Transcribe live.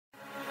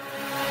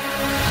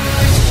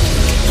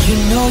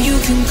know you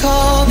can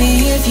call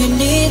me if you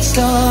need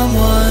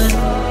someone.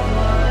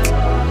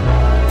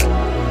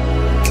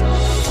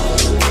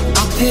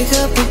 I'll pick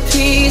up the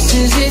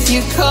pieces if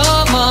you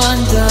come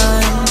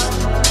undone.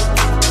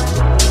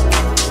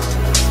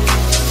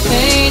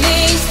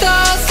 Painting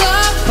stars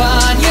up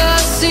on your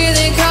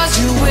ceiling, cause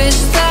you wish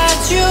that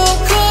you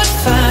could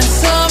find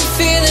some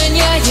feeling,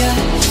 yeah, yeah.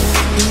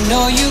 You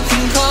know you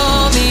can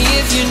call me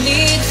if you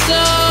need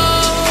someone.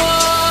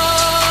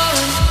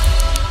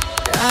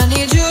 I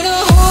need you to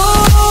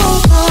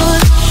hold on.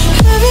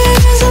 Heaven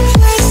is a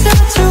place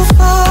not too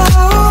far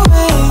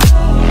away.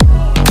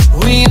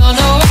 We all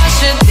know I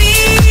should be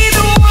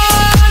the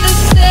one to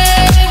say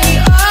we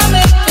all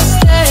make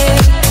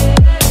mistakes.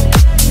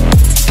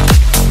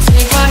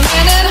 Take my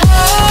hand and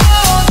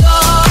hold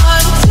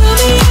on. Tell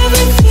me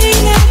everything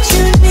that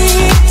you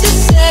need to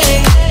say,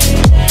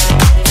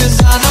 cause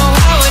I know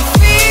how it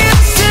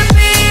feels to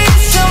be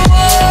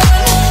someone.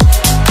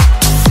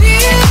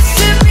 Feels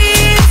to be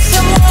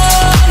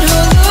someone who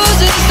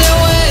loses their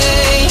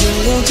way.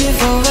 You're looking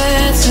for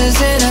answers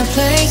in a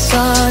place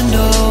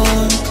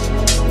unknown,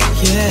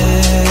 yeah.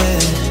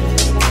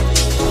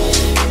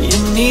 You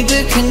need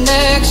the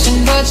connection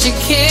but you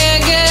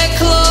can't get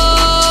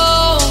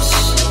close,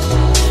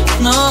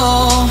 no.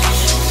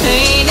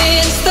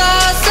 Painting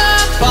stars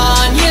up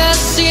on your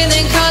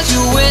ceiling, cause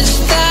you wish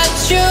that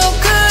you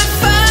could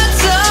find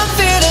some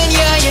feeling,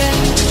 yeah, yeah.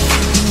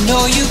 You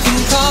know you can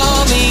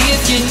call me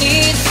if you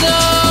need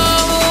someone.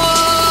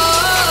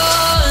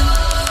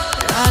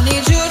 I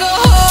need you to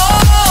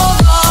hold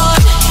on.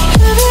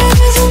 Heaven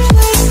is a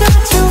place not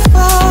too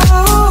far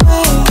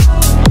away.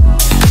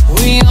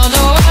 We all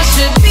know I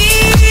should be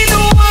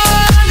the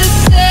one to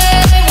say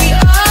we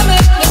all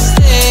make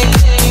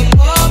mistakes. We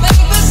all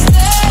make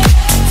mistakes.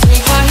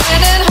 Take my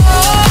hand and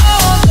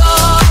hold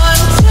on.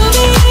 Tell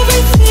me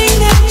everything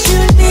that you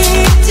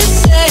need to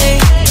say,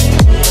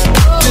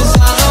 cause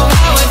I know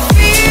how it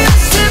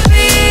feels to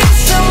be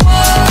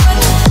someone.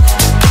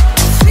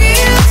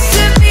 Feels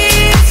to be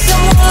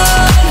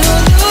someone who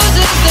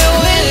loses their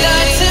way.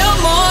 Midnight till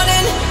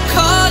morning,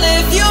 call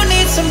if you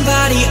need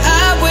somebody,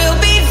 I will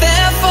be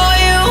there for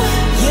you,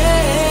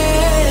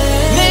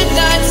 yeah.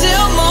 Midnight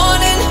till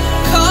morning,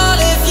 call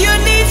if you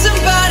need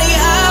somebody,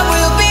 I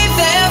will be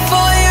there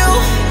for you.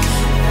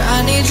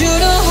 I need you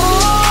to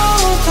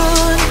hold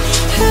on.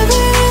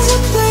 Heaven is a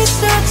place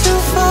not too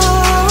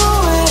far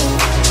away.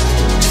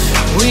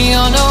 We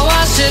all know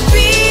I should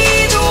be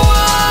the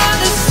one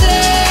to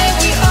say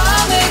we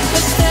all make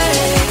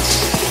mistakes.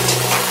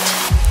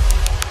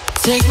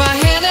 Take my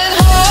hand and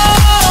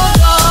hold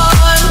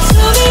on.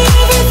 Tell me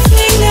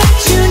everything that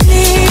you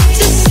need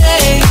to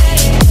say,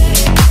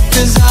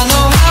 cause I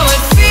know how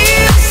it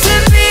feels to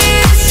be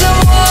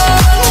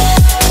someone.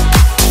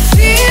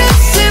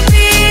 Feels to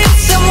be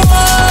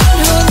someone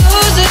who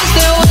loses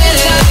their way.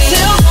 Midnight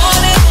till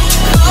morning,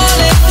 call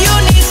if you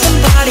need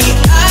somebody,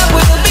 I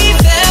will be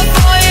there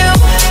for you.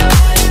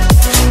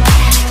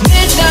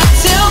 Midnight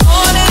till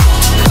morning,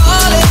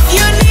 call if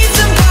you need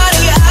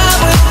somebody, I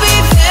will be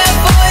there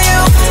for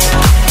you.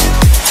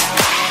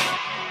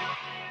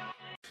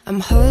 I'm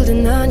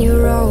holding on your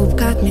rope,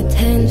 got me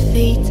 10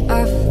 feet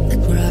off the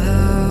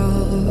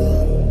ground.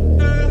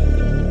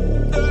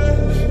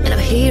 And I'm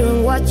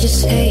hearing what you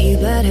say,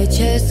 but I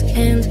just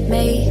can't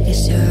make a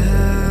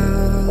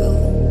sound.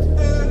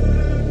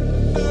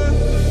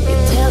 You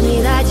tell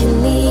me that you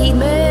need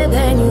me,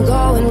 then you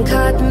go and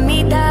cut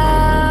me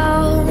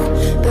down.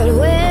 But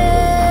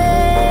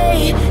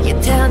wait, you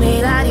tell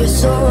me that you're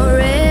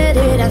sorry,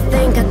 did I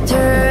think I'd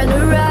turn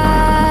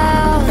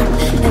around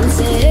and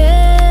say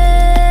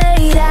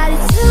that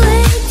it's too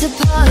late to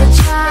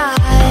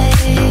apologize.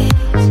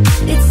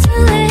 It's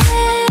too late.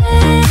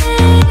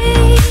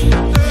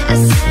 I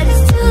said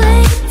it's too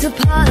late to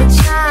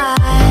apologize.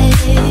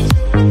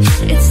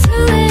 It's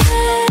too late.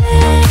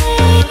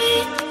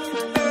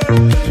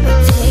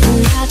 Take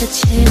another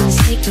chance,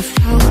 take a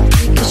fall,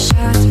 take a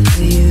shot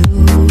for you.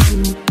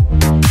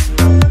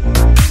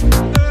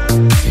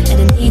 And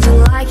I need you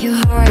like your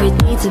heart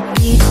needs a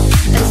beat.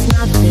 That's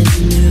nothing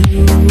new.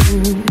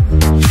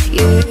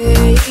 Yeah,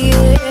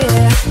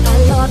 yeah. I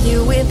love you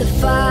with the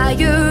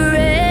fire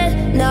red,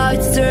 now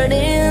it's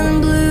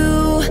turning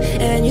blue.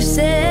 And you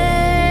say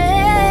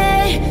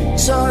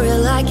sorry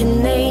like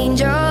an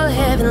angel,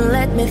 heaven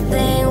let me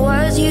think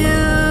was you.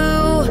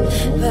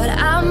 But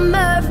I'm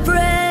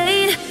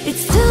afraid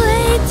it's too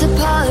late to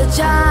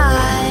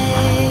apologize.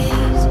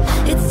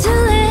 It's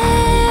too late.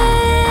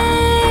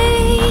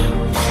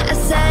 I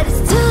said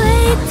it's too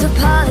late to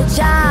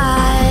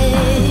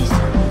apologize.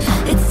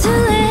 It's too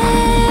late.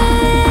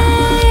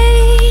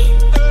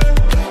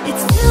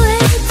 It's too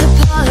late to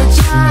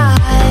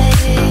apologize.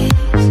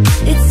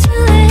 It's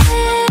too late.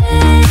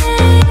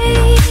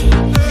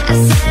 I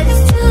said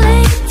it's too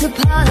late to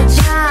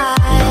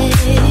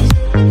apologize.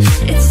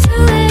 It's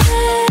too late.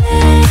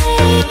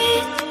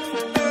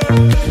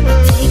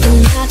 Take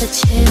another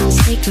chance,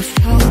 take a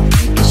fall,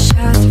 take a shot.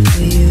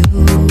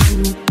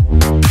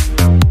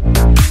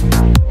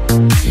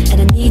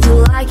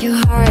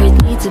 where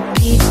it needs to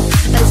be.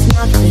 It's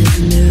nothing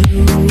new.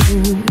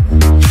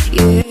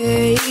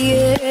 Yeah,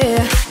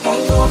 yeah. I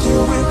loved you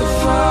with the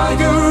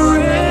fire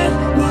red,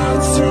 now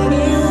it's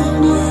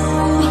turning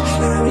blue.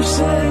 And you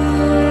say,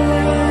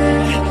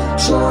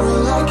 sorry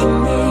like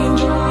an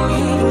angel,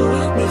 you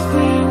let me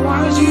think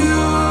was you,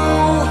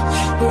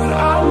 but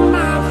I'm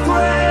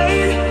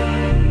afraid.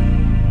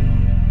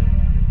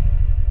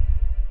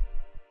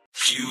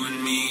 You and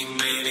me,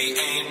 baby,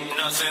 ain't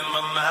nothing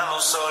but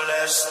mammals, so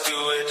let's do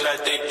it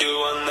like they do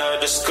on the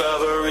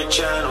Discovery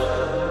Channel.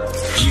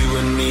 You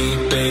and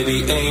me, baby,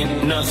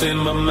 ain't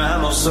nothing but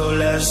mammals, so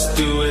let's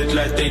do it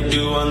like they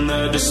do on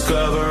the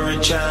Discovery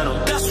Channel.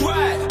 That's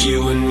right.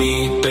 You and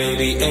me,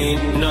 baby,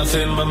 ain't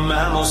nothing but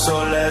mammals, so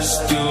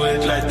let's do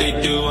it like they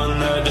do on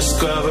the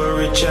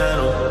Discovery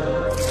Channel.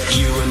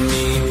 You and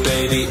me,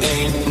 baby,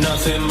 ain't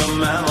nothing but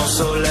mammals,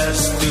 so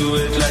let's do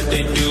it like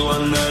they do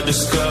on the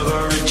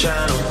Discovery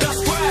Channel.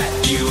 That's right.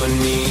 You and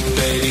me,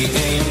 baby,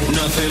 ain't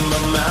nothing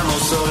but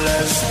mammals, so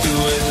let's do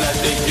it like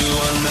they do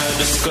on the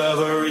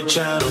Discovery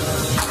Channel.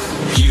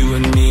 You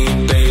and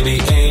me, baby,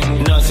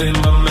 ain't nothing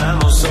but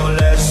mammals, so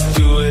let's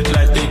do it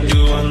like they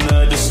do on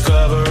the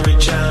Discovery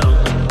Channel.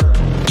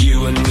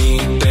 You and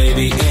me,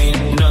 baby,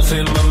 ain't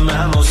nothing but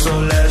mammals, so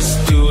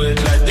let's do it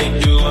like they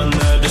do on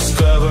the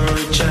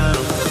Discovery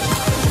Channel.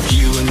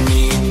 You and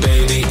me,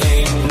 baby,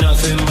 ain't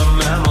nothing but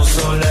mammals,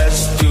 so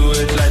let's do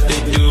it like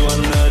they do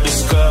on the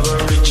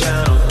Discovery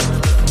Channel.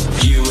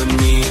 You and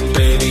me,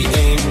 baby,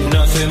 ain't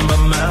nothing but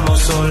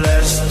mammals, so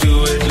let's do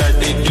it like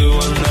they do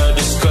on the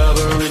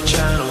Discovery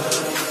Channel.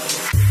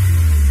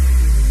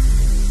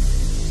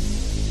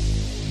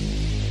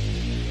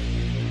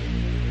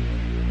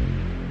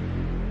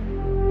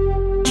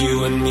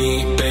 You and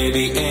me,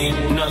 baby,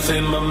 ain't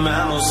nothing but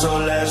mammals, so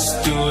let's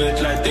do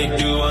it like they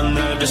do on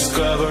the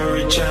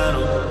Discovery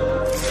Channel.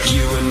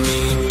 You and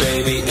me,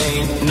 baby,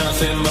 ain't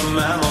nothing but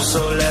mammals,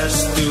 so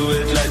let's do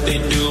it like they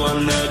do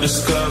on the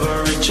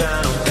Discovery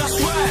Channel. That's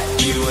right.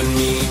 You and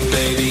me,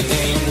 baby,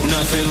 ain't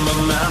nothing but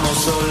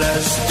mammals, so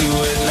let's do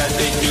it like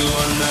they do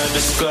on the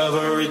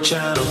Discovery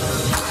Channel.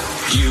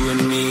 You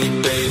and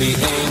me, baby,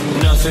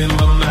 ain't nothing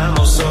but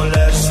mammals, so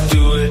let's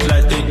do it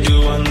like they do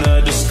on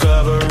the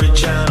Discovery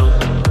Channel.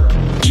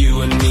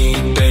 You and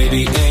me,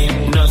 baby,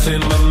 ain't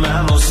nothing but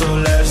mammals, so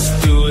let's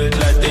do it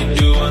like they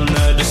do on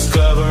the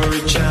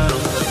Discovery Channel.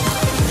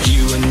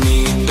 You and me,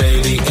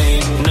 baby,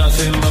 ain't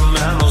nothing but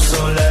mammals,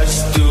 so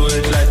let's do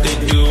it like they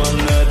do on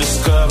the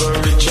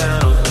Discovery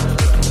Channel.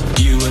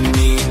 You and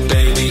me,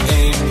 baby,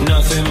 ain't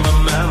nothing but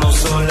mammals,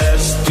 so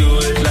let's do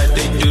it like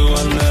they do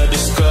on the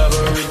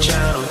Discovery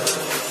Channel.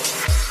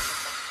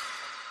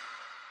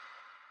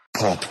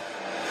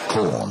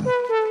 Popcorn.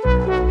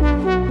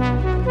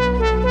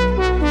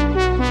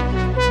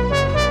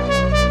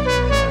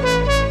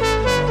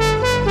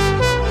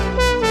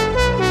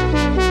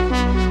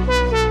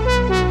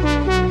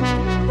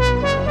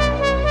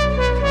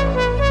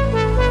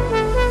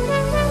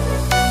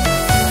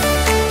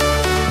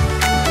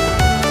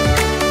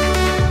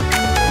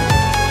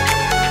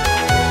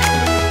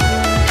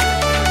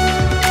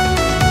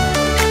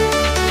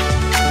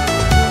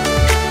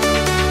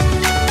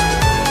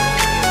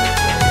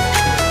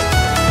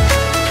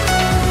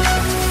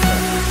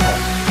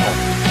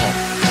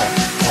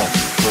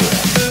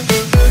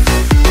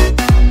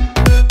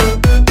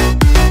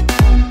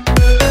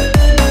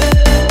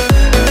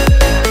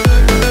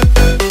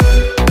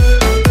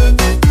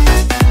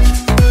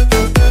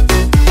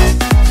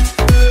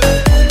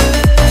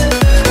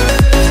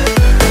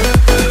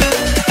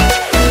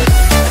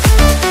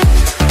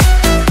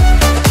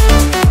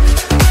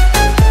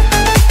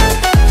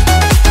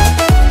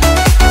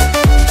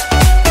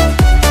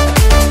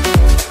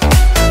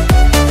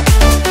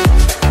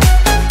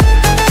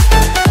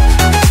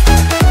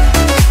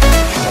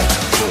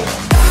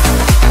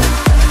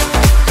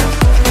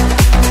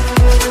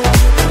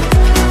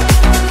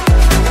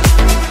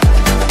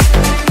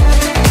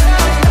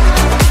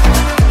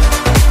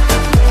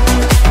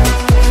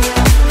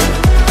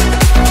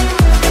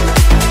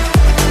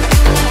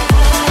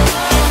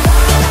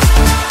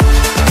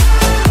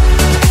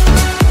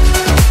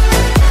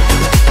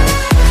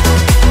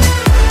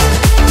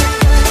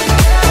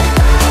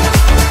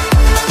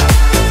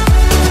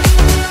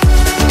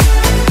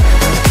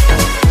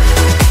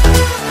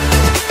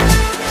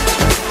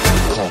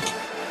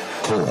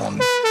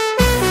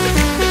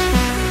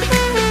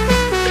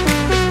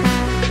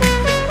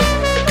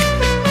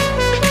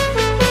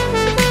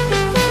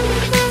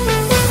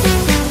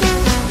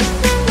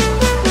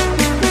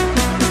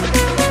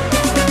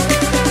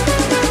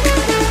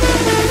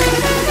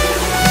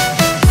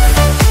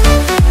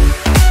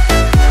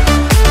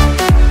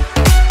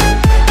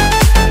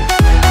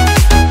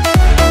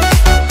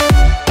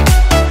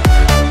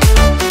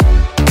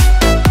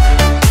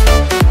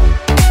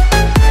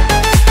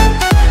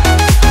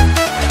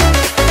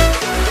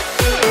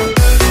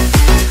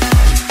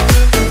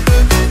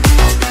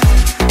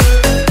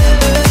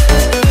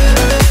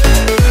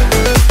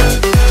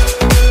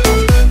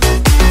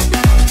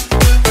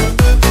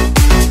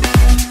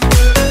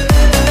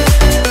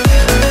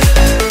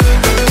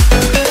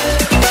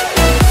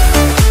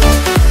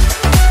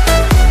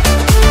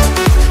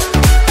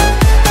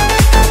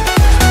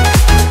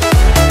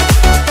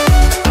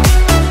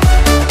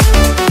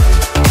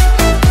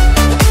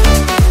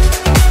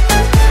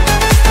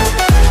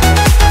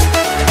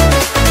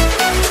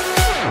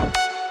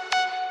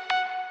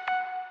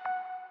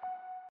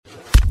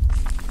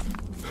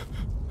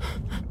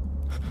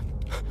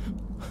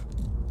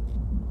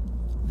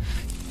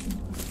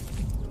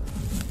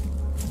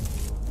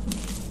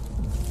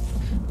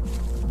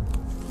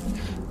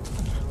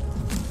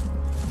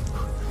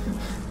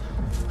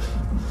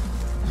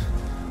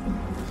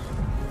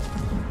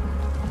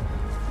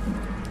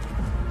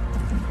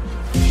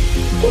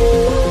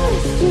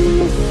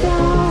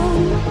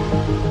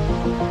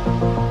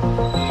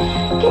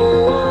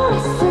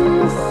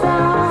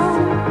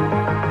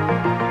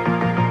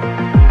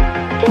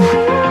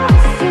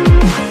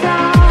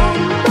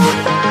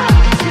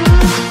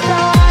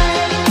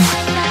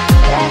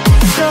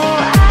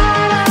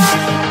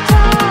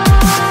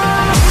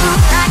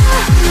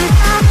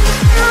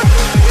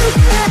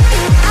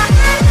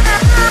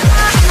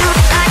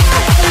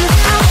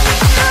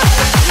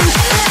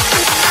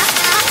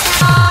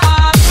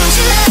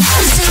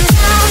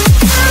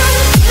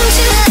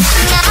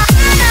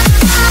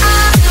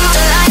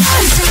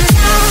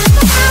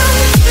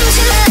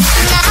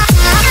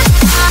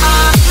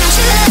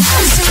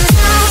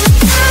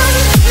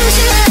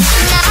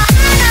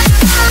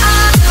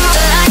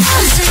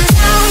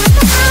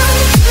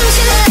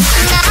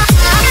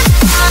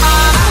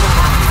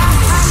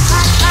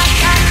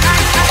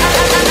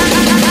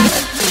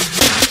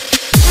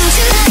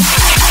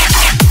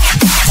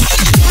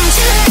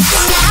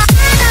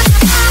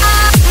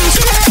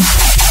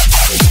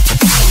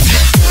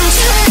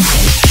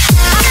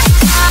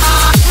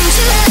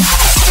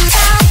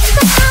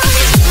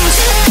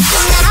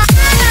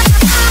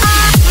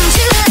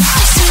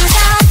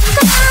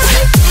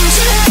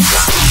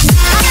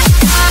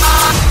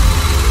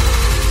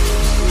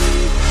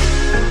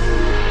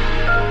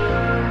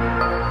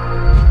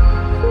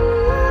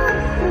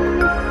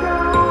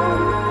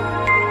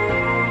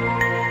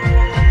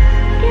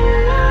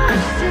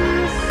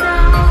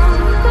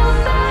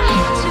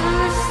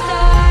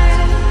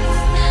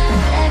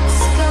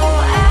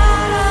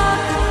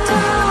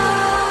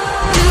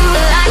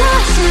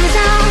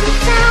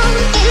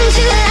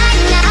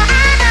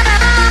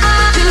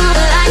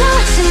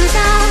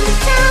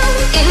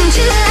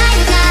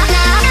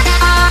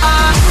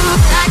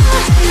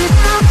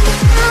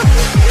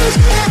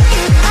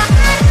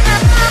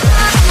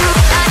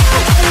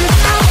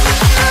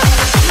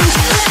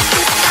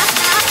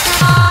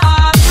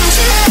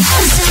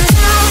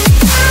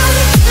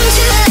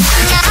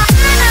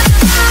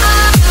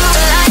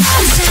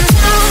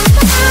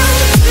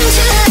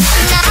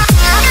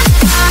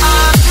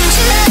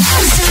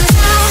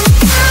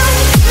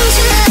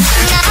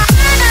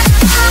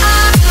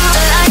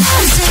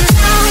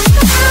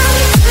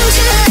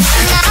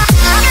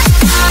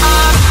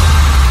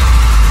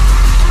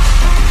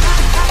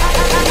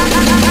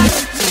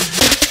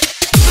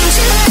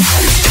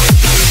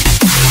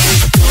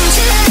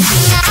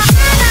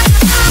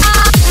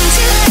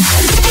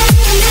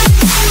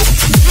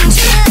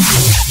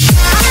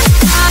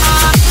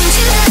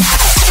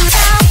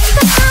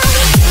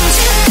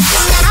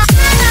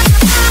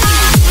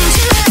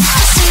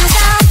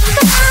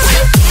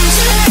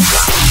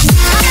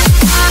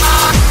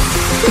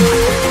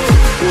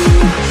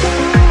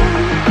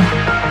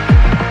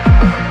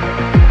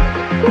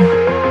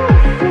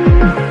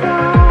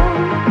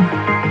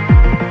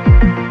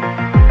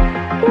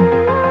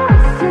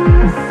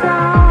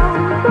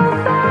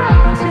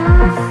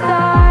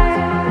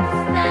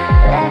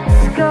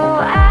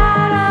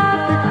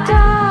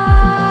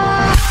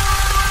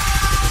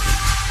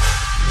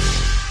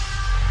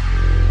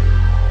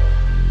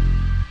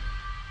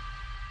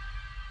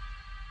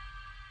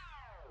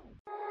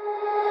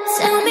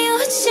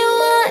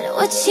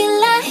 what you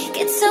like,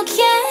 it's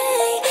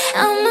okay.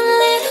 I'm a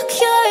little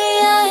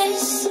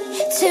curious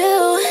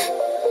too.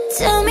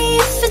 Tell me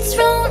if it's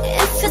wrong,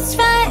 if it's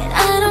right,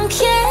 I don't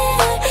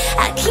care.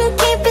 I can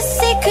keep a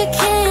secret,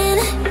 can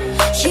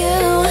you?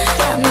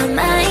 Got my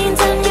mind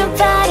on your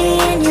body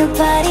and your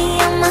body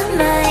on my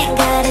mind.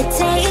 Got a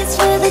taste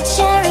for the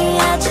cherry,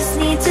 I just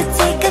need to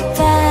take a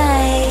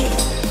bite.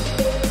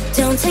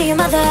 Don't tell your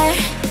mother,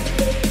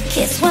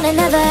 kiss one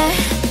another,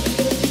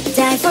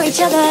 die for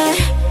each other.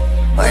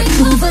 We're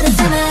cool for the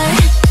summer.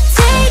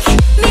 Take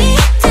me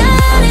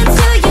down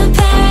into your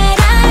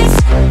paradise.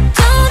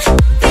 Don't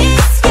be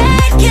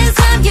scared, 'cause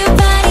I'm your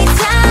body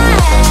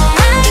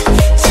type.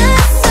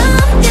 Just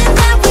something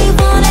that we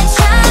wanna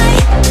try,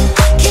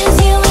 'cause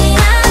you and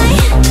I,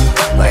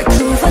 we're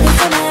cool for the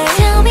summer.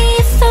 Tell me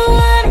if I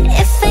won,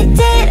 if I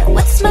did,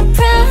 what's my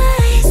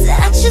prize?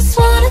 I just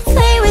wanna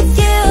play with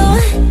you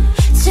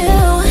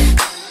too.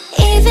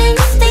 Even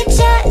if they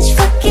judge,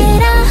 fuck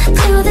it, I'll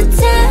do the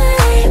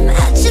time.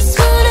 I just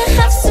wanna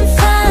have some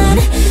fun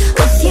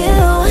with you.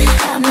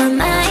 Got my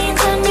mind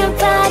on your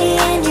body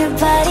and your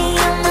body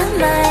on my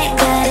mind.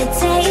 Got a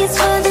taste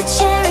for the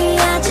cherry,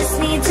 I just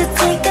need to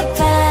take a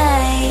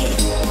bite.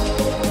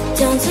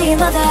 Don't tell your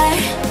mother,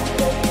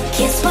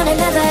 kiss one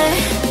another,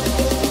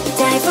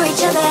 die for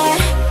each other.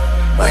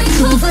 We're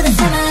cool for the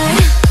summer.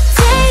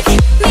 Take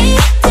me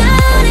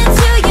down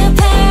into your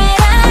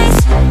paradise.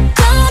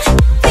 Don't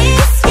be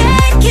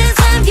scared, 'cause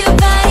I'm your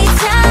body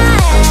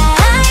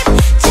type.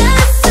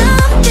 Just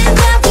something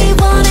that we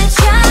wanna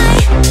try,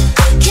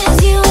 'cause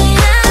you and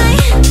I,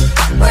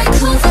 we're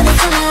cool for the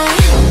summer.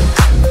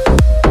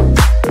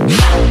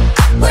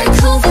 We're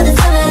cool for the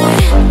summer.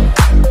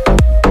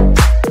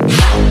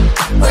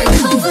 We're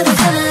cool for the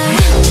summer.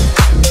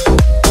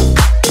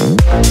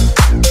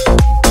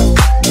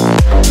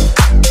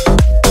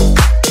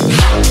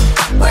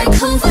 We're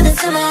cool for the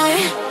summer.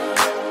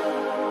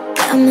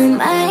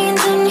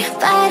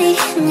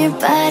 and your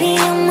body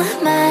on my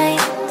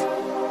mind.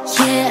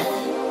 Yeah.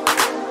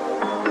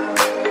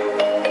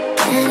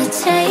 And a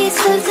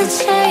taste of the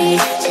cherry,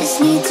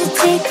 just need to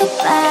take a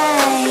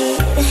bite.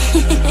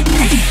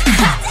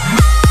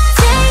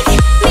 Take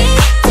me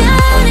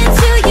down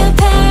into your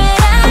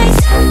paradise.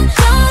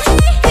 Don't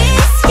be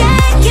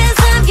scared, 'cause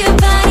of your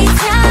body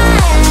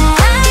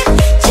type.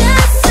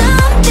 Just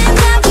something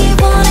that we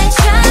wanna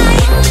try.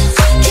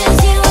 'Cause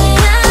you and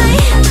I,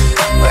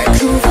 we're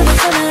cool for the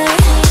summer.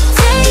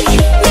 Take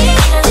me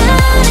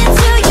down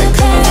into your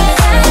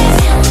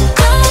paradise.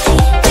 Don't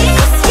be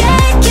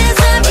scared, 'cause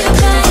of your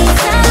body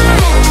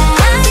type.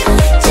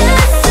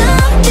 Just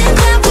something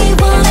that we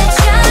wanna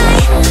try.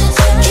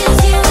 'Cause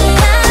you and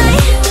I,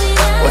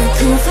 we're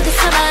cool for the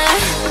summer.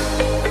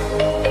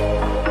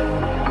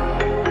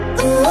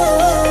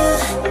 Ooh,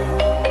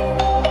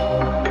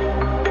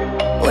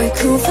 we're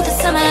cool for the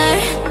summer.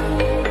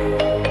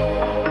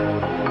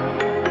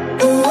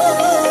 Ooh.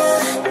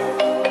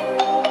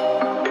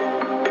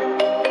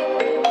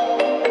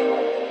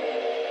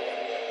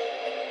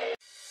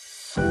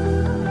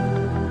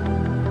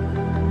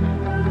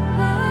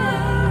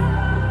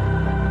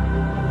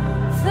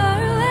 Far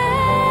away,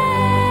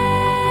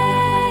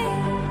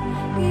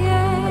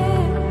 yeah.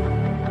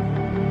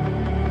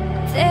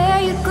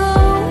 There you go,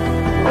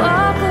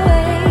 walk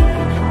away.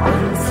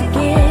 Once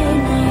again,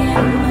 I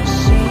am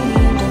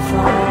ashamed of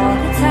all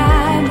the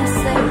time I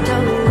slipped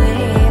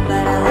away,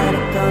 but I let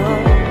it go.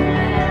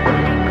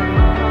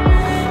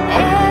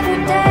 Every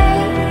day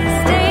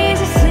stays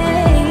the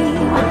same.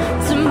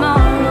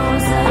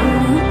 Tomorrow's a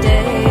new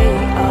day.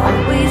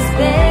 Always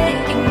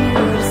begging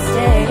you to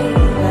stay,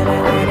 but I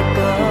let it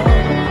go.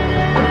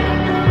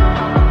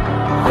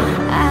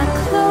 I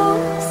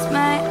close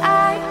my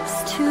eyes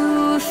to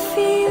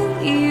feel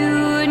you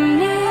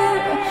near,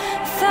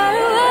 far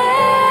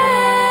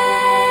away,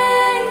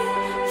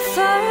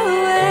 far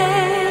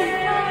away.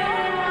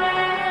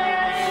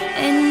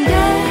 And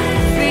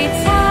every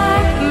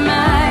time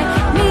I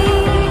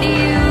need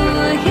you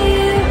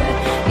here,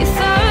 you're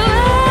far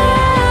away,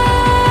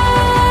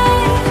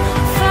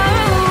 far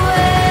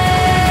away.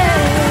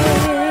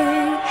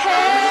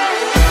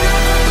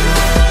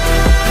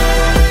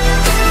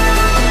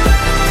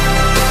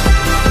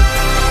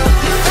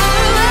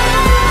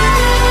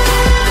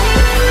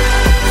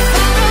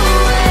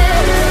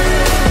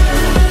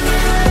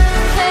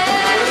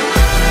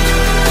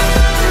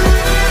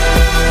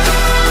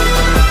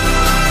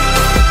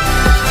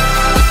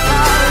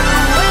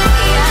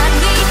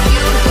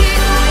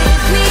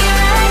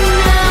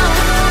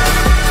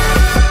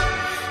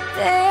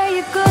 There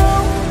you go,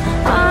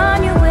 on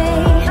your way.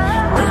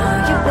 Now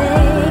you're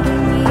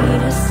begging me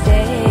to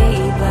stay,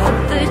 but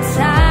the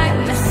time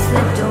has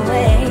slipped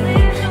away.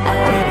 I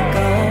let it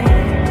go.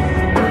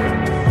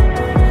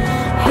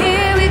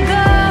 Here we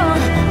go,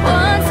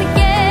 once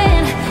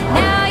again.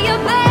 Now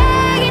you're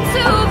begging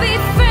to be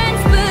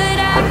friends, but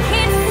I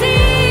can't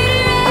sit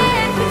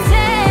and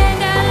pretend.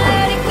 I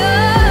let it go.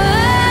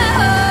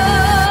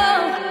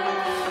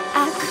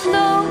 I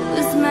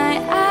close my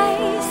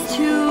eyes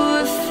to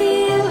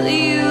feel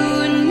you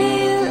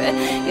near.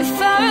 You're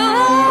far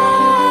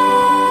away,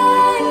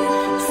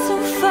 so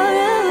far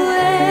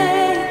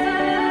away,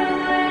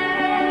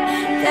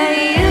 that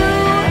you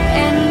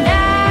and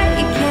I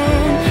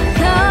can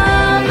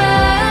come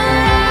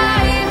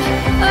alive.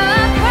 Oh,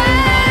 I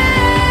pray,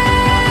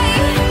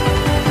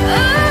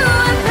 oh,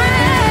 I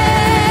pray,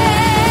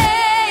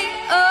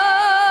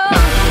 oh.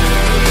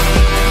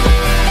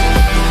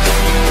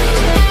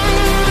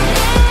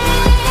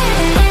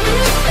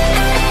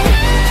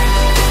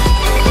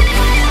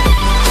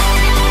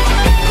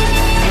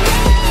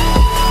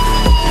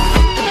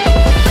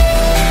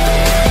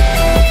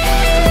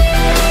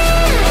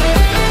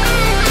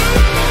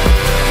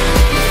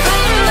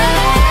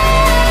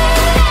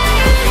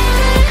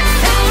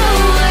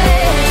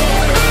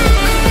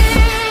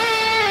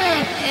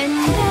 And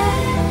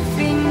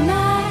every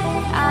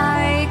night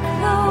I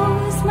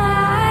close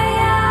my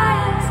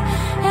eyes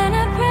and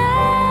I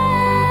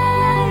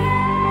pray,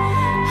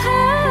 oh,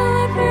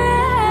 I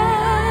pray.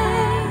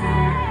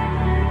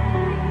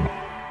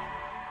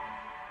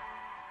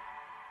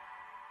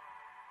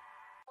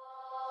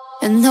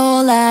 And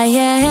all I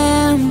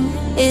am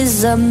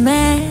is a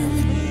man.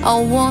 I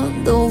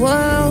want the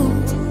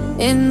world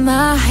in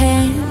my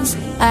hands.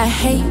 I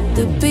hate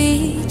the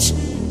beach,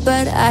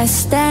 but I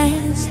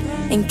stand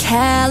in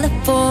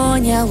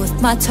California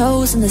with my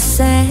toes in the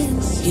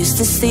sand. Used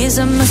to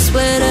season my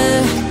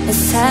sweater,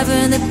 let's have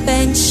an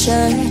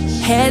adventure.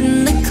 Head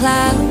in the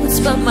clouds,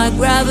 but my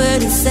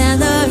gravity's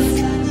center.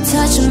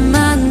 Touching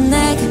my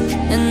neck,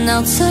 and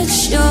I'll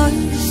touch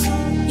yours.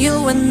 You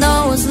and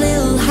those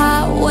little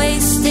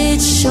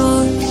high-waisted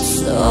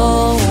shorts.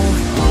 Oh,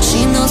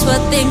 she knows what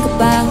I think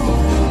about,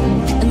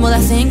 and what I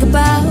think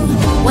about.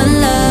 One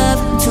love,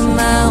 2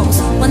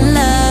 miles. One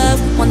love,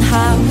 one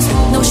house.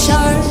 No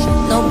shirt,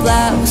 no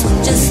blouse,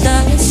 just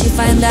us, you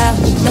find out.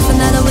 Nothing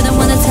that I wouldn't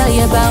wanna tell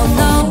you about,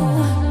 no.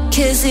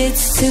 'Cause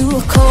it's too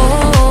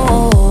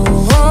cold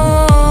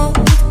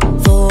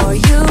for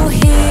you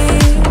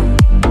here.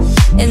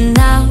 And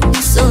now,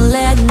 so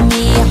let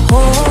me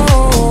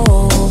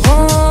hold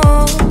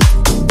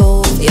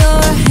both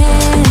your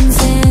hands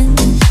in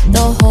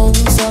the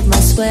holes of my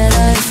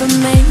sweater. If I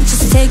may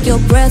just take your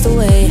breath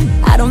away,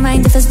 I don't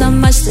mind if there's not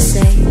much to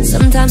say.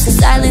 Sometimes the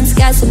silence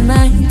guides the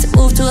mind to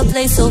move to a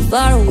place so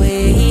far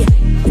away.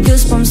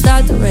 Goosebumps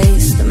start the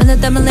race the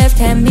minute that my left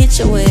hand meets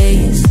your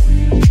waist.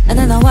 And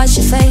then I watch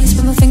your face,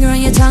 put my finger on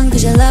your tongue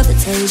cause you love the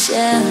taste,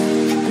 yeah.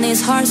 And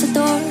these hearts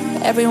adore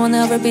everyone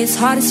ever beats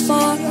hardest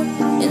for.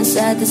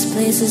 Inside this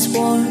place is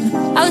warm,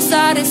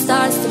 outside it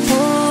starts to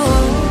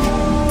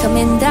pour.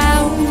 Coming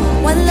down,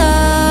 one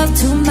love,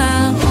 2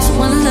 mouths,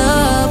 one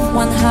love,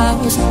 one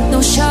house.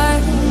 No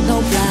shirt,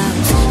 no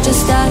blouse,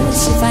 just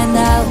us, you find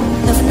out.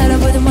 Nothing that I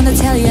wouldn't wanna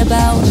tell you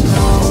about.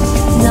 No,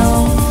 no,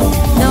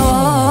 no,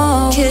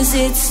 cause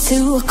it's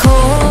too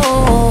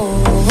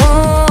cold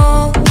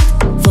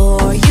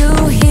for you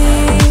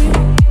here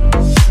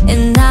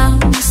and now.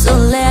 So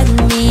let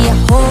me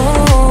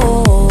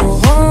hold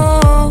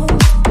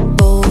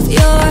both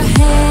your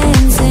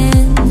hands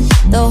in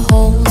the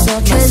holes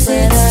of my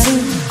sweater. It's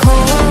too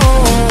cold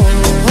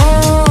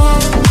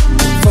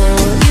for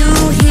you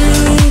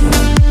here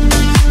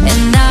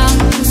and now.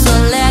 So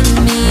let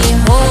me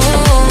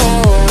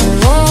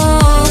hold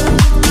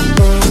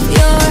both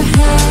your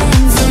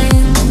hands in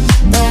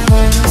the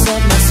holes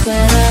of my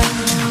sweater.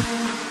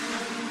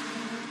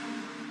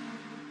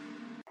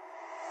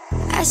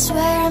 I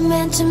swear I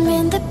meant to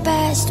mean the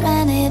best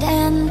when it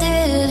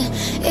ended.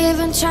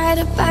 Even tried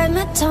to bite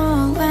my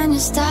tongue when you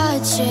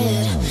started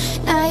shit.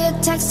 Now you're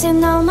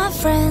texting all my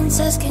friends,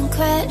 asking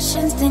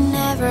questions they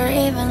never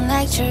even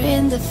liked you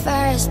in the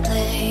first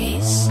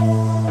place.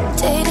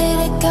 Dated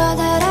a girl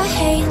that I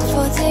hate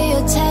for the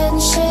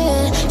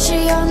attention.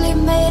 She only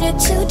made it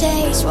 2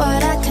 days,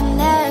 what a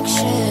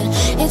connection.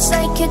 It's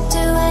like you'd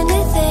do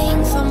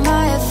anything for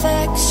my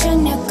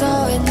affection. You're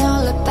going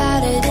all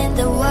about it in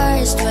the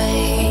worst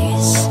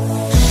ways.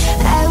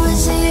 I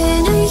was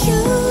into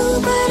you,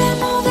 but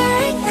I'm over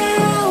it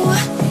now.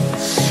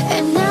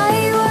 And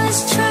I was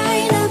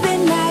trying to be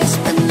nice,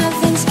 but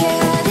nothing's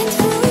getting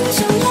through,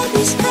 so let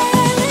me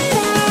spell it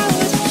out.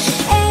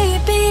 A,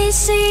 B,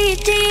 C,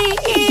 D,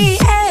 E,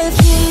 F,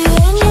 you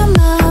and your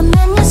mom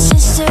and your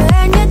sister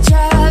and your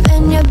job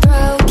and your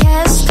broke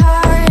ass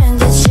car and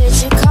the shit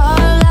you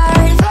call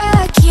art.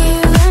 Fuck you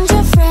and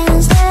your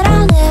friends that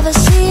I'll never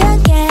see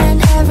again.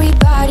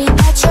 Everybody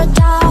but your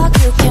dog,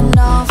 you can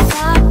all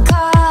fuck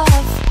off.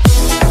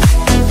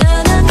 Na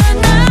na na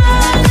na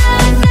na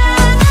na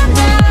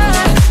na.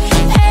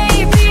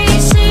 A, B,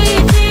 C,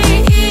 D,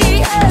 E,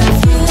 F,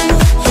 U.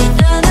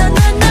 Na na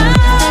na na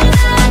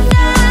na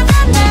na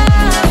na.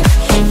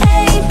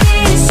 A, B,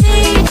 C,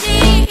 D,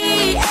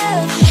 E,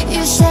 F.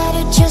 You said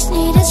you just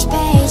needed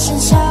space,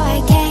 and so I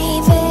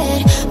gave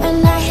it. When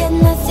I had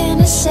nothing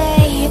to say,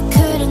 you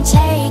couldn't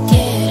take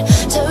it.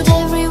 Told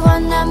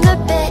everyone I'm the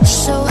bitch,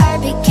 so I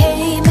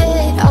became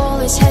it.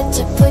 Always had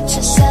to put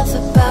yourself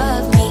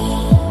above me.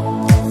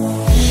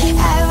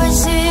 I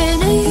was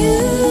into you,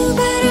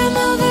 but I'm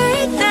over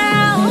it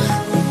now.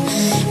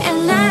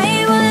 And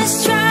I was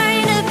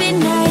trying to be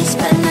nice,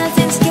 but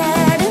nothing's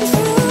getting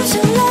through, so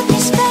let me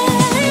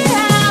spell it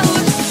out.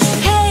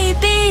 Hey,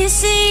 B,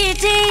 C,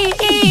 D,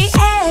 E,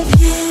 F,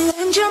 you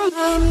and your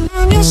mom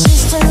and your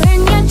sister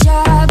and your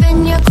job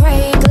and your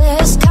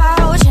Craigslist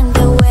couch and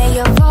the way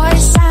your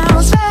voice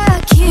sounds.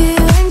 Fuck you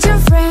and your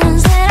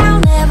friends that I'll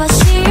never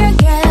see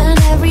again.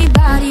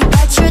 Everybody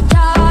but your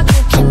dog,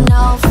 you can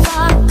all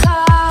fuck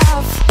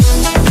off.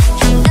 Na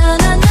na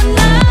na na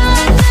na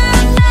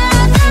na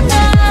na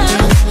na.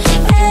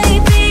 A,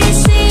 B,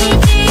 C,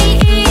 D,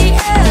 E,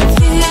 F,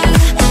 U.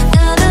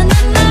 Na na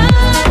na na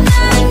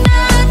na na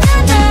na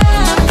na.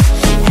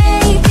 A,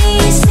 B,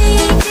 C,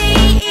 D,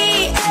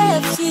 E,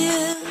 F, U.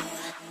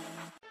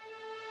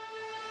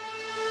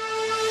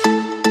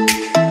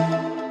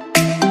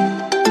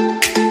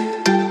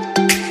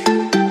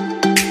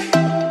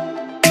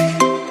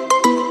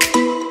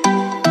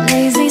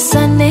 Lazy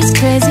Sundays,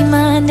 crazy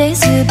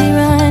Mondays, you be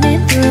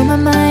running through my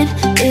mind.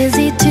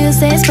 Busy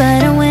Tuesdays,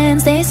 but on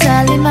Wednesdays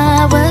I leave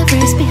my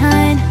worries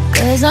behind.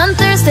 Cause on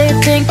Thursday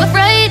think of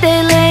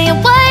Friday,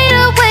 laying wide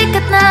awake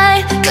at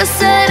night. Cause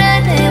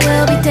Saturday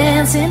we'll be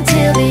dancing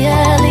till the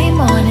early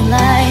morning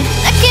light.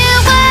 I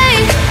can't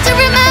wait to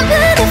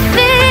remember the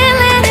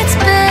feeling. It's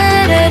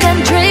better than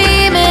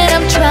dreaming.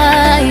 I'm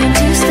trying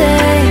to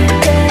stay.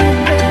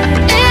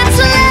 It's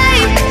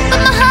late, but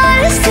my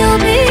heart is still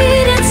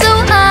beating, so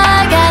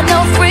I got no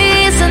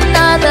reason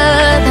other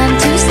than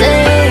to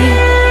stay.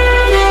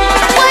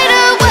 Wide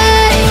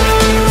awake,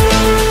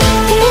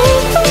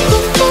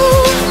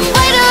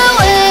 wide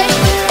awake.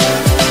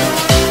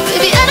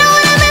 Baby, I don't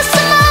wanna miss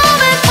a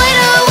moment.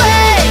 Wide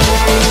awake,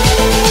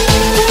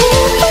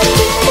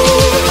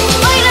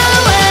 wide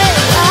awake.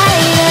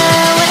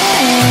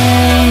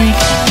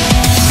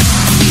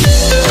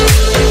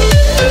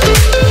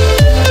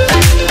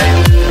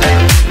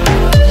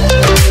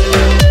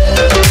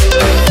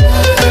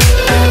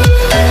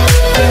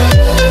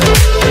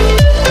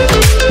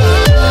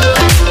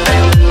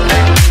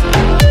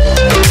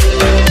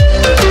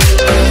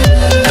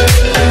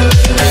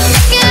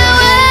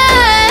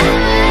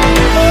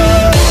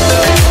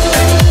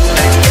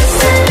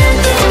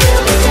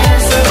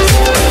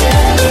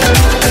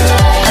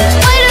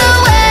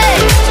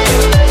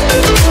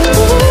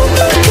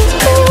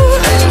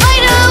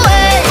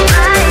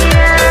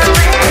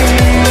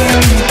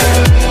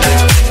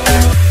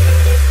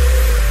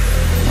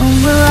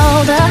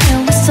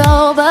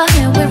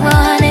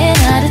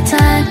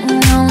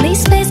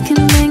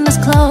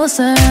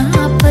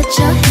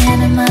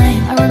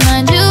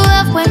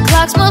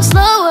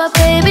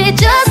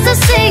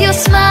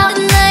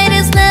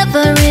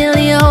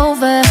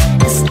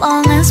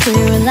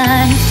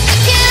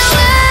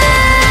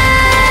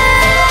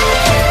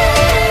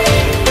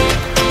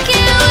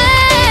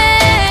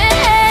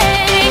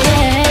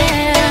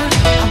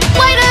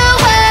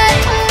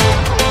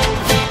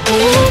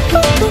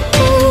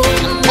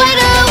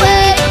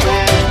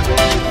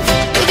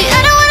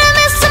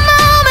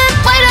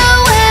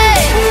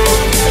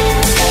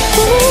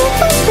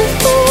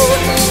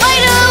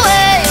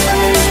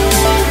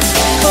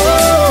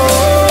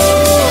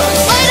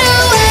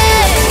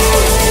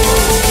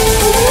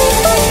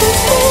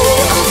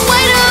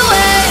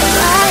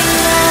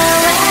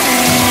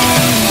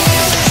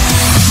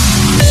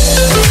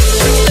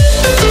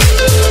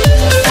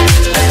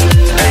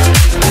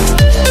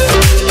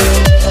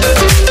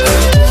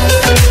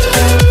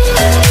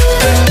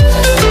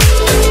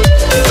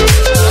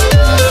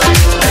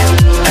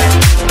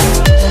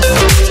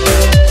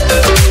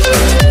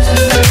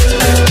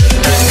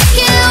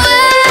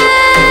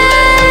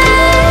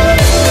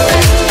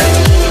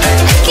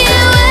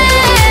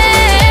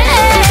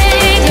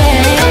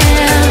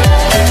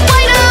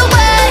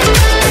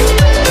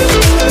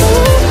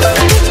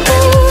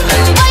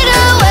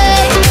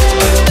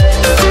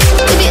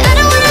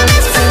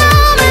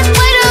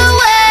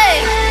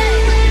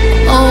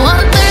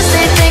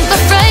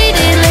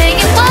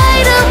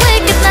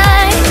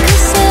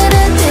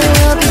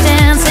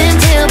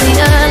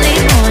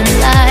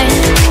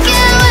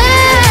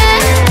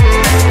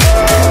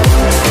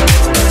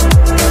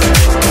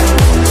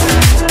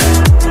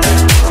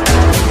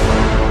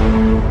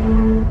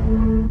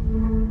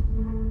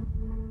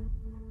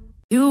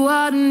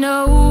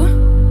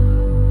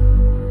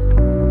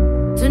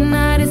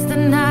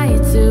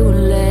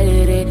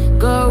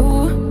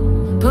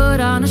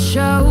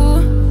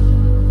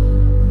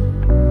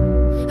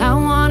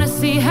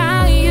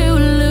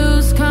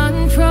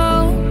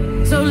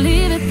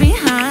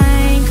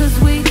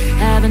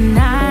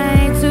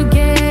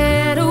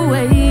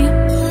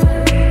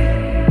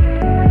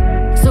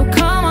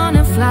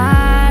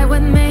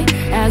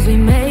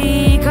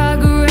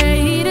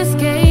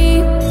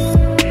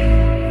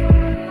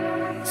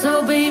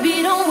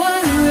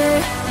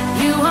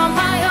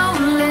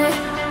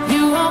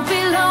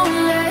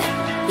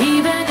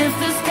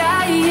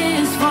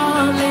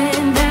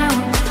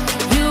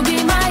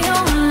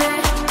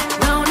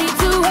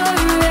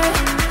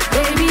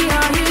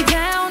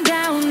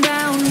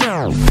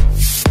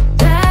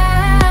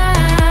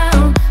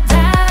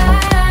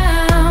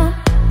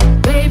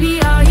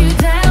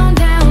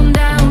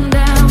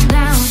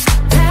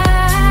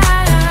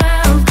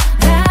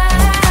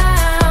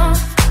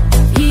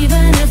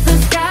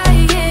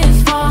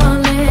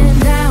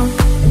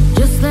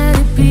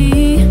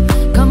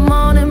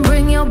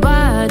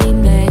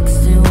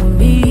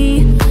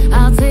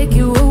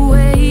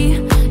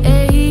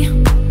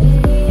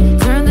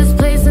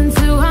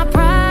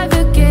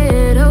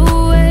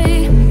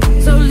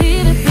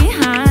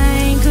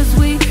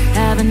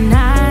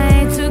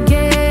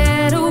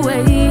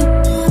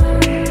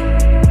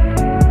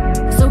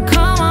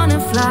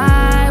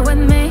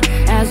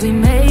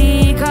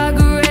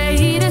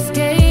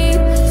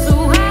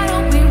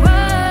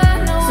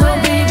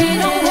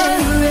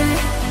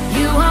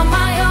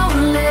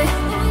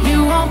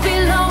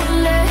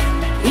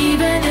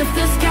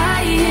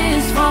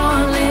 is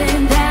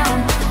falling down,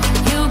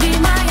 you'll be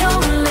my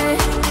only.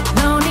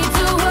 No need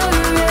to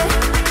worry,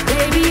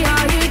 baby.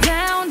 Are you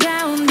down,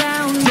 down,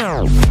 down,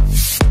 down,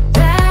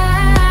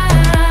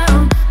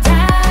 down,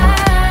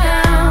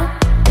 down?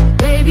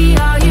 Baby,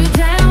 are you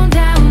down,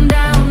 down,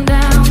 down,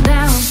 down,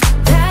 down,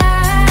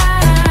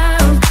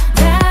 down,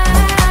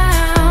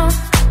 down?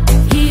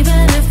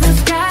 Even if the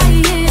sky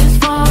is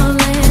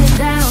falling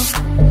down.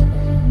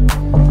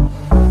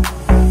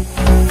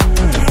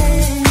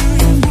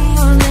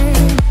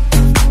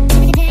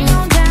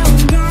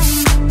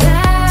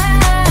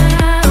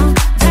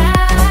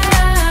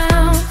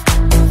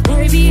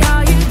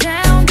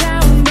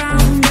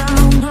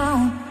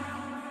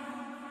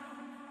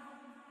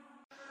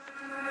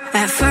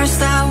 At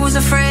first I was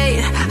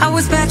afraid, I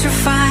was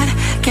petrified.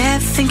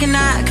 Kept thinking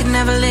I could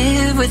never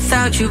live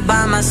without you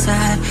by my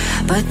side.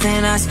 But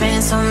then I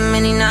spent so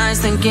many nights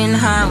thinking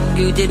how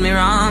you did me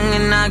wrong,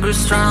 and I grew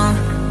strong.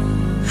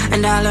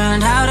 And I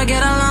learned how to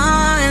get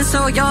along, and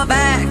so you're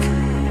back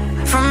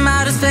from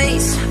outer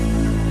space.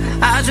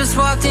 I just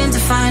walked in to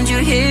find you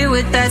here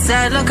with that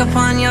sad look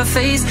upon your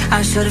face.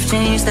 I should have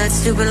changed that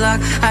stupid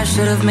lock, I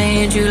should have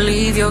made you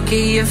leave your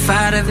key. If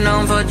I'd have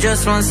known for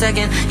just 1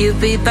 second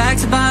you'd be back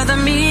to bother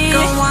me.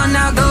 Go on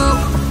now, go,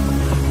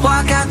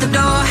 walk out the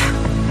door.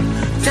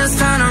 Just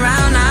turn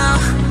around now,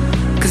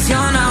 'cause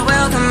you're not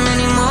welcome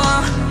anymore.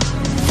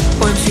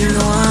 Weren't you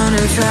the one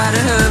who tried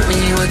to hurt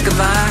me with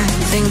goodbye?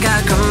 You think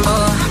I'd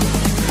crumble?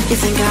 You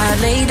think I'd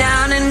lay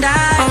down and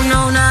die? Oh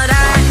no, not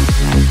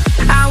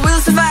I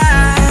will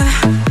survive.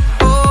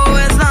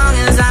 Oh, as long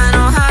as I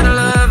know how to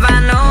love, I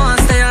know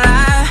I'll stay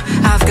alive.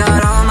 I've got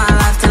all my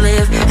life to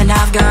live, and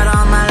I've got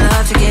all my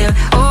love to give.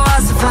 Oh,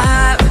 I'll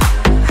survive,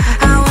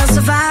 I will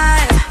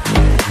survive.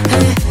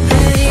 Hey,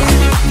 hey.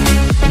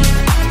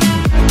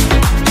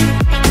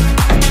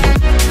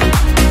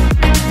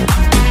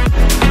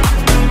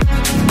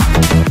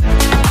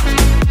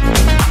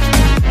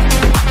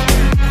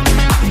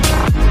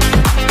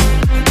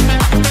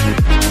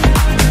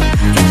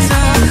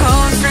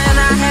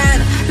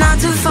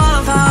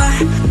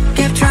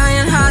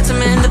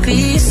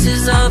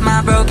 Pieces of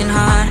my broken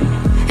heart.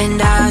 And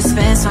I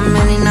spent so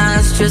many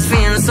nights just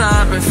feeling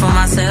sorry for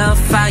myself.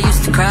 I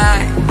used to cry,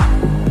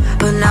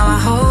 but now I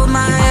hold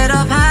my head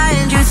up high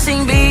and you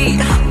sing me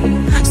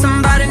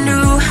somebody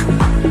new.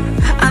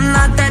 I'm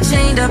not that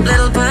chained up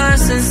little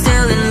person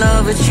still in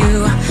love with you.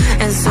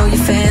 And so you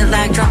felt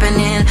like dropping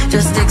in,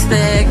 just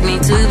expect me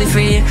to be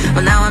free.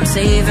 But now I'm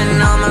saving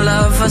all my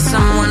love for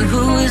someone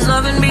who is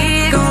loving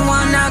me. Go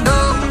on now,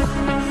 go,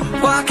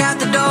 walk out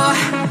the door.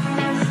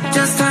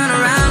 Just turn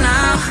around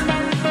now,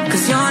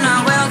 'cause you're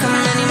not welcome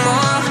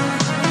anymore.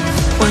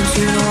 Weren't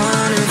you the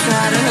one who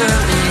tried to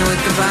hurt me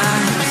with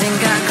goodbye? You think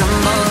I'd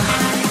crumble?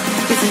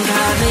 You think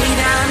I'd lay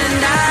down and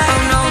die?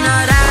 Oh no,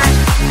 not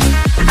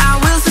I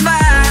will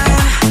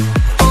survive.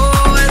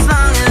 Oh, as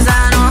long as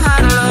I know how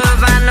to love,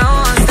 I know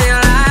I'll stay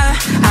alive.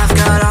 I've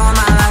got all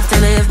my life to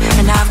live,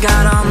 and I've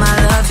got all my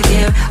love to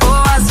give.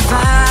 Oh, I'll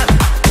survive,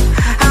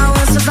 I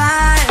will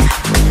survive.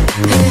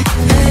 Hey,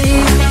 hey.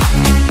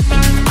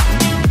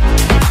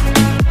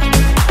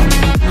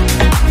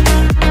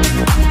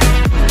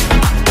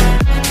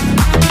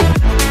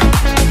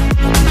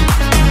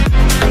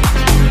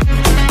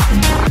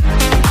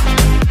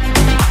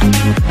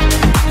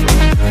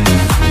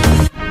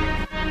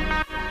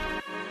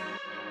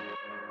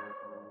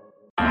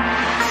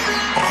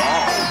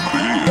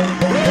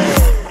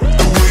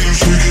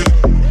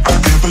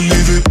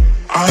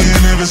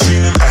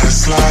 Seen an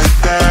ass like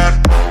that.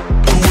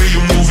 The way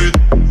you move it,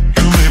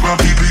 you make my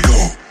pee go.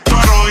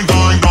 Doing,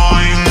 doing,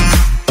 doing.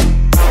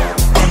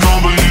 I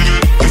don't believe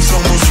it, it's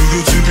almost too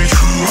good to be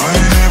true. I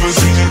ain't never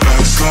seen an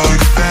ass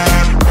like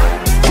that.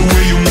 The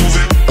way you move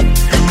it,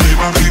 you make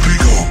my pee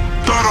go.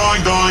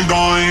 Doing, doing,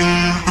 doing.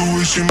 The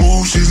way she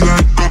moves, she's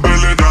like a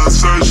belly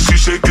dancer.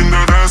 She's shaking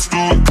that ass to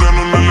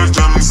adrenaline.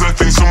 I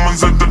think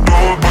someone's at the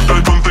door, but I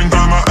don't think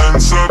I'm an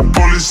answer.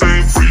 Police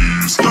say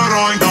freeze.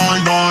 Doing,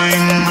 doing,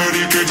 doing.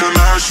 Medication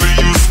Ashley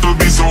used to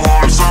be so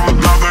wholesome.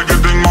 Now they're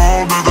getting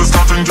older, they're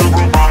starting to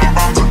grow bum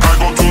bums. I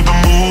go to the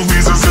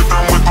movies and sit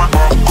down with my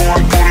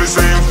popcorn. Police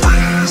saying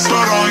freeze.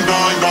 Doing,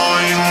 doing,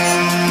 doing.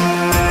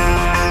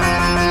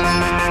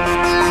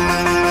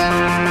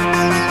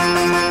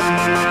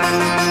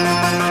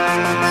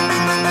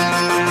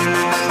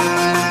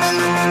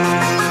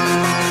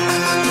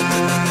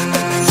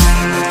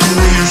 The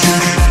way you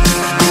shake it,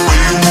 the way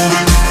you move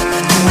it,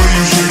 the way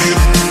you shake it,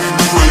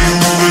 the way you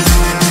move it.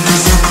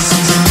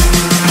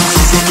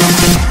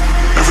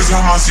 Every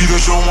time I see the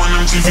show on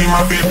MTV,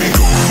 my baby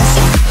goes.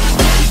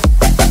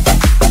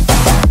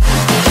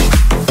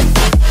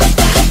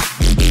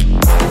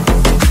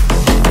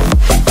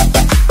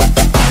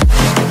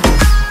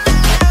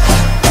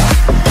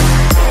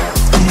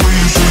 The way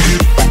you shake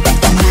it,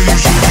 the way you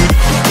shake it,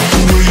 the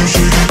way you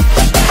shake it,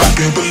 I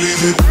can't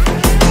believe it.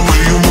 The way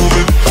you move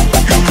it,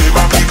 you make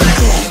my baby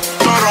go.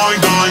 Doing,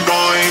 doing,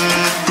 doing.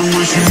 The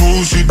way she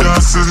moves, she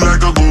dances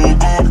like a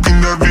go-go. In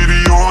that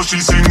video, she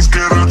sings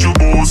 "Get out your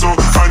bozo."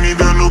 I need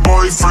a new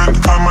boyfriend,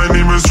 and my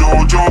name is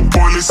Jojo.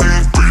 Police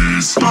ain't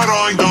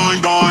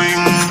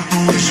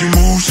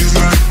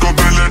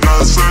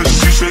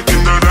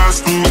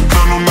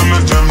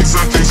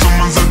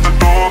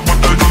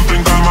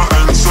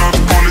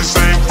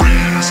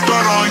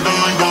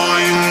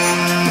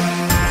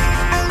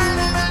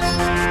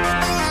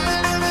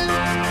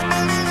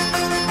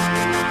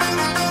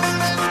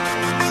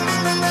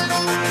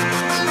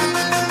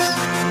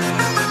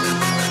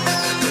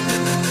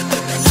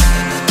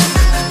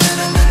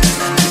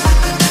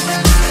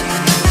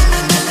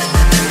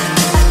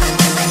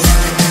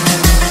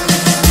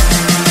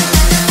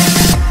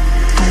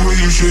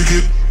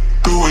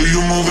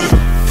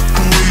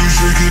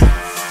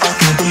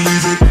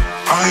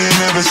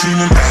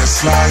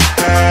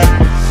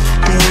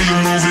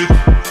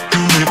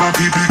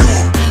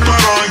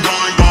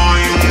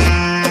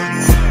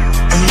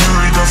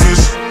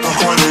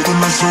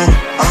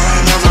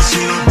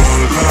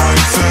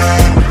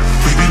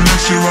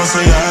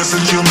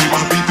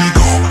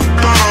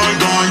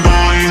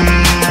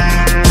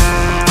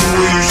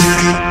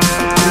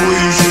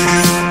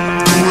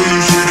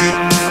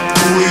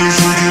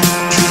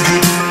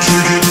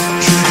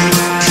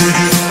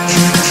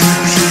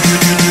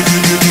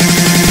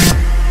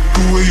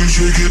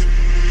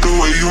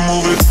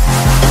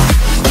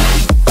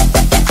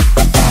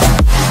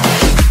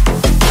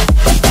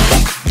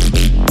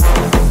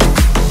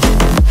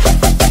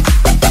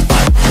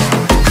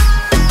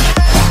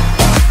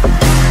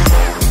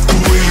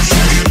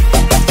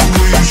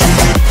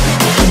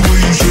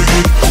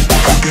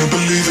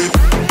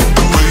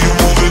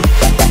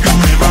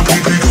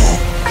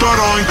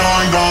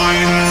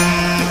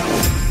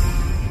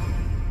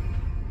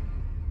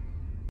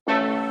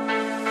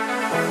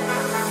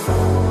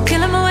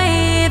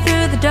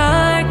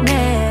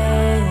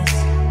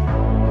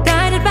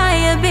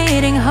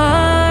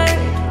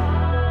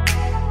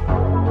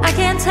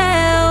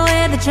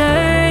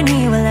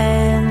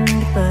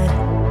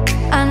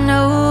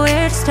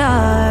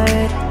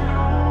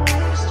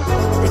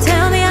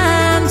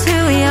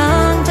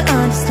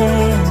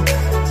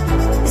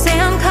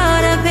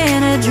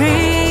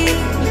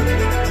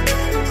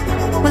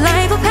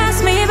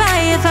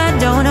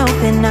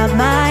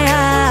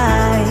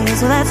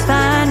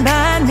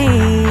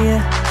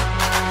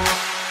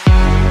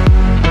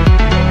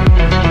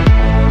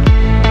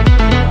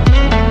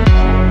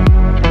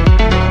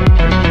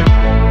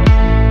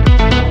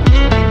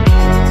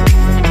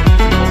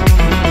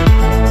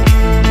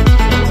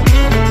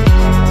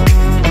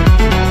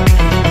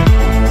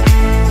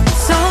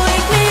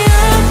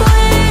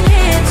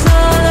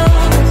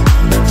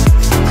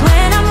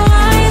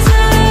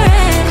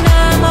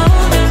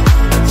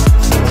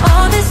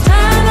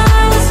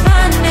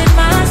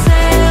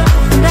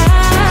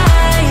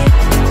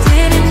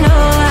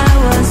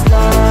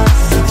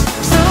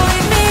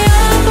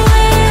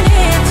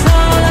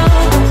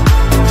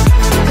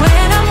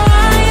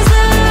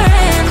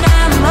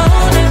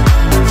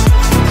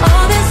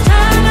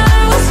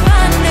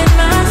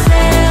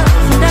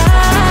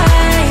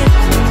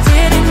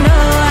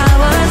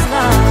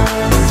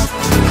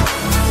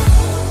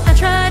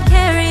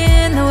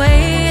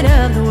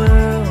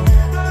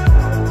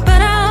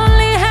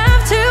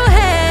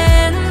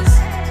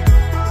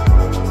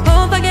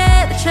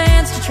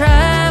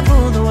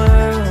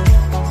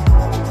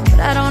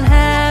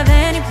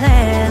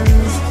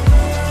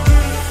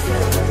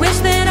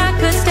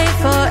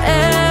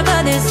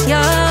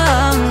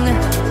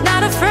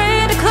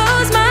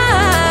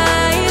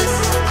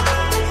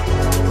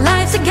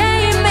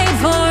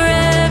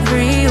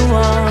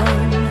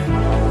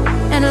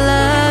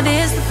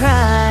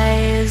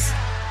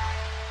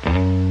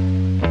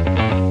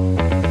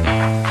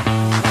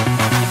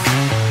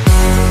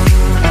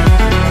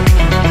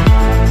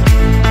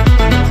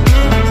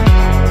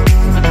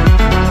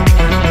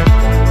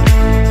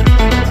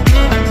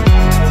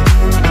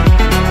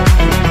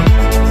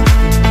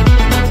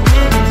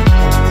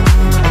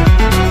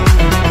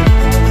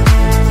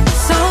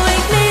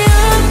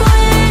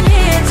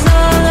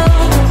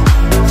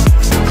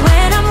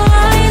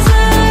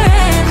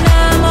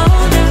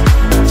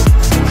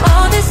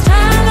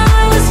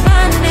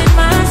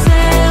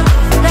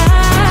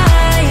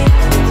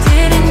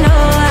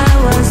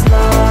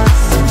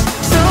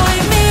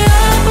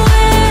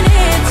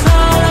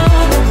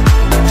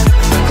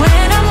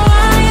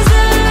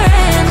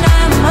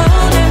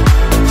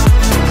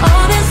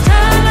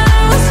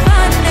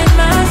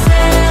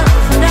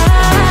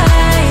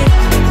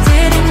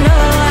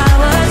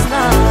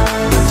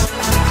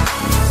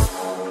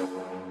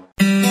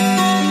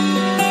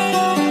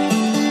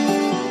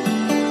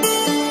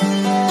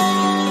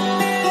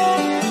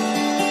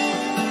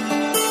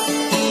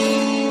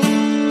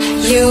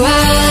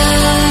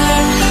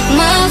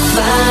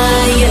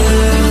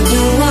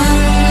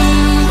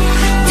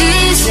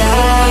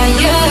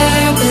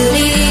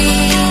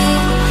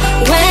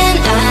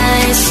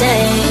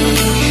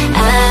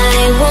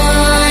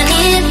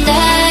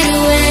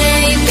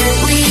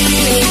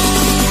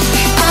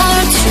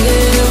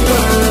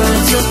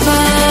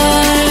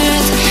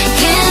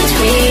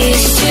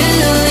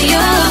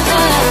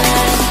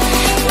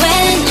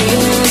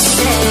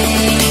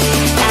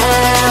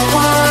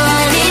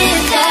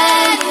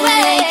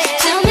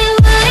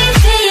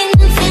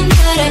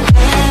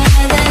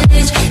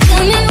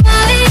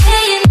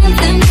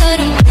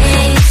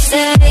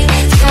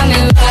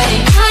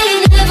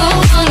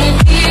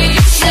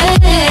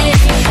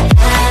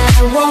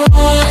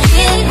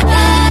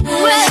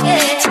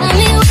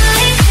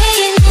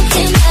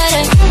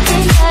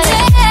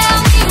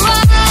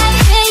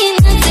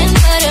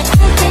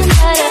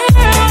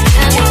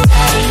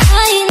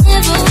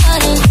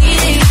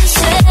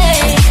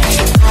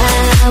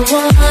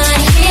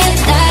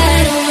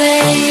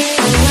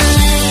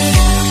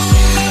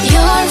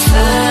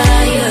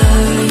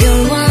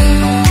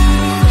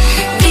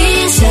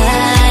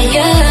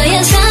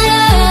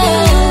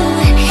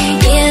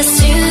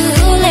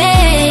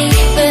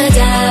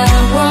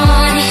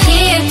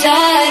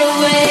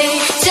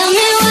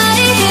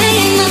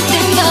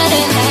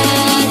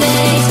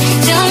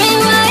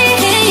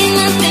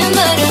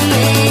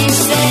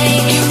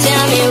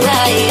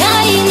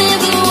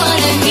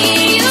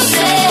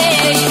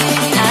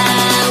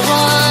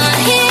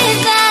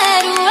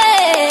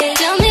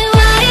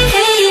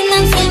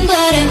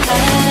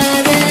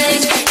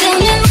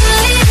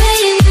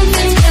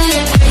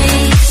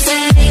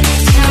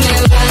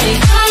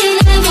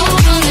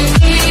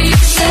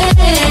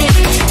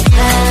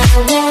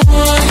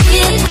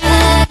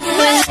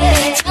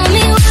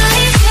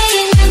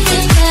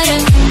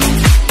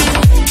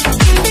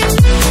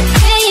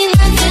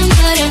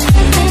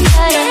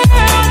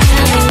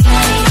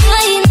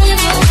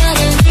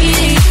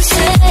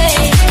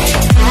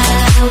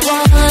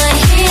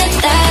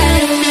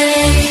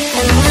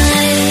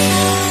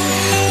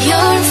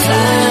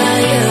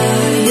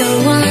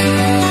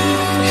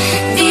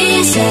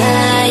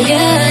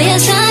desire.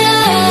 Yes, I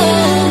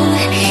know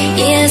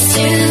it's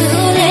too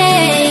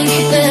late,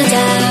 but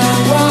I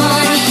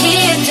wanna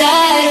hear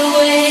that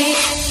away.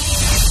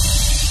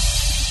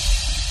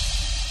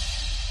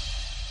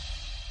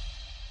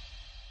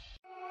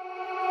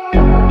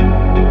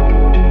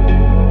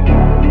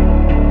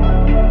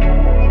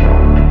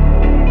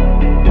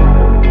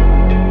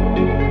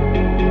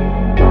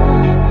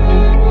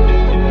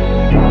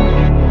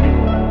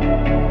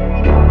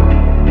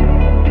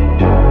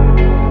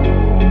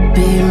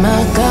 Be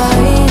my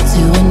guide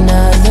to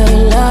another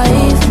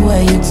life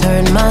where you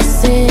turn my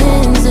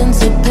sins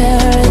into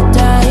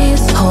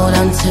paradise. Hold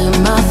on to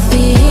my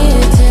fear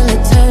till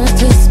it turns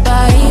to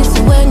spice.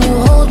 When you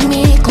hold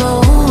me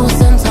close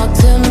and talk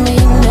to me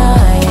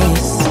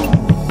nice.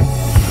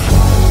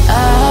 I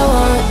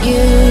want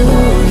you,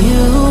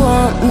 you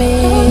want me.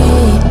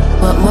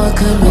 What more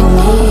could we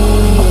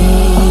need?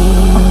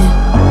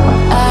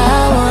 I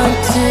want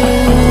to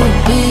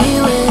be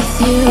with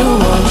you.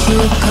 Won't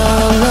you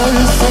come and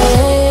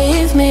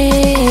save me?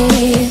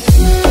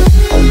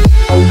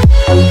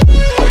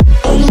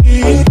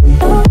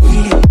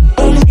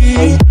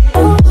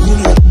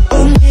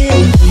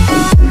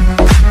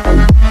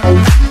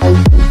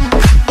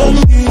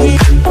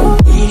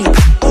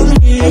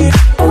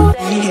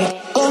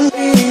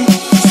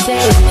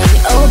 Save me,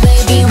 oh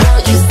baby,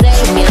 won't you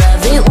save me?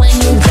 Love it when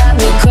you drive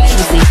me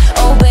crazy.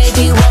 Oh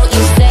baby, won't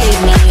you save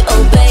me?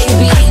 Oh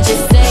baby,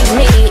 just save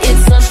me.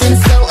 It's something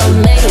so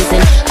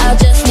amazing. I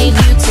just need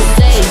you to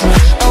save me.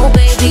 Oh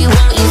baby,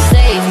 won't you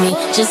save me?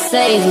 Just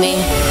save me.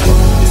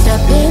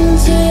 Step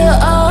into your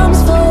arms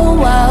for a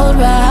wild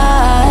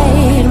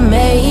ride.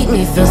 Make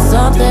me feel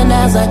something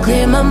as I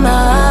clear my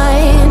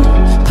mind.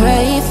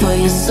 Pray for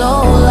your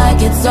soul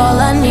like it's all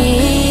I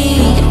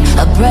need.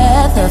 A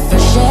breath of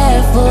fresh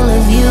air full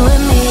of you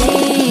and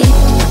me.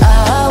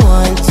 I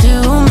want to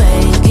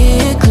make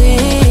it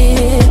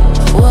clear.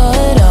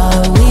 What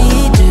are we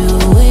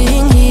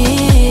doing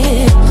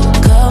here?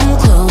 Come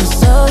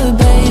closer,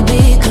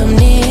 baby, come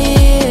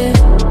near.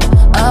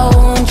 I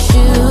want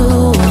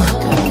you.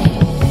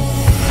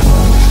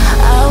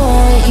 I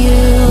want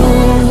you,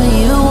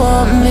 you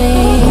want me.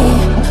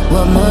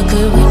 What more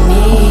could we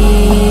need?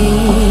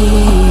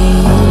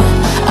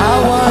 I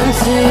want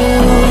to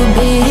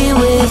be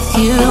with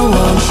you.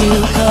 Won't you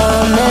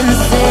come and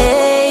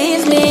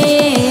save me?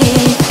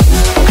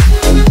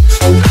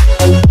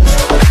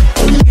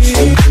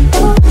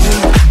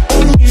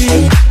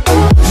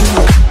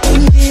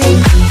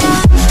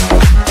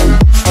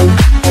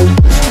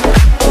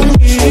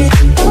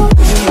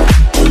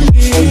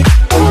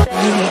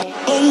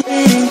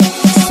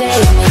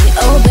 Save me,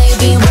 oh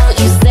baby, won't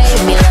you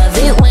save me? Love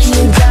it when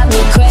you drive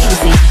me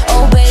crazy.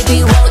 Oh baby,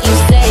 won't you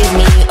save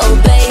me? Oh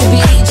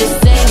baby, just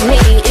save me.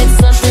 It's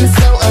something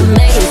so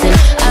amazing.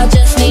 I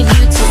just need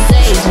you to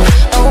save me.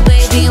 Oh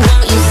baby,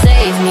 won't you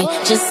save me?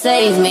 Just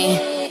save me.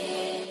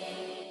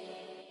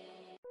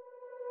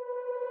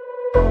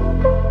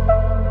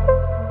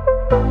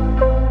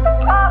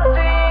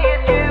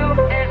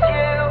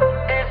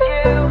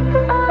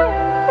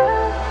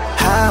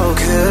 How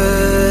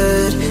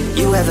could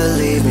you ever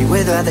leave me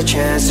without the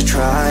chance to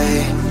try?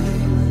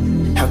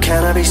 How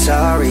can I be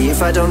sorry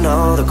if I don't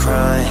know the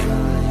crime?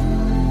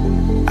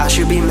 I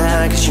should be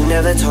mad cause you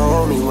never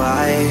told me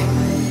why.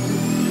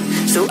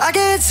 So I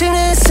can't seem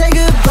to say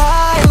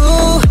goodbye.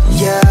 Ooh,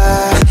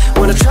 yeah.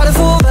 When I try to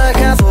fall back,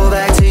 I fall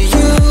back to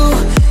you.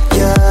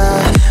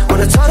 Yeah.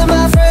 When I talk to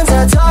my friends,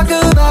 I talk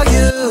about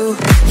you.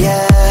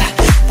 Yeah.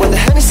 When the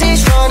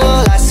Hennessy's strong,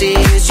 all I see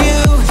is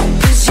you.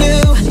 Is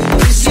you,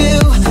 is you,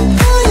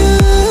 oh you.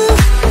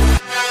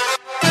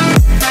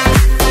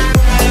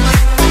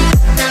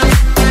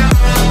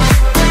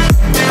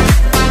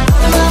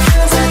 All of my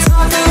friends, I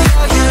talk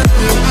about you.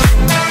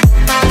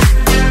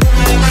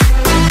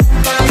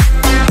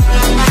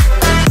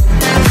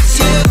 It's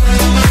you,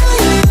 oh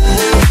you.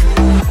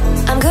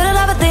 I'm good at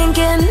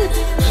overthinking,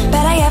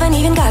 but I haven't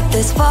even got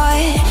this far.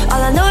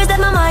 All I know is that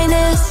my mind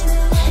is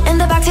in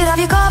the backseat of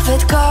your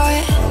covered car.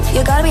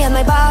 You gotta be at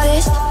my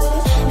baddest,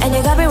 and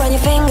you got me on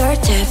your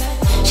fingertip.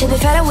 Should be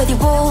fed up with your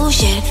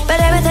bullshit, but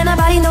everything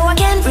about you know I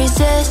can't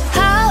resist.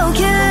 How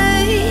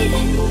could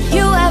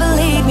you ever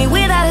leave me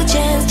without a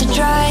chance to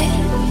try?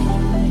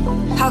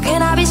 How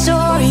can I be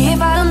sorry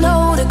if I don't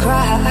know the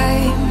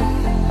crime?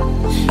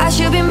 I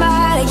should be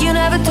mad that you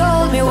never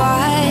told me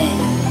why.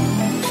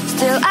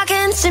 Still I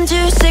can't seem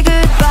to say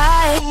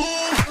goodbye.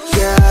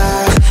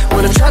 Yeah,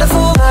 when I try to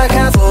fall back,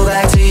 I fall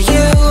back to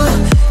you.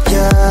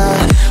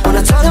 Yeah, when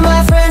I talk to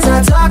my friends,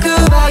 I talk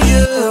about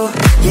you.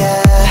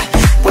 Yeah,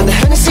 when the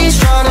Hennessy's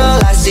strong,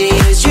 all I see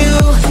is you.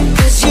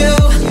 Is you,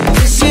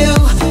 is you,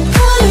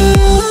 oh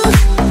you.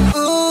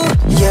 Ooh,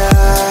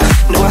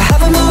 yeah, no I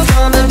haven't moved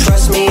on, but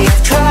trust me,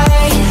 I've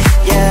tried.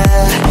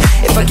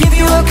 Yeah, if I give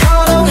you a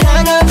call, don't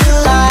hang up the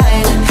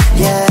line.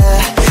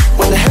 Yeah,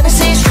 when the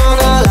Hennessy's strong,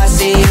 all I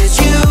see is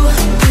you.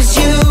 Is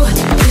you,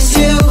 is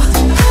you,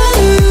 oh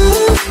you.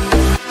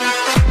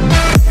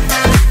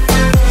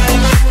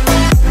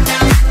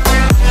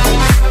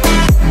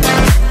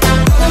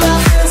 All of my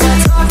friends, I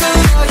talk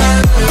about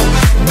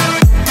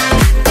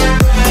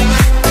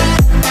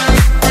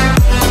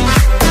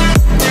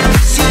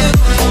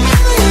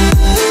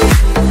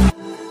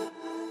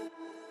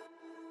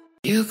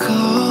you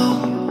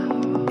call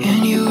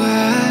and you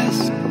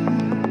ask,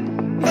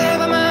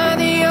 babe, am I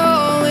the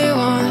only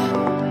one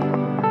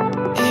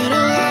in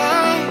a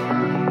lie?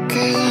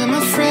 'Cause I'm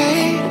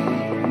afraid,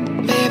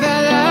 babe, I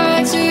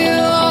lie to you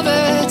all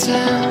the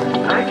time.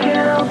 I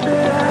can't help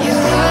it. You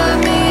love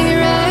me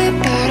right,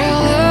 but I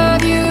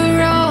love you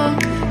wrong.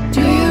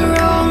 Do you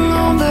wrong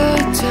all the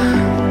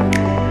time?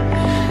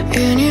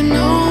 And you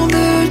know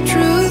the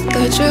truth,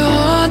 but your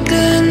heart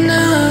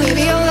denies.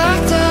 Baby, you're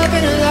locked up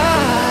in a lie.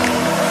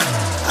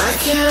 I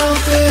can't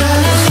help it. I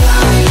just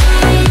lie.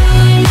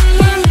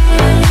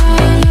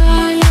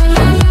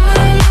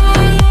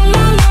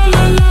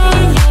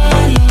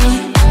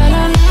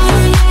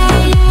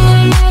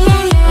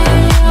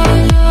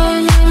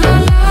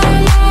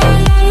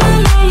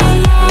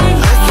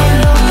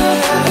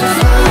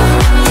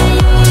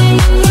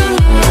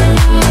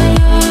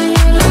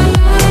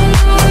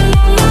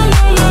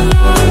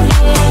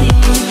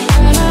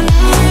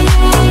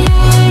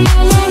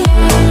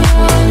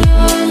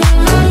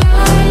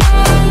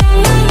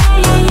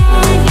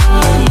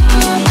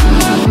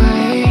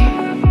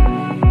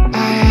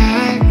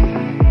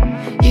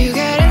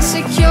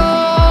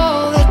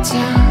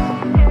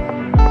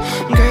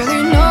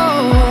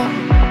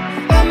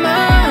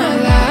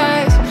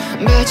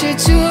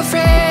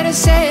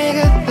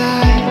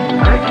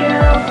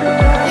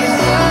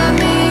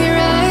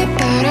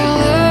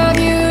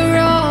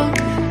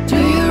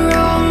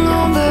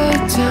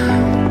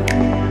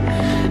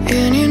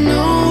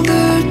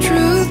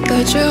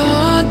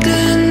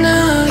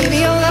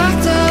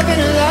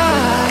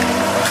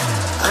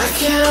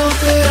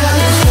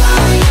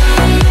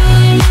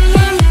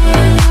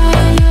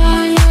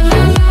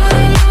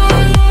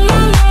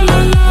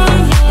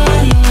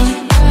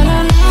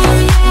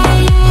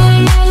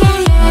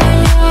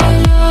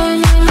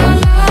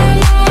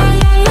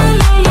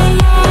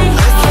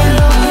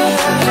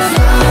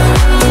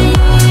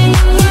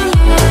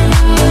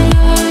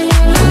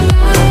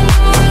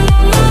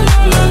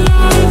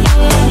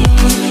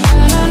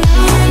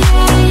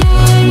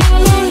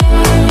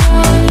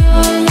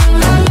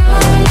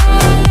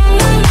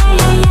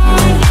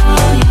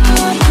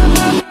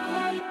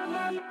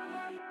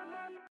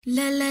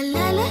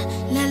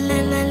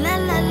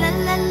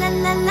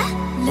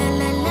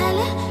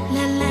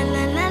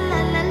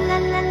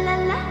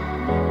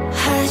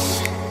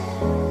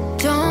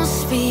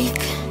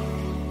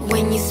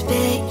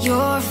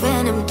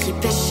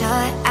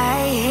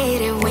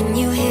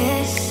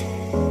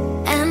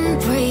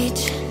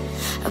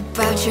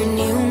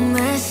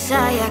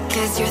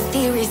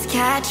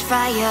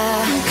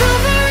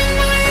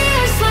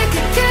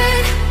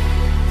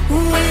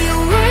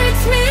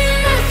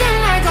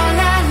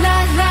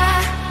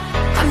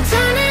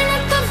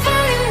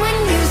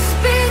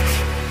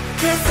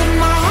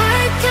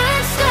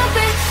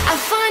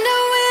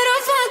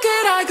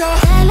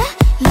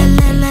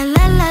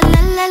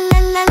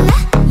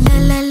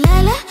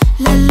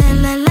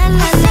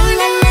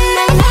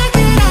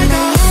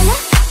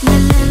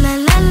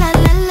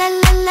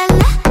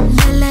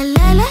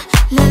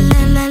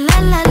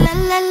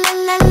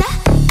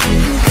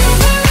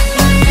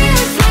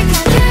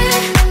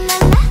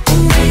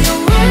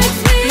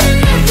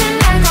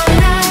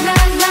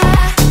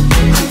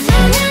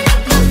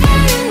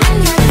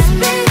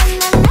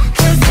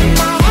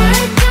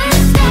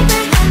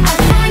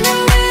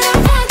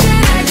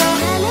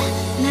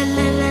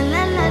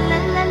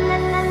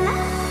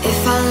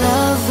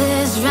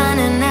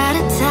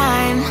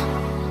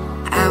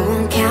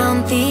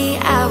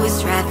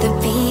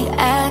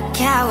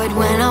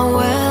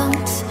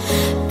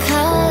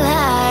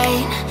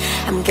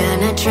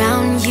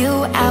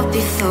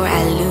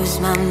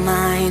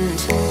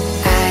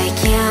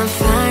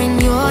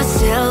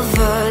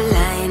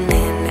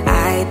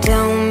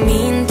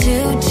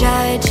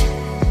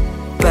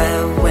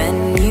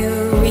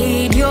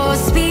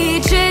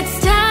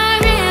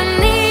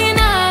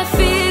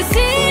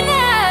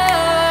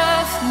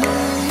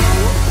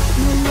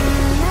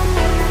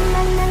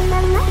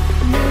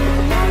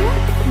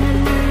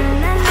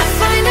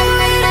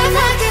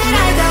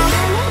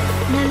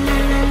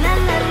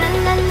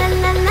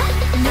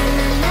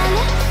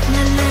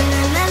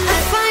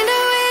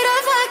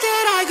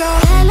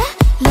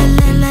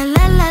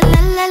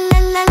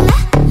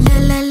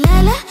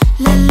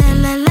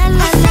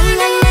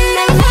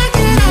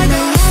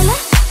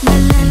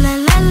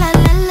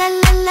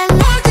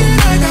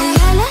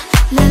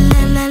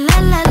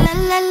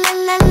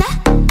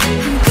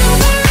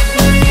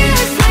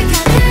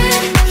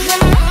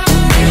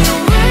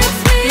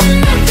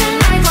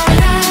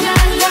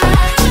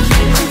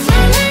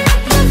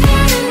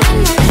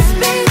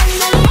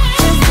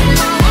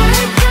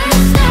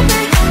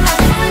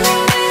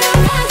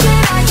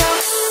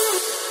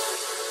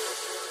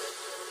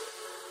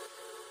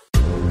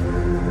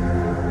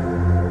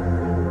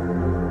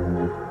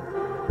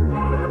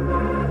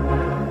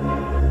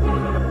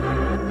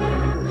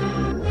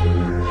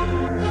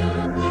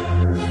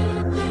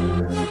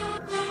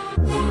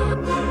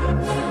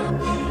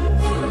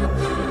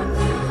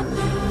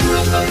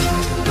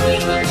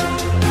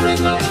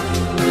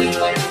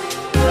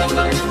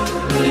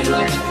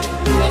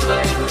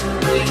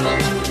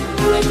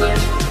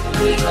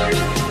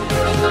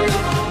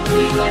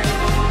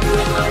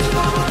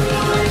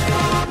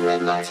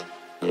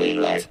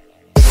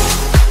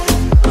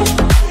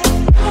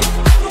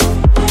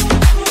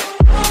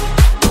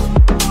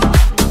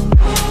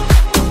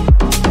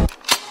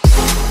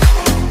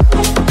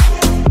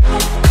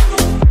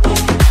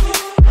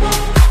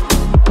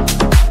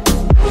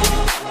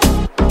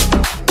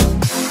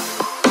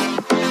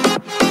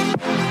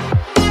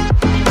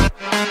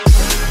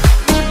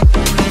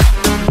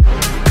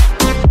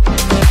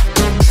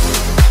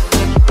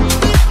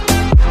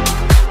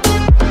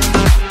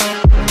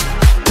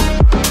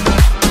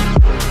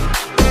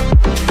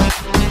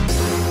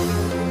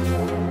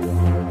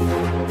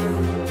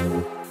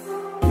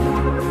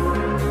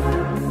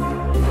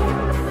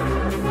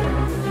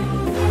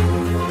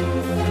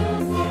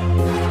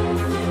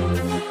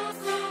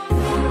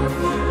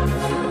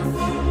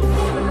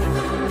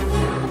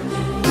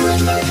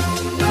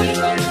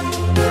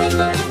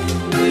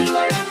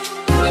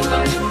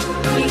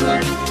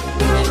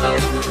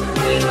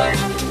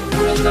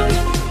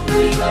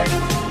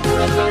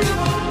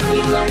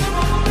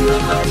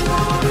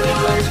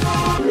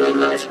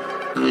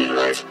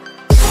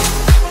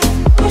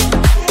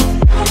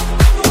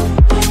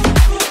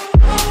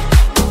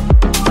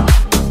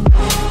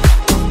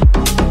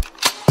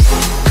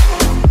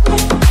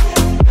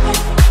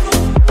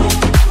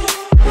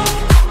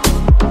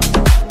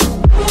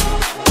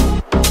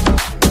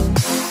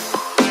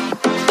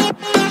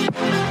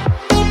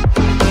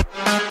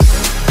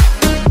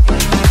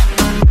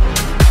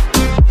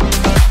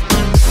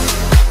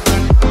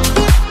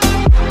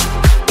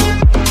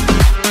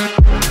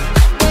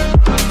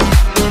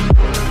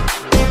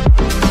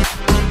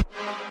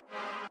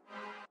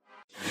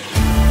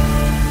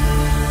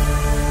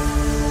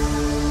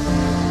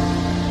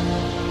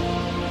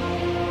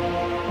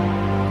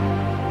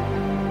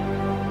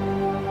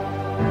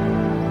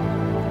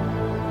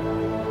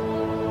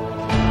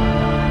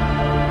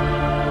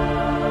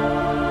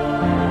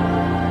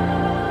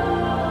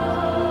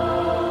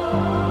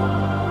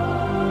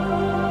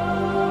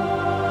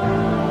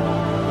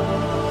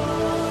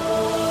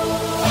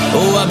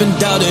 been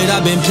doubted,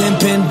 I've been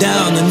pinned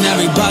down, and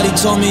everybody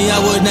told me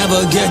I would never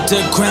get the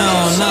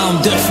crown. Now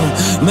I'm different,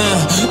 man,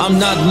 I'm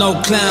not no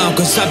clown,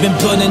 cause I've been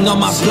putting on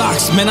my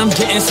blocks, man, I'm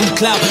getting some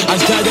clout. I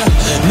gotta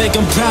make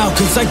them proud,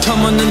 cause I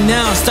come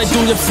unannounced. I do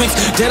the things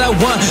that I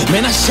want,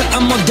 man, I shut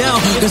them all down,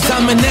 cause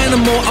I'm an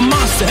animal, a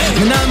monster,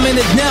 and I'm in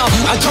it now.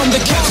 I come to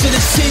capture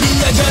the city,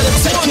 I gotta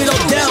take it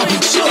all down.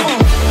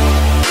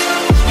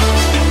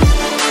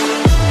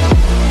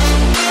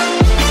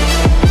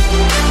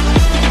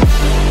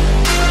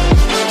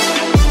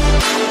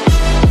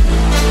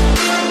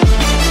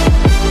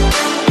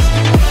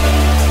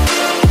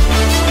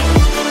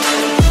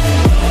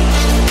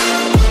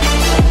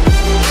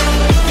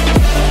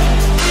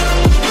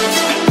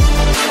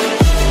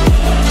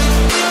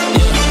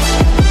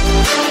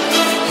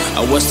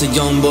 I was the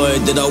young boy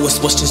that always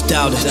was just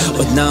doubted,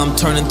 but now I'm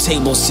turning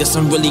tables, yes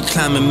I'm really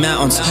climbing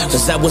mountains,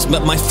 cause I was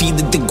met my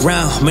feet at the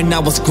ground, man I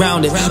was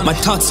grounded, my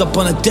thoughts up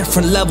on a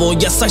different level,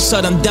 yes I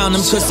shut them down,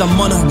 cause I'm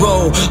on a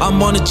roll,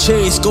 I'm on a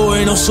chase,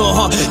 going on so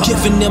hard,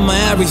 giving them my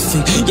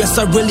everything, yes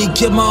I really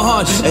give my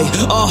heart, hey,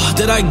 all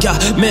that I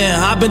got, man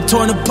I've been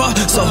torn apart,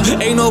 so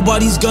ain't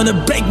nobody's gonna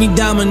break me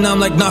down, and I'm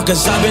like nah,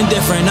 cause I've been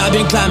different, I've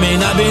been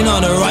climbing, I've been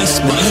on the rise,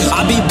 man,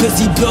 I be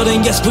busy building,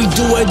 yes we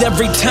do it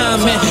every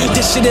time, man,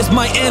 this shit is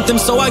my anthem,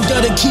 so I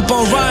gotta keep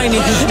on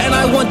riding, and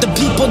I want the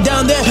people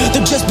down there to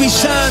just be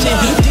shining.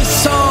 This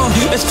song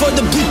is for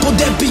the people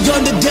that be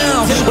on the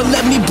down, but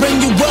let me bring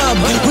you up,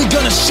 we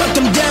gonna shut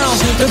them down,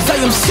 cause I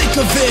am sick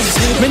of it,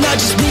 man I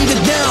just need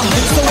it now,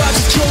 so I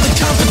just kill the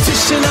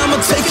competition,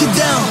 I'ma take it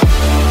down.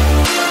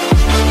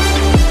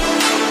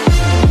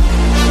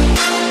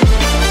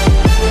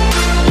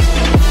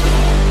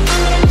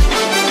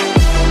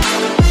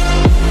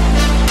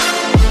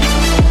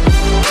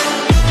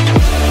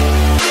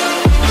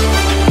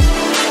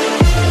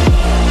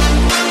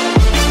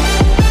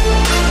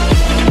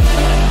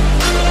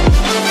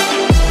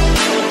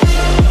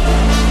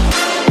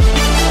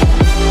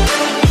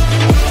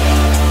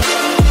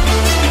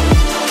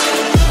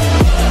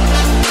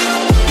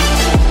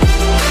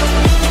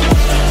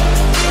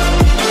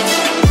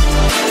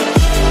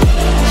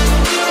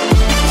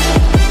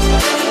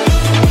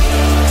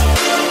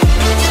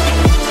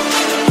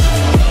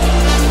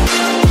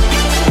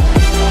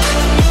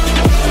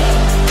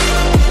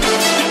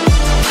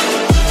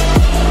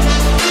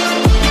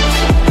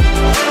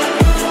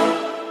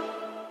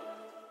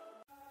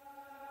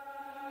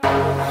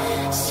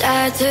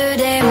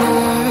 Saturday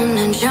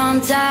morning,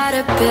 jumped out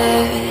of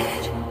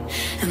bed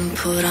and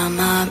put on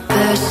my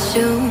best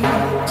suit.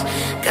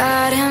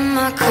 Got in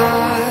my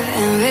car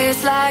and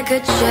raced like a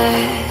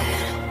jet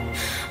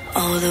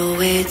all the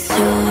way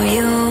to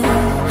you.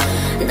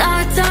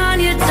 Knocked on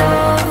your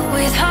door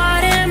with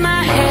heart in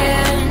my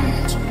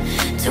hand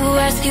to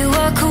ask you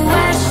a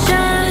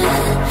question,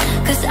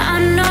 cause I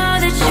know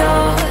that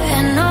you're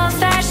an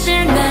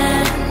old-fashioned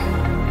man.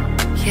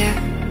 Yeah.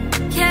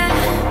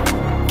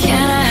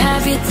 Can I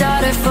have your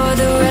daughter for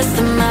the rest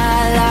of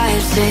my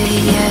life? Say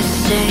yes,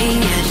 say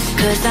yes.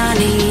 cause I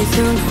need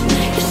to know.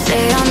 You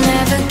say I'll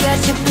never get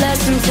your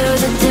blessing till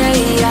the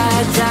day I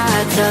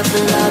die. Tough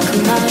luck,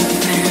 my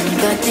friend,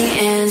 but the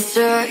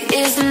answer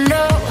is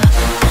no.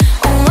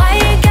 Oh, why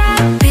you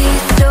gotta be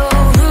so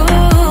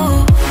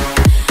rude?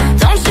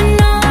 Don't you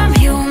know I'm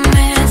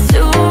human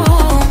too?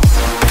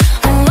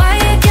 Oh, why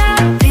you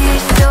gotta be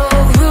so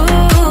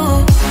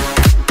rude?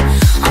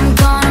 I'm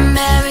gonna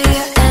marry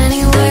you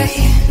anyway.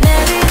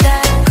 Marry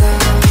that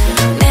girl.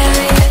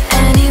 Marry you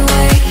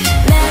anyway.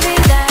 Marry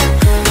that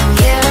girl.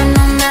 Yeah,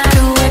 no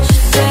matter what you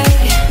say.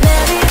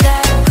 Marry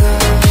that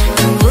girl,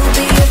 and we'll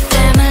be a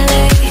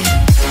family.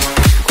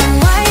 Oh,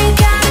 why you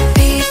gotta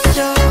be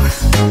so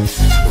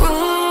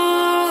rude?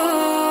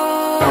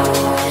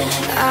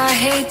 I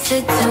hate to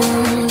do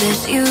this,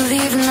 you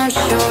leave no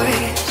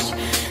choice.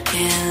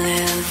 Can't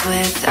live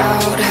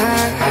without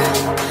her.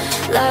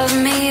 Love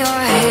me or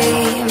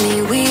hate me,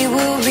 we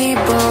will be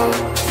both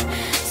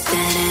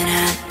standing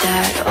at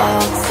that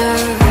altar.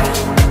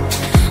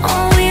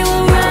 Oh, we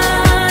will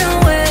run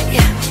away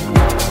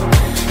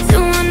to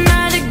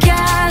another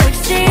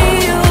galaxy.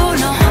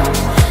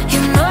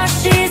 You know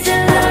she's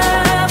in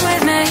love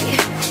with me.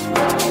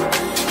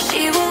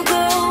 She will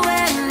go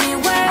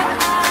anywhere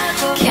I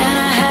go. Can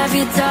I have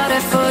your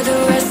daughter for the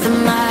rest of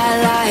my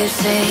life?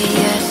 Say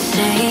yes,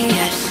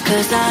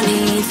 cause I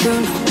need to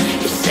know.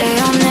 You say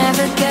I'll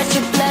never get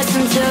your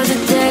blessing till the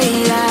day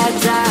I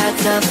die.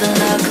 Tough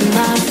luck,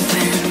 my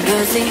friend,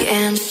 cause the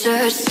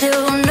answer's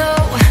still no.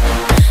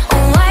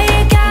 Oh, why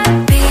you gotta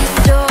be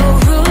so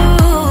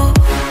rude?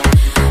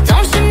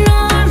 Don't you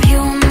know I'm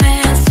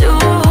human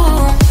too?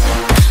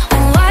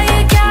 Oh, why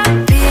you gotta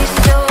be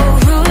so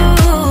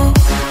rude?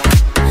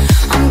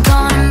 I'm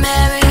gonna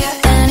marry you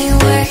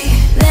anyway.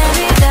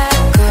 Marry that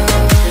girl.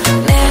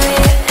 Marry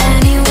you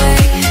anyway.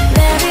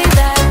 Marry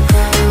that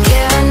girl.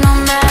 Yeah, no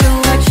matter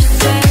what you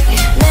say.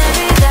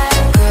 Marry that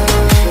girl,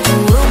 and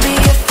we'll be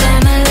a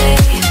family.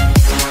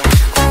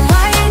 Oh,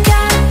 why you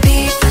gotta be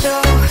so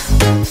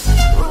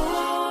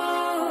rude?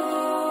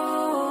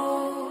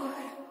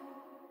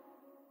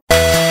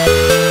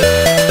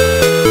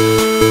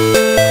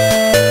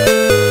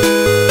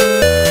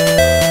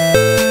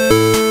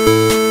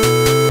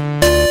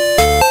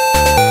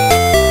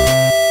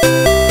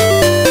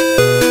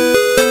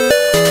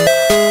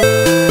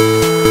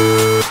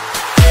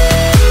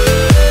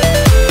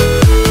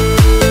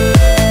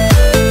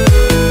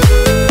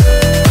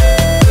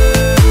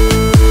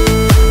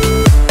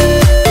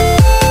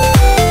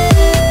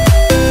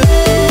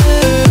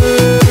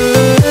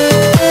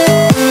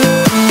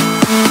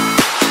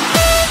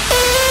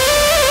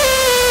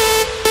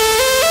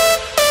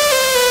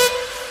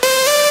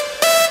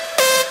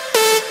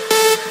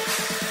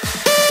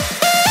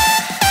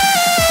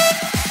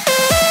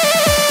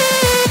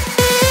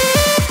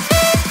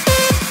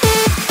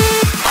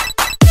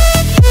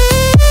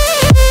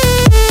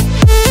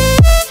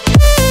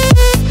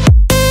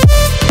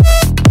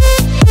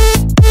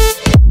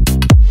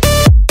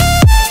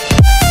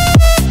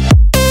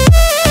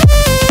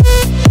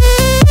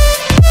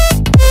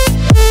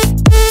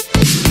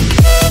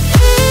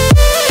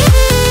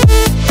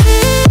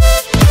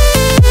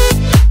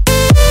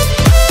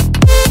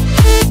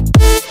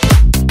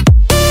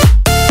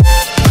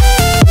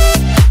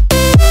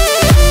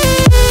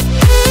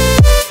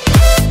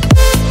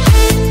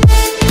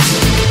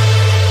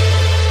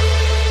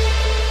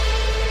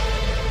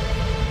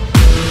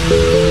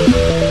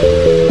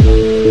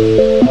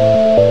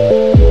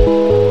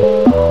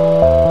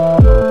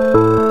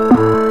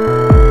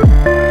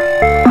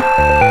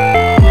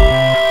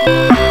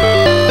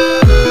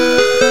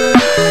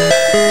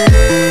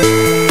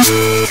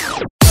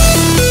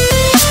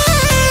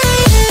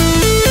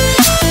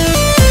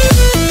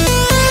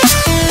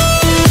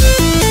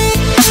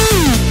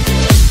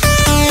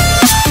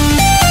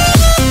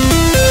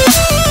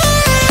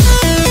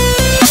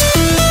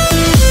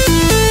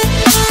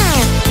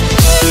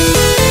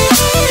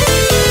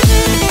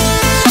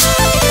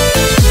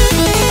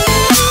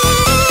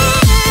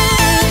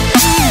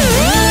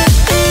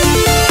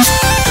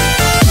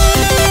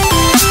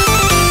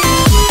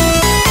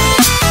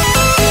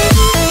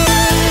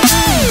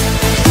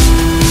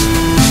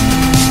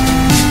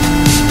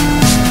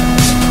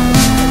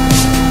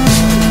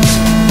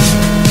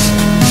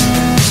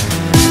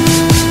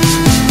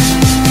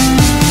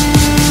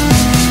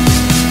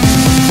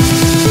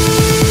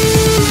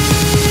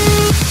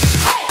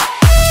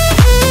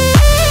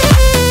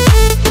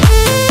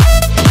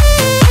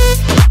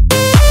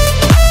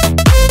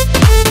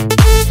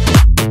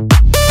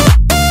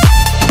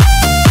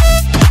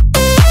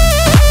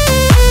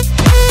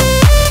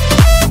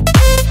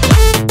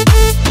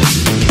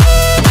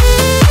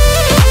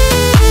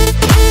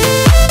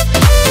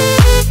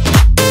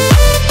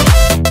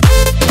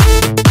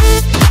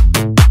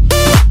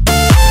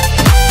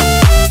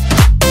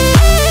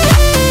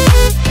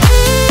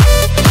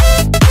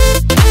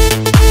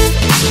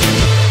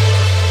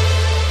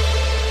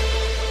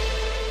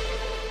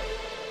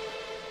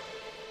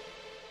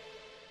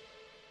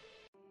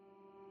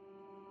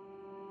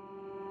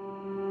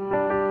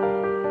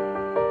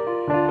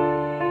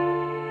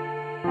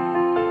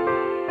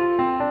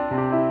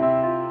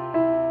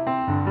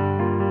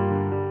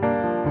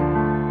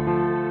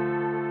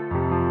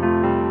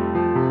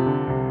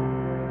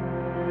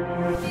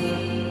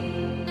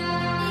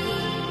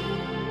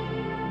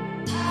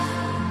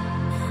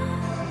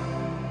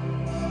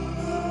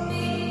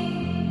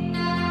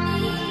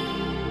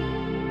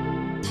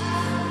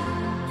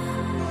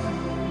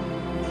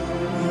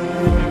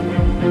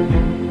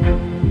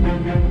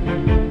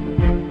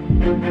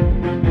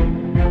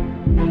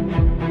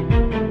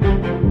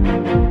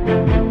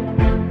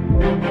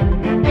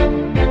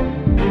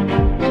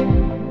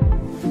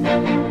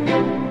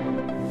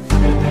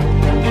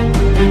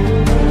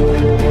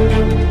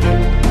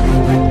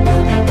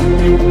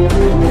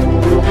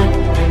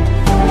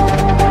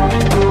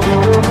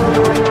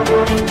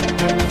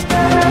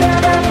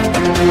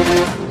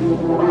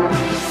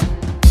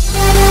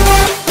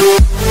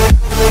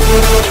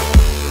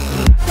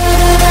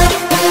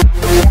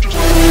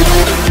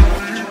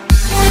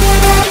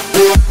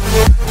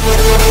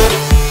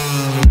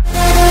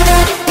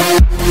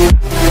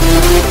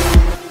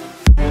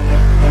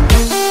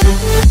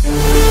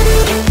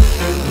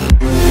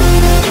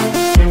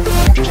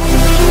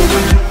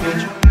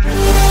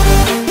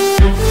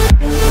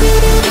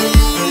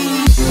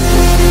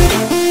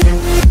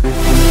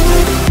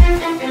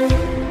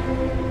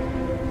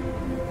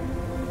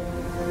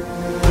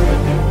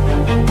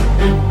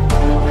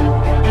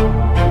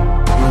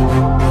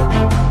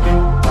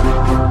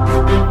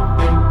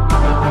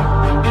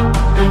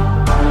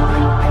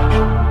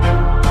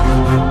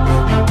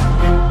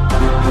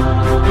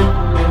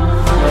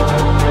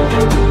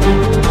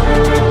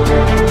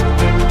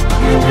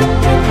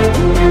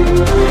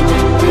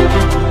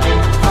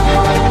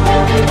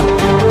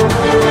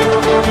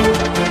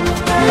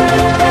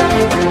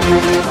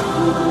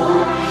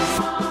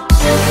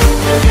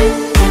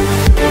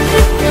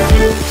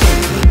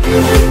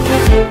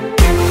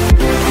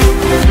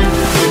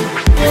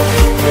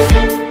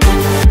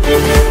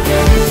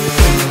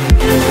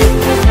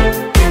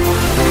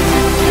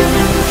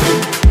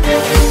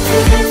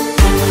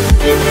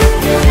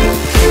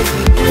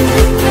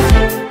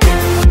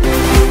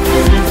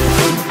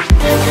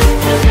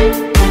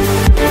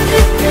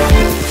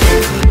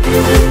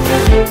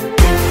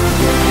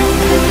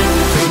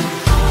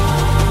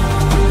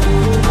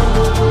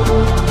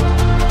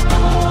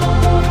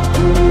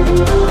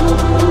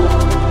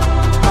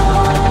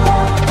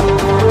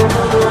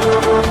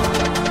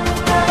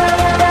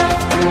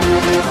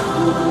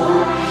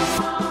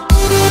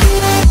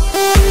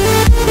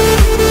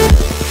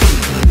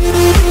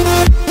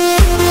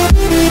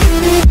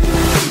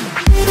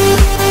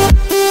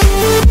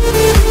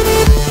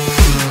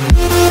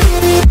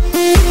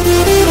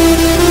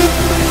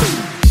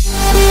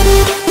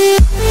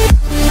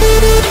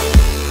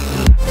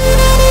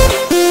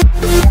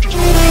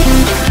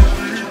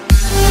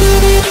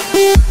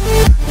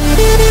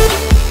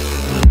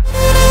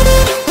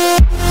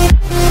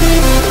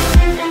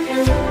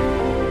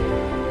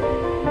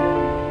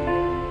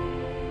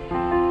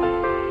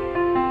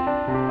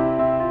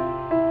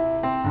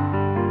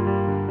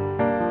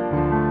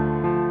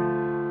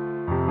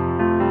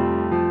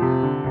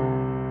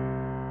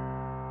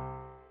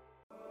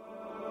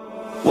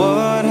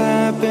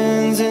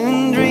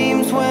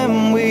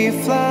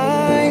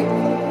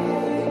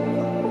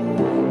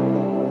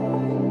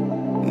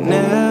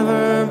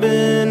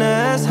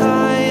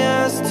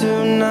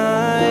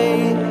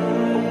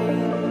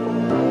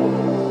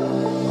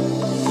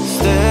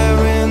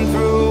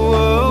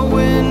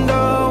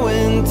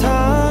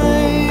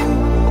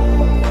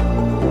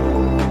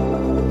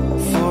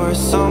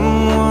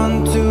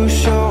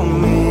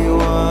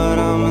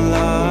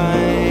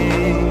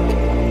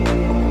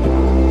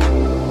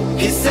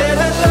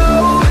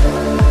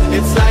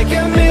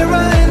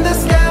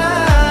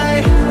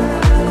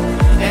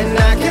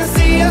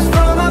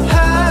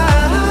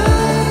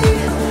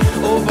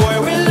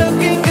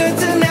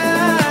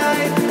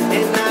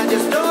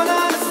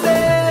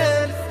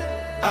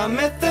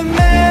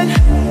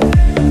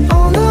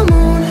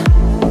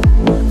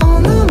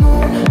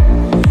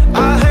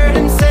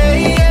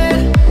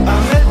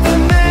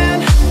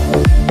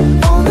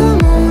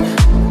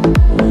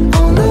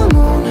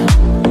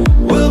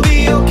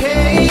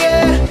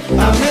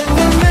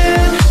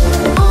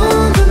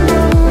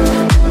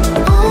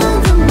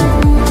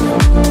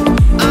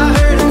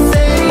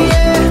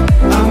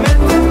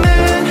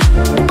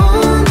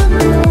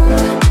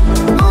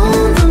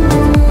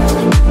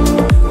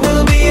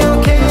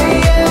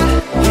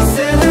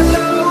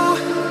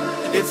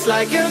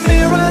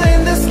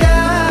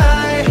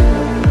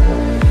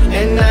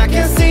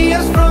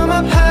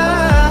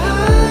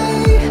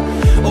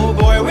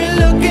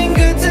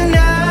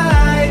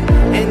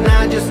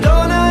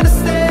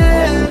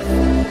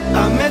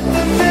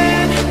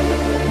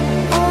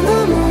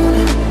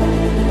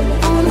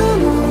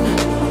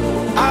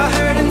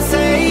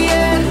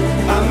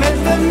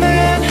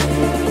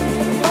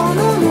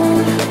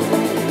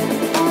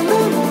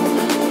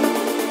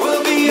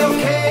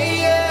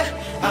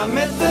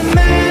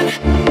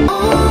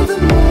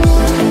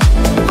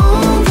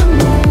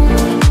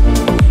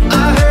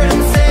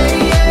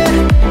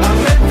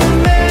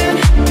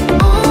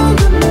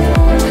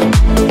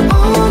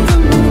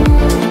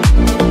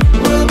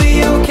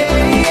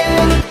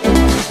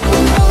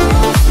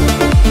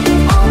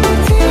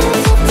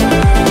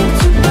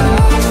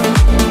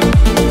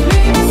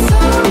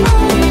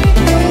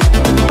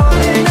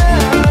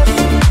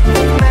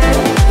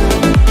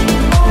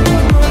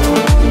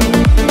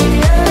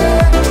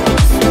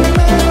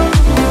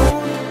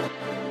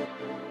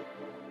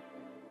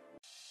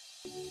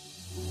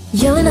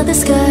 Yelling at the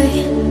sky,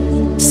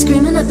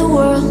 screaming at the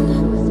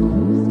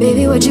world.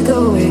 Baby, where'd you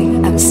go away?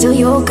 I'm still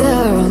your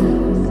girl.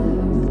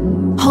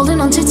 Holding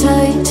on too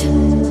tight,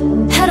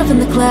 head up in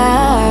the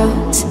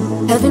clouds.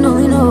 Heaven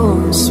only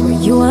knows where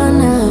you are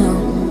now.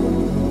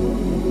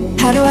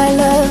 How do I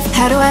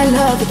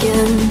love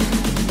again?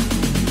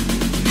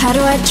 How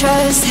do I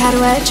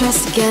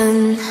trust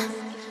again?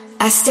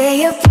 I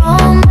stay up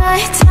all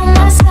night, tell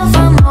myself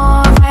I'm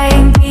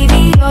alright.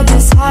 Baby, you're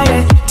just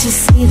harder to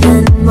see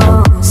than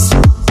most.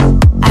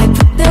 I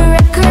put the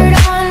record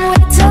on,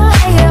 wait till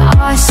I hear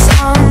our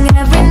song.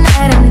 Every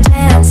night I'm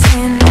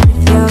dancing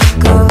with your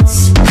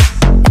ghost.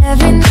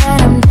 Every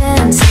night I'm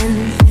dancing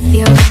with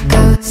your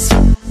ghost.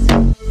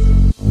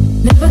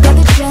 Never got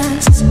the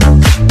chance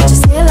to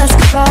say a last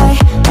goodbye.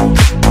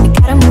 I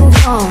gotta move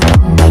on,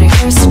 but it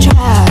hurts to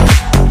try.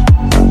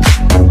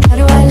 How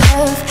do I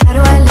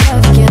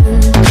love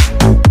again?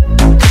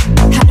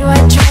 How do I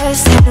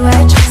trust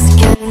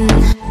again?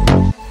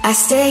 I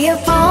stay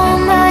up all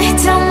night,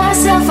 tell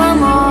myself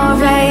I'm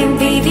alright.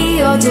 Baby,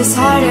 you're just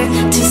harder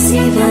to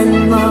see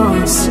than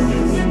most.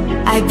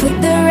 I put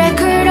the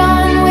record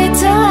on, wait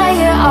till I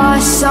hear our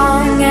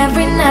song.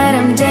 Every night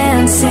I'm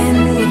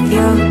dancing with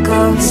your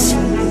ghost.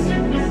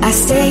 I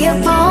stay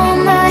up all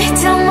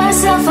night,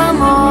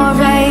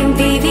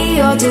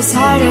 just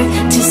harder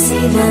to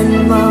see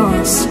than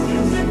most.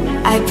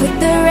 I put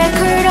the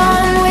record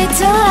on, wait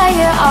till I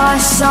hear our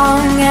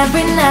song.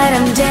 Every night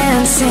I'm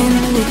dancing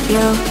with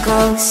your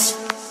ghost.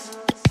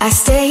 I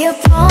stay up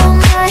all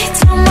night,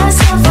 tell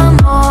myself I'm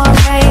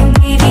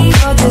alright. Baby,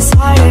 you're just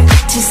harder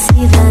to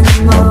see than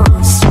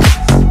most.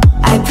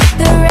 I put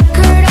the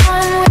record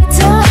on, wait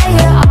till I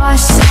hear our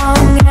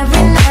song.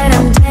 Every night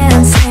I'm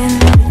dancing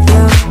with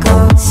your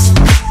ghost.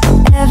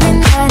 Every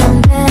night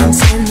I'm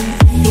dancing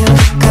with your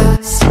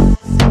ghost.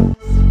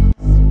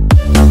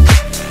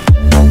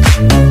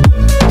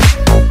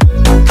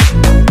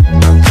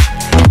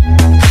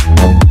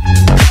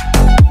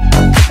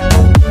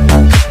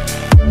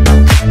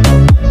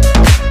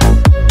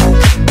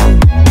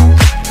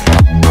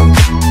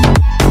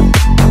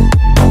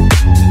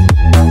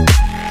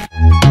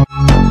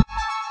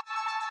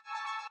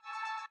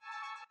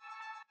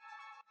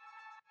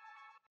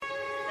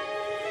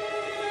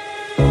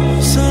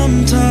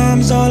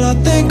 Sometimes all I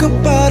think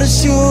about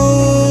is you.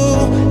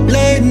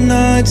 Late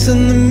nights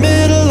in the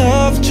middle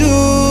of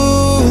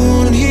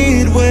June.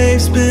 Heat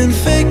waves been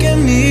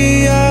faking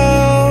me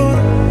out.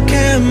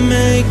 Can't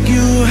make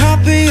you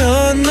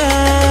happier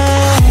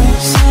now.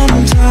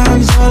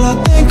 Sometimes all I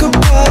think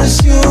about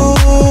is you.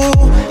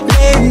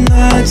 Late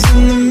nights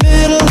in the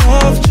middle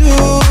of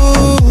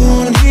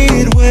June.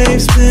 Heat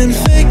waves been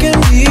faking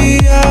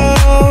me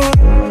out.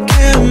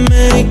 Can't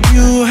make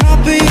you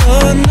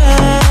happier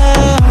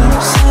now.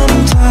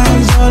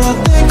 Sometimes all I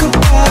think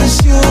about is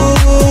you.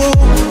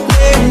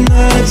 Late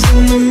nights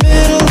in the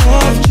middle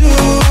of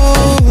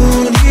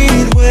June.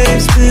 Heat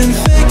waves been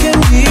faking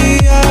me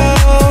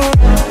out.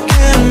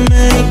 Can't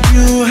make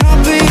you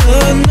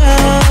happier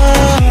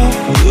now.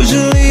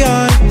 Usually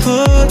I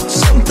put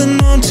something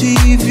on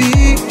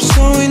TV,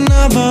 so we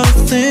never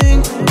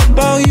think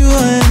about you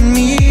and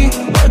me.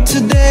 But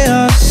today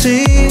I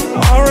see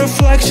our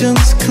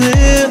reflections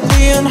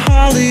clearly in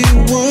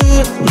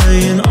Hollywood,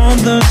 laying on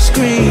the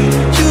screen.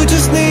 You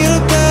just need a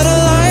better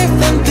life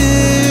than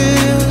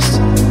this.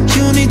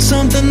 You need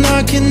something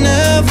I can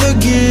never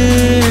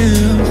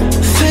give.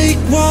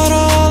 Fake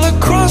water all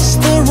across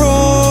the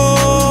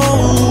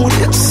road.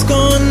 It's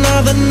gone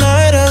now, the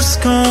night has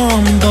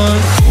come.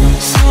 But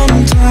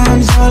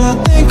sometimes all I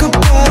think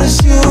about is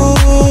you.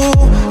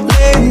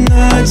 Late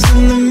nights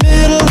in the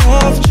middle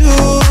of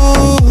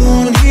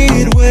June.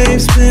 Heat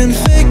waves been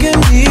faking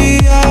me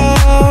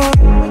out.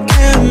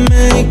 Can't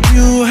make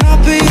you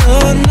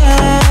happier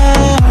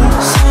now.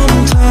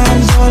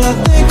 Sometimes all I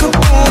think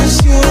about is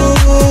you.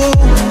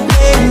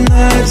 Late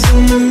nights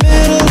in the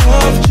middle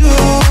of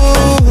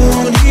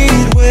June.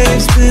 Heat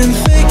waves been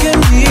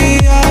faking me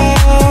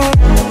out.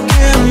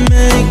 Can't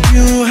make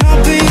you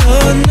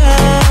happier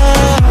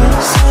now.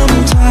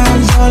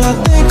 Sometimes all I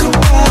think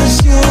about is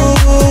you.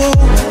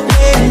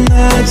 Late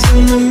nights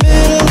in the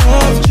middle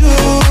of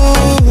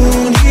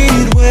June.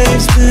 Heat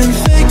waves been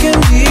faking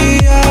me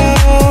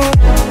out.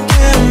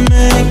 Can't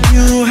make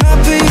you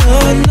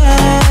happier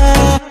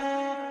now.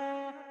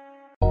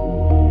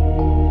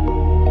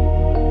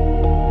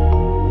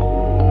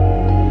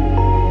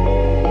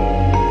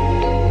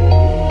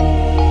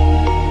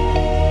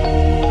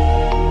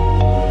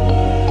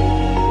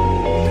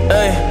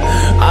 Hey,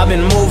 I've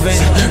been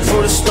moving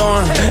through the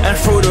storm and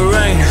through the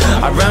rain.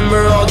 I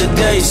remember all the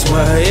days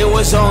where it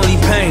was only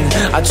pain.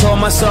 I told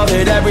myself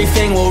that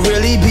everything will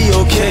really be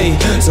okay.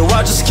 So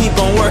I just keep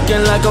on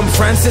working like I'm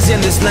Francis in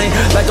this lane.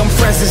 Like I'm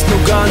Francis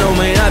Nugano,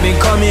 man, I've been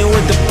coming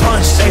with the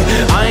punch. Ay,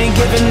 I ain't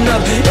giving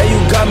up, yeah, you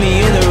got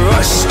me in a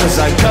rush. Cause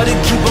I gotta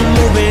keep on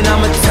moving,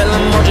 I'ma tell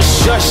them all just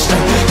shush. Ay,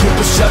 keep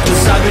it shut,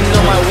 cause I've been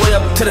on my way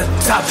up to the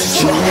top.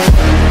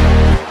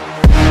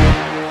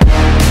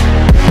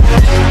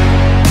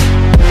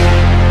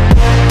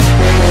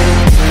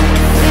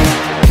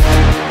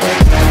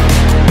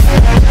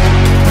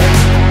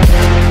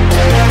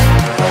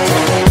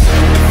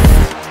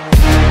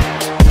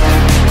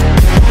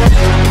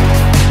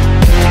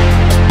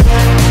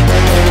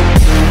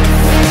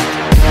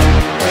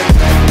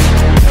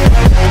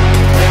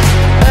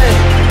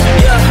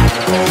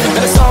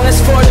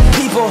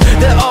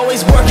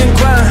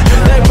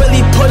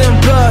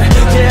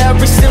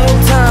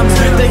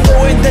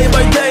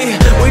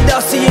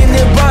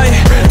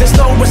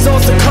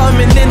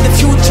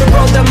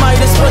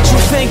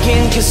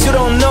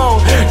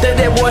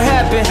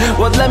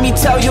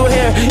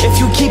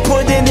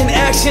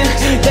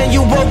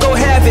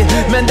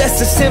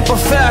 That's a simple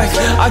fact,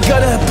 I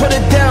gotta put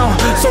it down.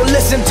 So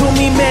listen to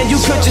me, man, you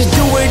could just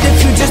do it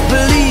if you just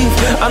believe.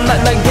 I'm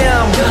not like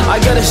damn, I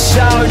gotta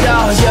shout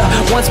out, yeah,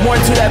 once more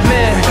to that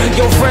man.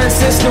 Yo,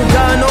 Francis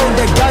Nugano,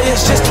 that guy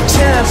is just a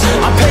champ.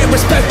 I pay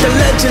respect to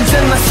legends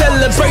and I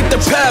celebrate the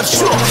path.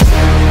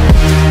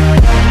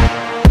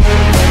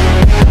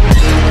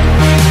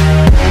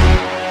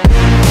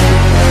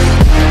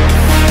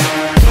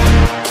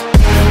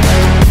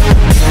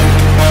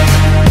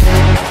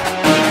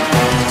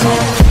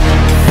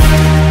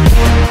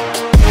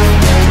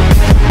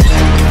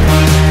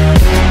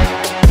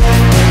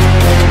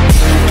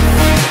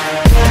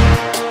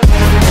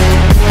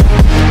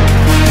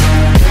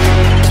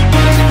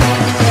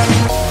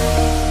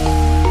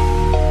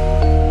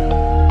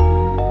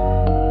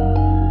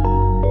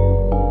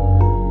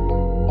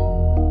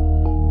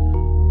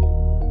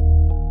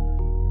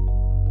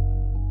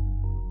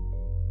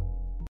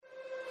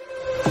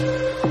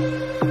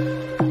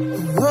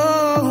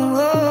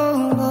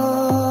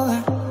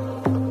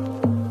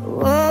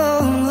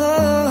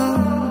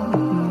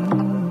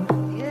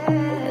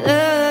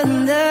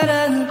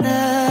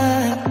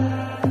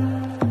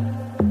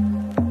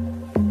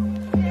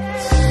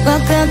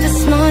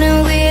 This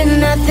morning with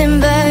nothing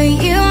but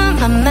you on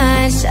my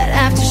mind. Shot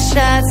after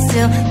shot,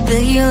 still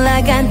feel you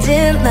like I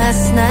did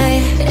last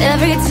night.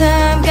 Every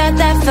time, got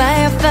that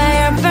fire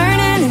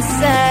burning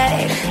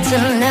inside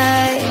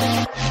tonight.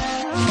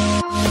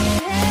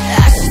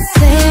 I should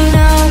say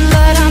no,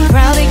 but I'm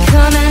probably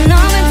coming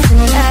over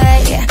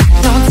tonight.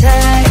 Don't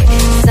tie,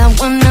 'cause I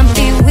wanna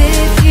be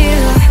with you.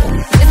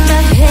 With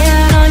my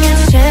hand on your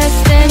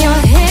chest and your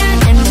hand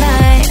in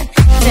mine.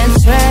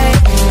 That's right,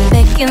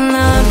 making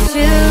love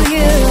to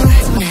you.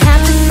 Don't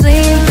have to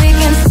sleep, we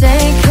can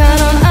stay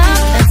cuddled up,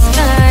 that's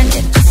fine.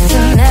 Yeah, just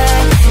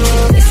tonight,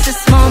 it's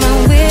this moment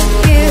with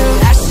you.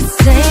 I should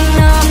say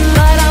no,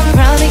 but I'm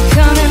probably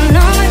coming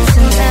over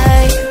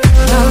tonight.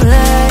 No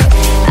lie,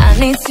 I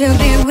need to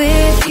be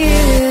with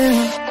you.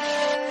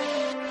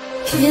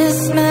 Kiss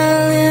my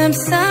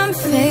lips, I'm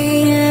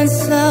fading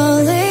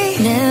slowly.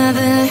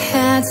 Never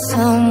had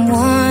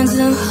someone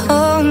to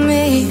hold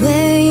me.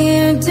 When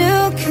you do,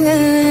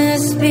 could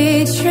this be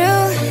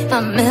true?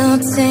 I'm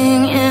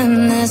melting in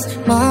this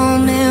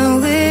moment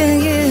with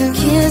you.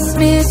 Kiss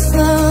me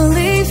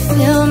slowly,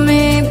 feel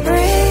me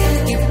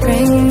breathe. You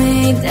bring me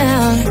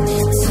down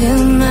to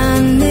my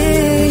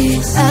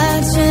knees. I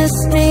just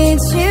need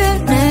you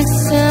next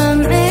to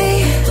me.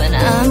 When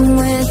I'm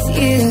with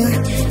you,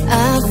 I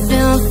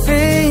feel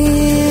free.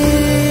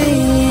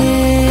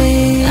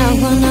 I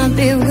wanna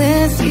be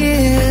with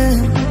you.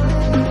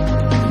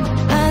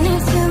 I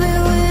need to be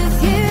with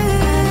you.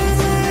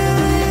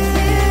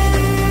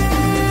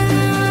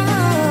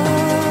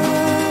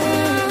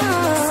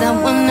 I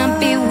wanna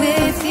be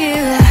with you.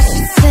 I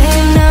should say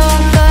no,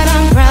 but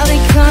I'm probably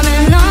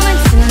coming over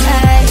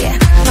tonight.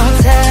 Don't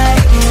tie,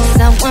 'cause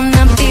I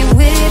wanna be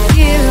with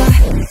you.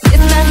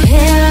 With my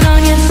hand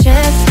on your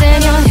chest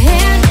and your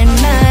hand in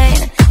mine.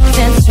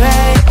 That's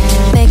right,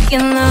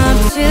 making love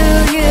to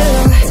you.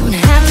 Don't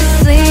have to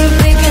sleep,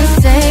 we can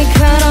stay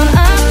cuddled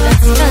up,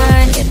 that's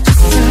fine. Yeah,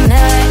 just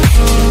tonight,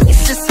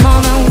 it's this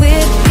moment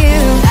with you.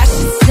 I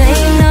should say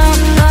no,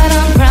 but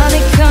I'm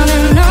probably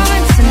coming over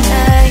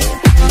tonight.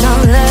 No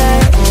lie.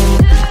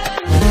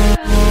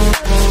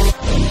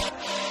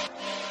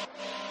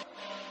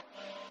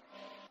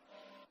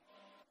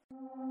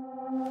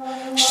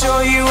 Show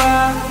you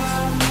out.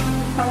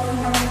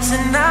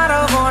 Tonight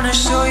I wanna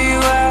show you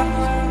out.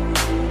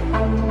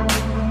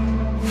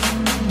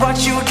 What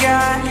you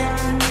got,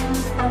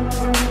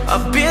 a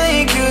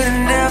billion could've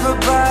never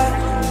bought.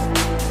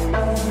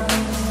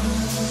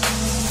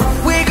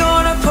 We're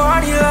gonna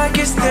party like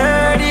it's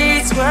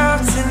 30-12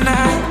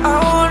 tonight. I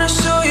wanna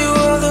show you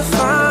all the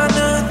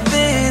finer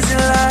things in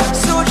life.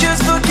 So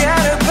just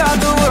forget about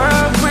the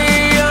world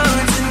we're on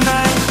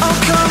tonight. I'm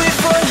coming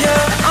for you,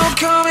 I'm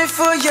coming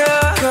for you.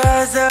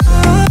 'Cause all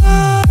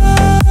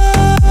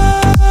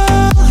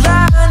I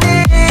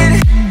need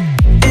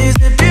is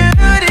the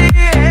beauty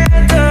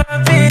and the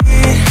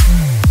beat.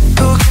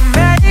 Who can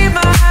make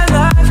my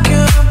life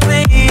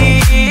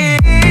complete?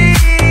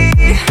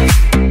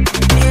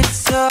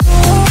 It's all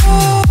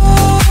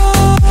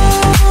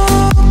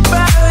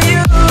about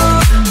you.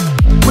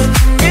 When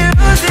the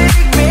music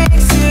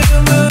makes you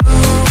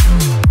move,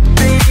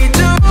 baby,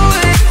 do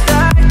it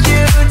like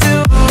you do.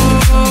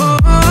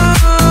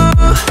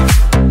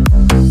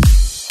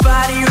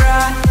 Body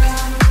rock,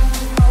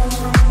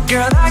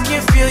 girl, I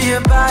can feel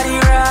your body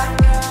rock.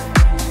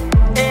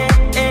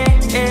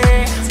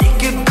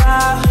 Think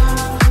about,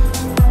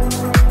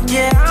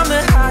 yeah, I'm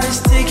the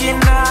hottest ticket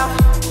now.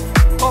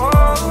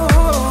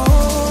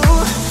 Oh,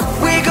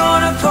 we're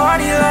gonna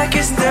party like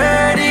it's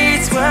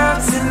 30-12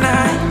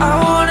 tonight. I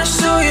wanna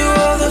show you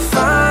all the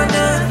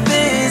finer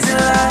things in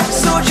life.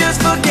 So just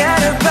forget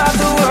about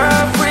the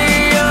world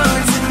we're on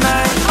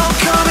tonight. I'm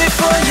coming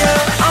for you,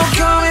 I'm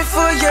coming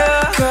for you.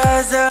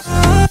 'Cause all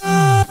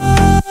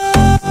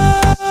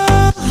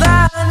I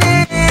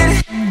need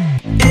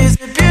is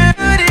the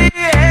beauty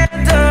and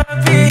the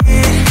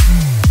beat.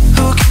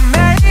 Who can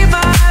make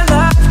my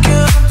life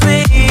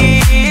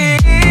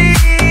complete?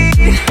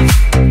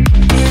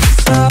 It's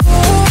all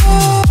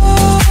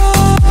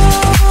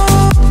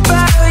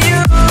about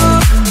you.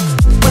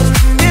 When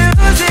the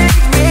music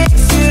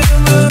makes you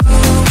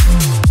move,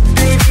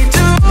 baby,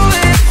 do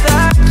it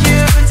like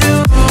you do.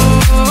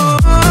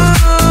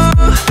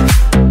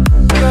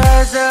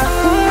 'Cause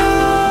all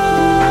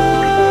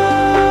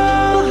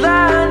I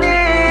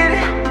need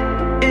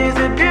is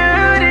the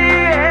beauty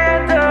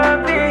and the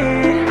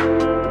beat.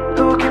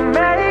 Who can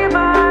make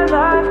my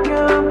life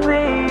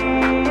complete?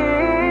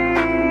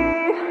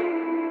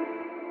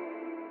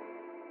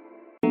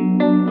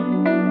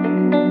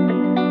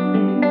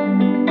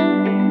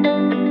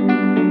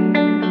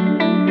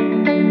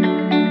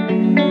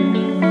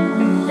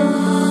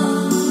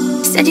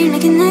 Said you'd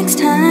make it next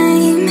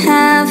time,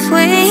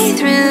 halfway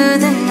through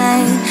the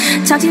night.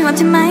 Talked you up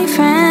to my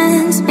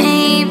friends,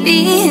 maybe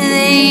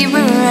they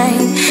were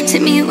right.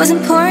 was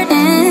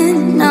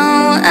important.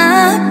 No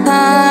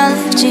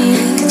apology,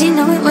 'cause you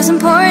know it was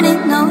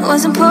important. No, it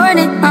was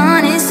important,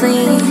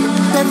 honestly.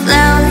 The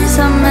flowers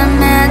on my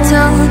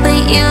mantle, but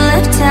you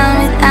left town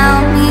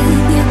without me.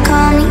 You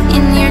call me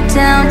in your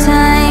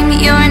downtime.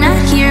 You're not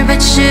here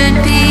but should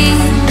be.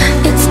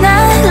 It's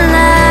not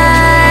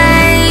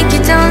like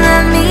you don't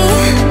love me,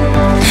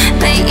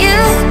 but you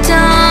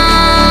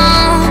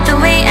don't the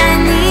way I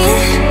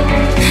need.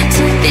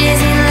 Too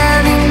busy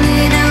loving me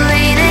the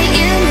way that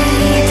you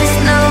need to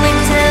slow it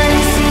down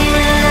and see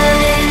we're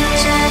loving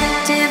each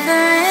other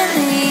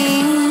differently.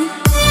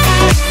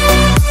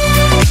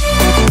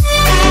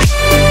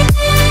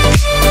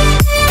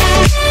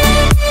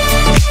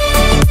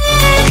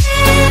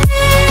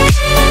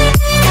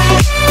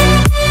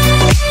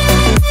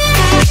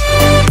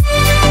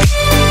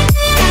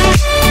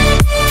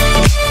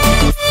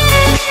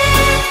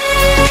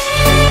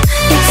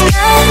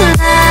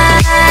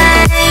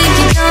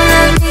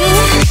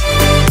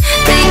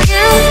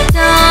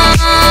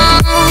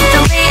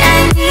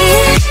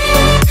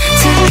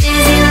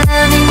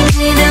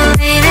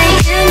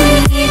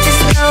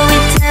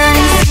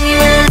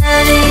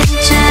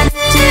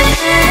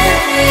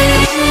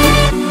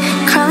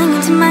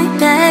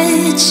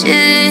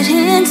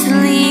 Shouldn't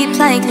sleep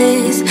like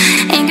this.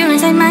 Anger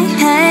inside my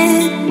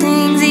head,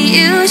 things that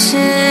you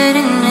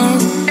shouldn't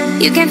miss.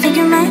 You can't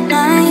figure my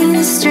mind,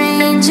 a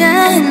strange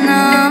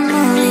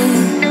anomaly.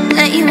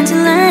 Let you in to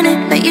learn it,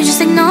 but you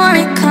just ignore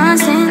it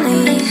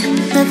constantly.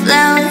 The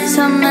flowers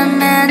on my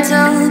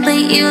mantle,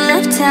 but you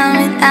left town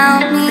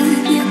without me.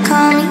 You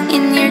call me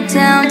in your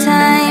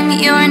downtime.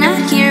 You're not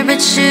here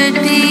but should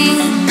be.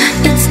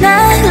 It's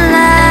not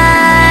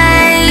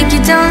like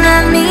you don't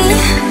love me,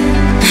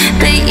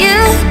 but you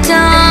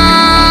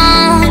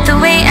don't the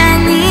way I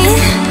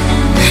need.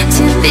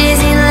 Too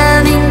busy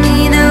loving me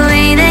the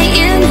way that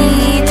you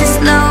need to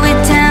slow it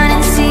down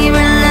and see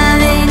we're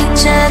loving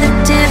each other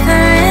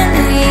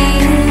differently.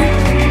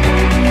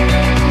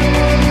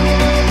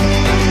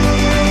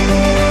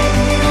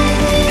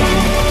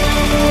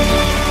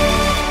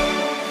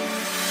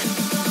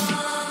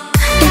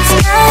 It's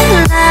not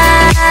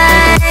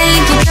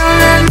like you don't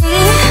love me,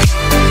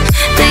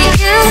 but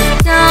you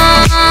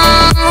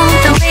don't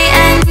the way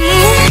I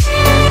need.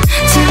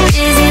 Too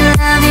busy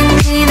loving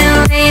me the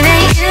way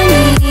that you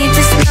need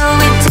to slow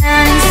it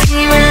down and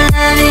see we're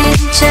loving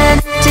each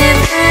other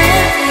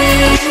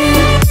differently.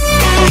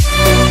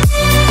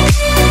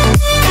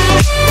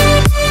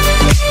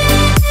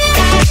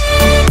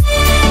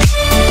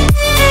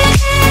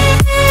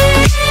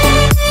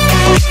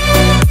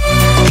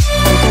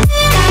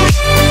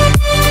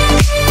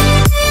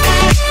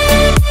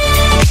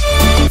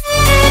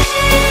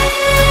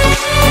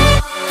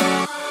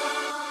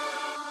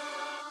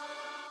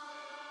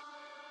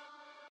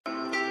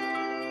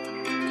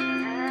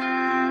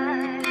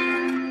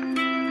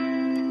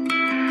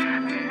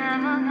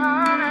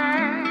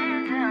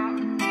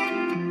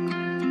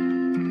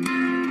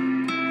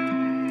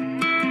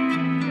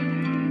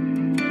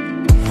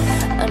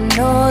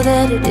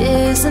 That it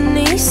isn't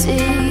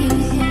easy,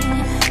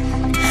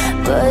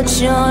 but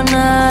you're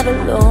not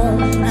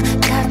alone.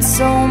 Got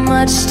so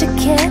much to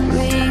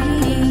carry.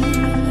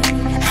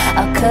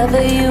 I'll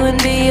cover you and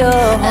be your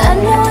home. I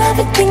know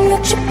everything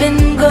that you've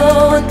been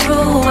going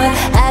through, but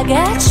I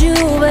got you,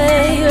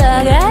 babe.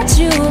 I got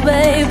you,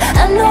 babe.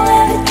 I know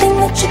everything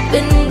that you've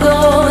been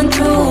going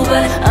through,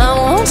 but I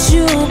want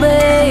you,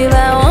 babe. I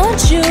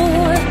want you.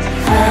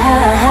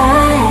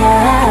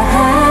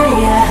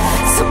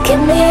 So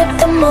give me up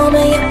the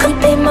moment, you could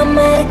be my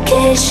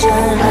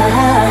medication.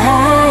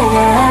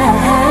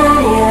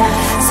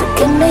 So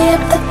give me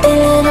up the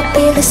feeling, I'll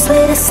be the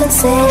sweetest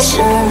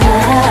sensation.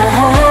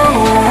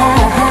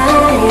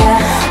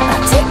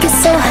 I'll take it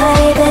so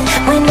high that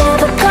we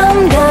never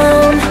come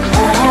down.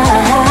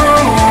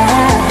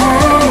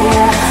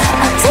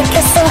 I'll take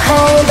it so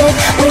high that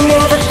we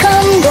never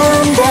come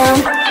down, down.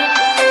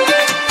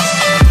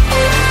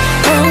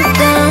 Come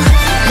down,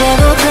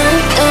 never come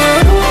down.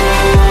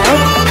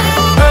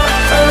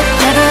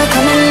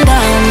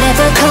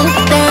 Never come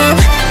down,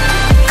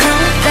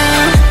 come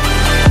down,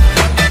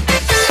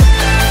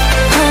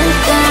 come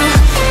down,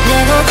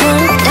 never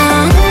come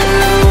down,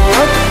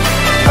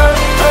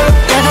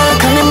 never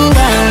coming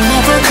down,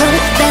 never come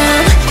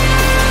down,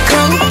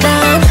 come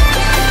down.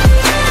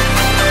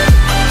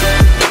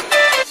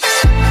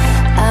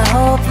 I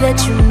hope that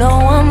you know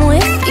I'm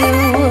with you,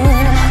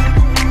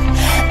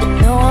 you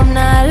know I'm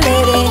not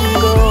letting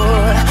go,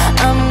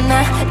 I'm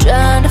not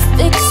trying to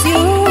fix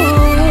you.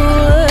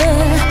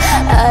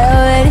 I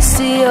already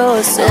see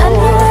your soul. I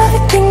know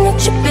everything that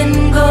you've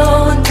been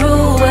going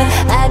through, but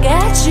I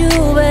got you,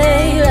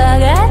 babe. I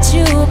got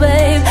you,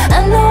 babe. I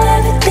know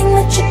everything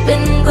that you've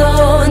been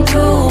going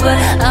through, but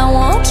I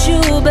want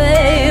you,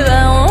 babe.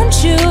 I want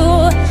you.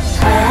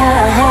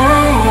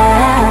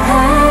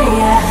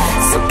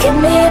 So give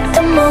me up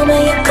the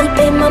moment, you could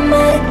be my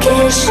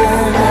medication.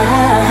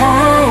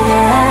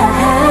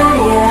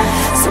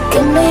 So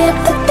give me up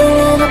the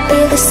feeling, I'll be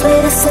the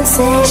sweetest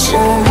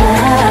sensation.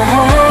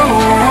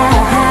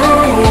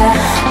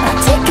 I'll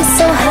take it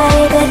so high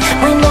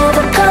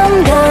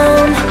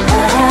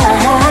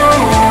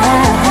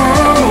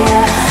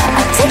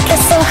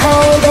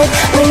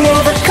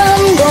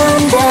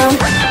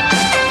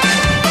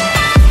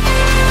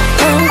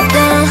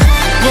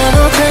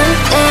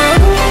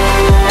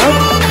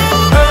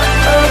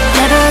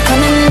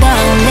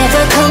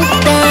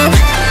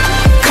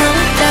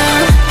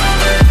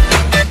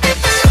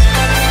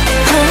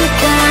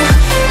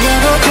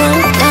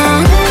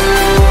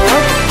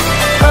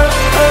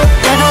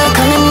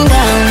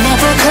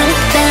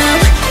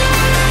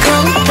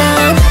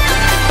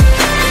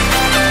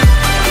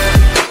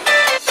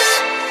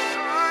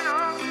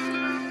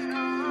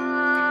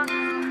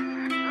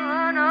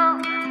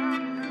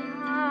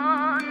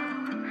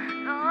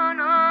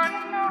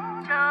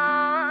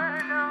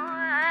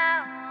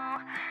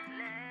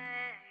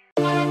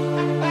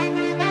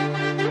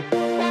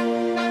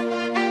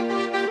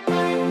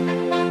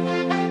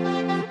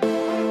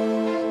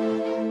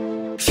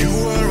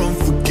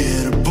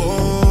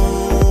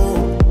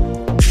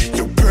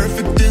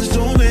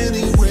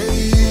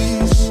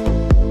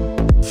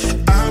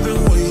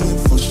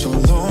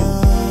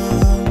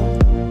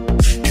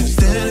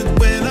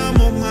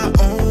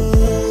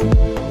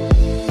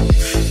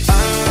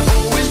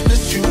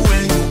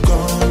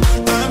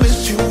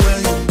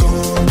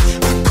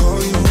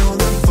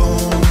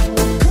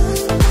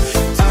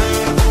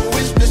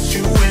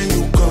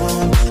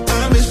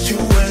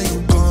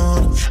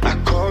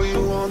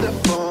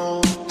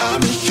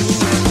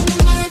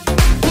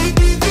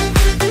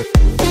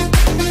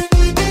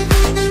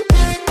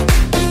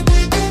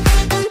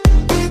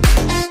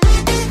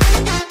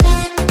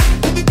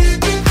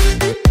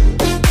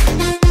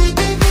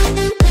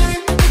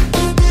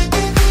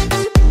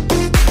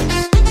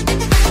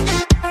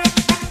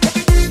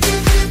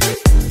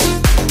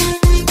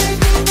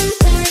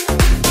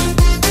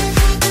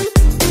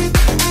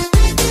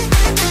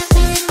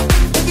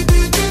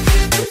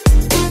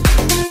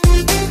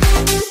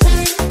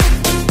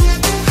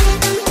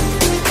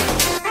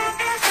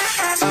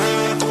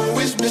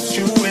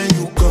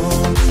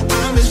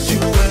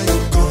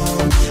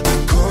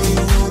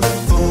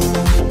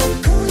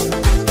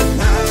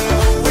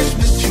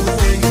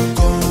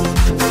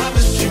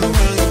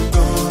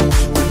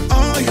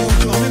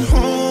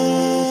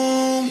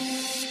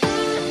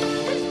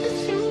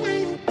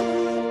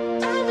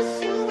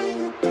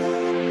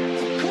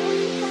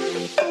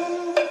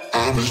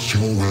miss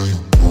you when you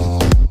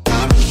gone.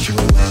 I miss you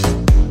when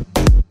you,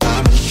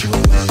 I miss you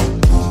when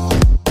you gone.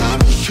 I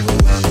miss you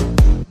when you,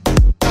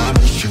 I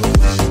miss you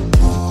when you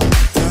gone.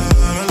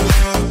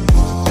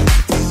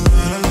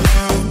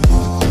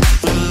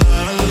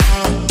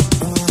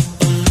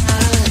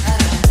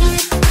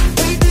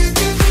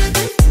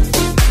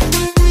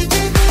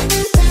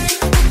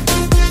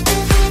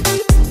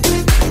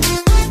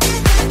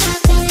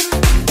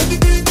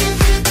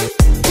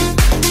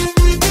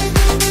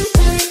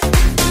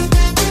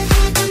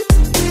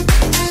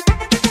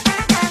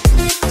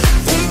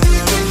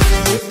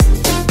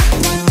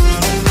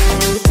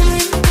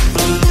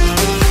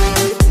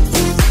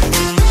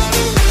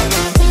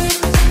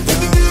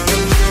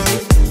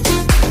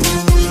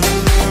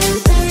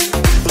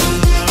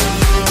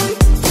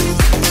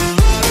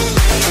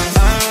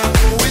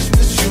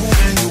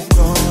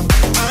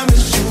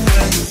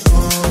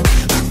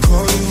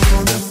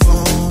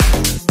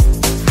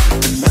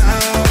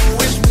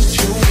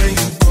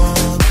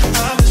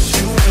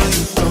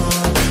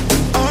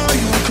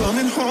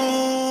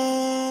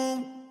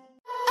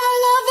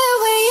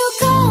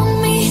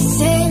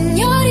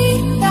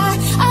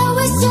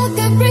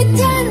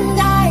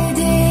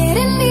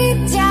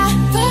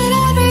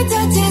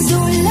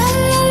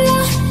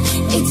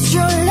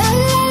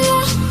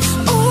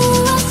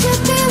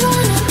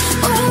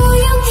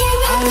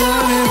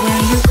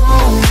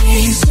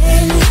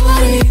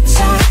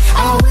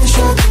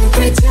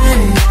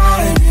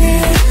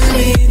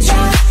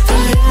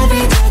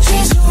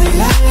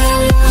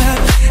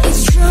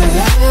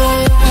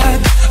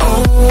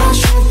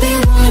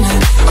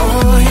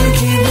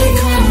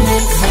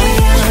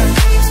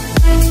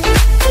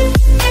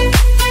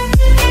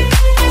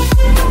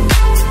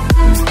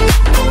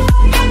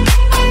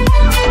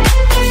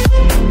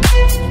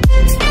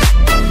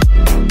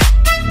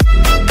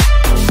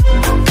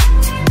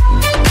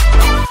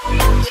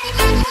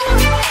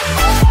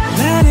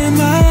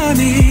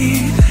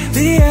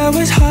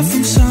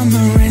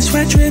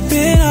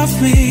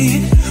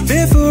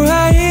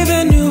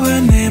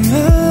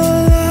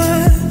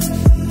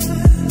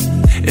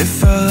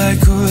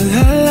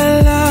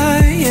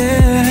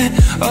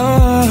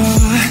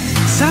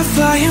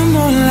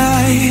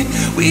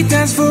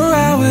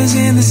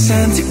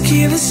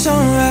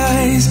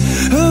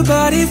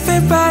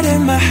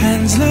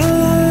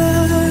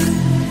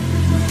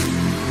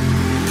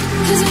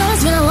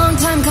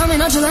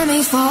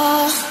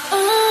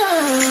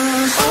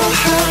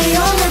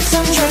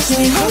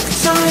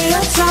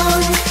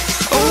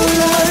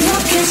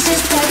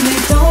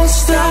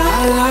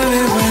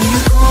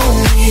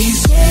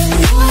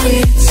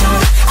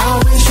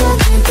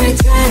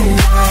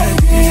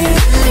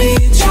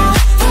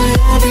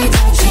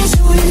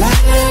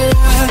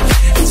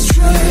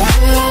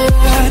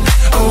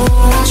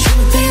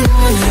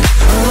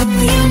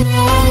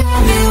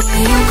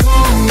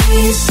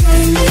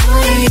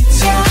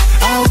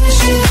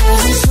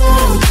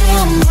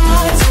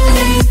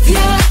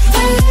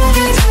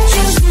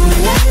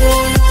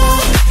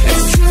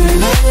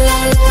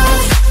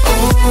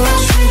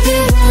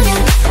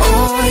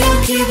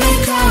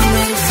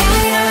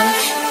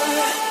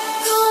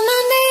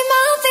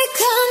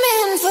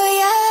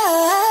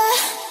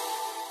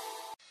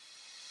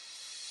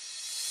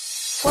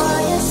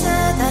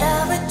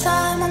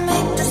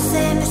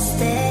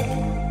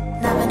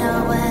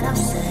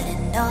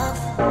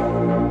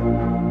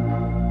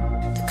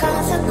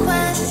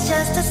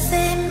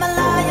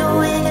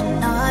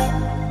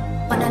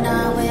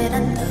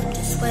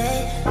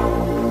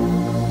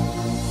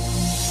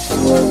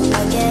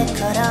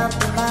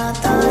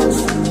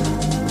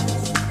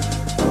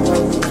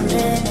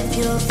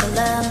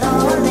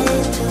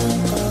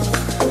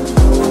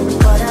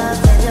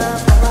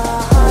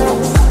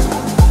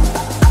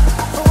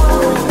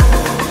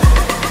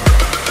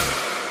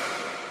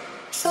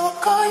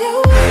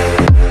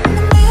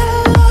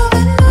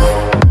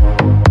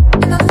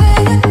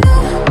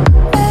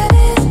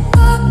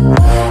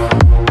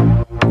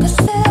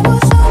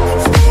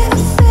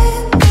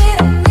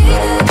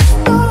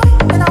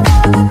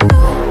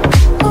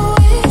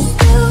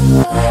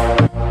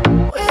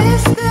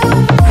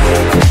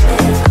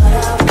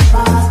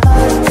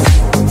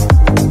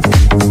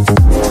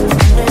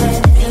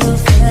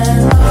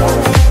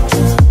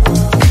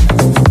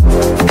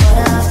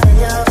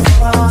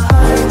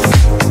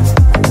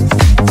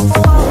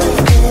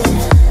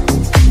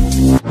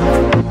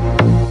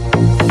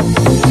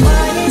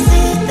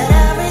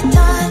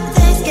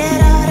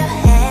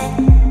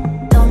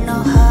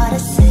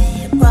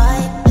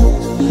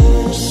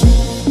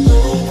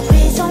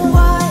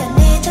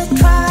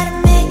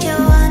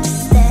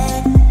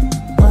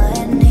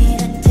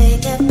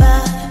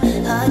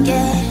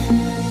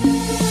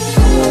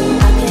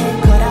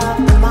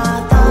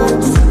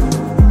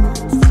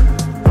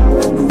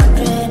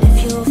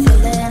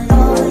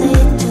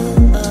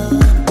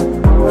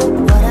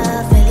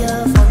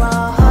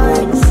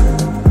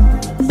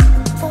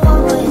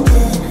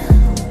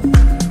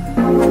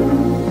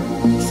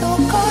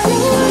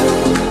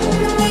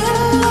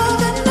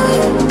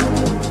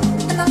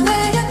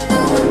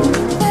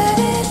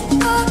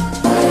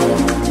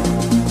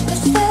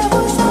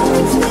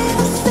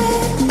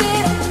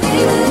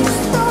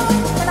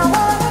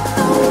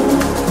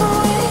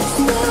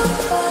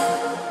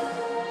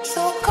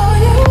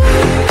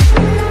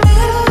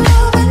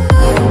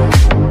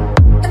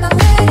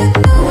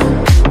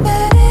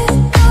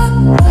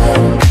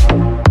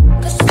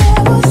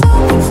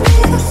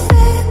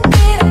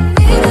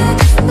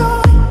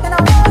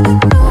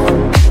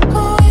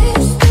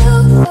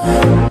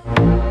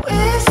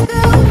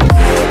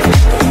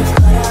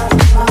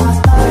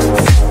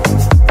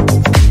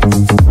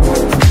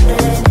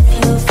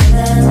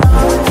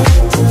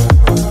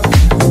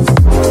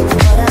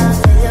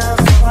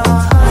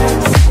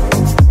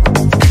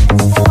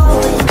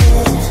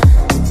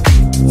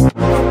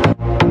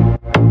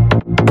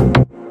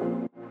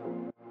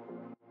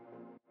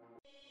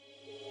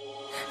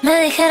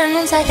 dijeron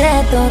un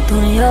secreto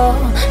tuyo,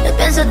 lo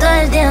pienso todo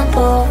el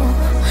tiempo.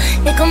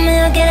 Y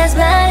conmigo quieres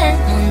ver el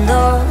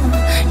mundo,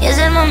 y es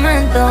el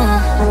momento.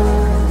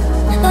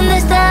 ¿Dónde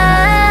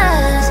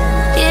estás?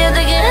 Que yo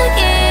te quiero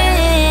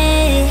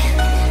aquí.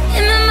 Y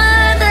me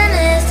matan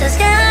estas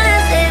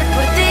ganas de ir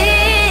por ti.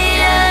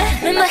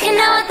 Me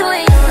imaginaba tú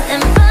y yo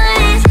en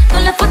París,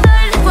 con la foto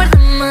del recuerdo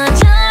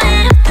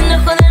Mayan. Te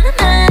enojo de la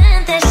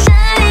mente,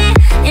 shady,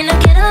 y no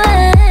quiero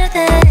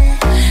verte.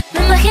 Me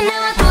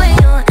imaginaba tú y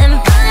yo en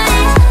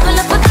París, con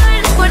la foto del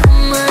recuerdo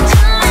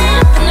Mayan.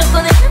 Te enojo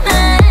de la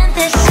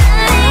mente,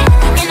 shady,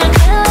 y no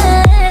quiero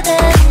verte.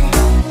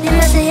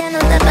 Dime si ya no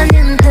estás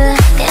pendiente,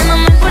 que no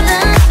me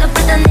importan los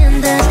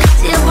pretendientes.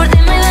 Si yo por ti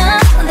me iba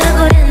contra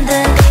corriente.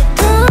 Y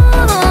tú,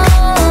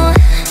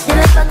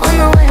 dime pa'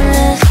 cuando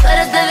vuelves. Pero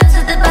esta vez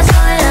se te pasó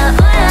la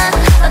hora,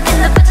 pa' que el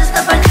pecho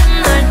está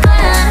partiendo el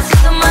corazón.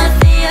 Siento mal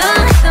frío,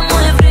 está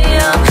muy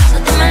frío.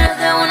 Suéltamelo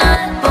de una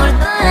vez por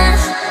todas.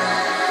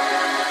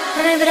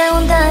 Me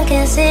preguntan que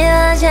si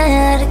va a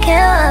llegar, qué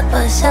va a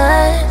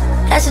pasar.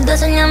 La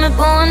situación ya me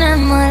pone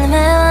mal,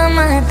 me va a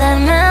matar,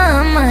 me va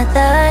a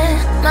matar.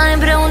 Me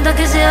pregunto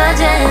que si va a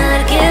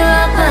llegar, qué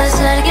va a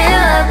pasar, qué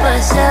va a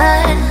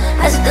pasar.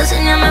 La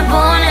situación ya me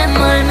pone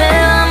mal, me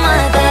va a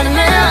matar,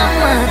 me va a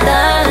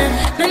matar.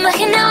 Me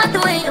imaginaba tú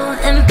y yo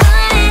en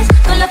París,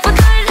 con la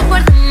foto del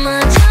recuerdo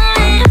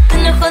Mayan. Te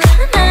enojo de la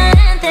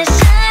mente,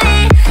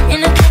 shady, y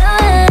no quiero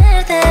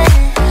verte.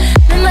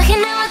 Me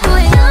imaginaba tú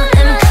y yo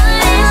en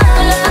París,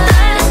 con la foto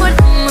del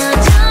recuerdo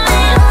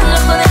Mayan. Te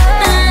enojo de la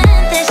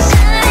mente,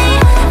 shady,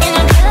 y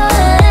no quiero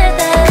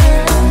verte.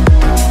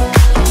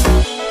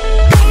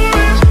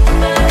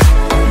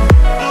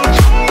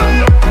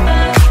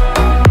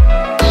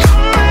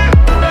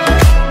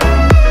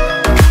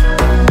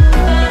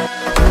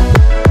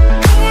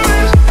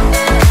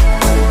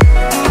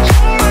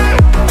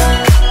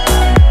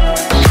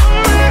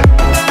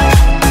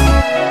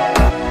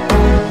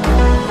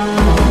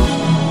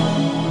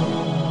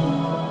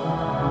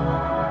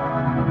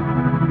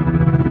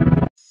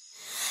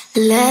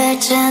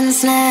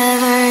 Legends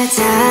never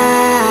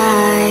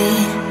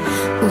die.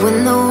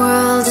 When the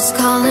world is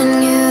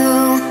calling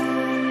you,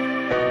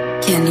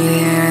 can you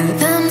hear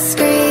them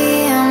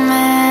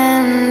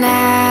screaming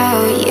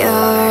out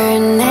your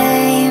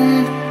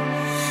name?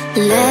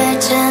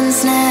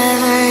 Legends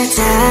never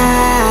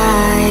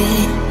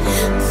die.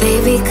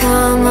 They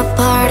become a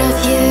part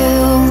of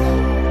you.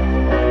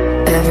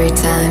 Every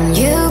time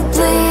you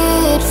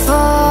bleed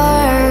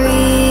for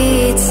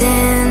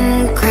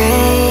eating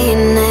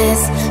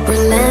greatness,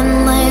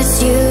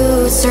 relentless,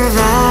 you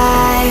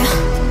survive.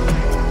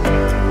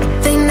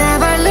 They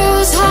never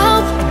lose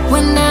hope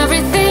when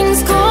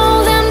everything's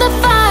cold and the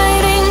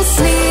fighting's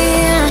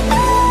near.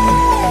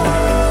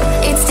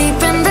 It's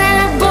deep in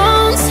their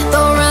bones,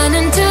 they'll run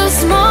into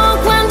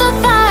smoke when the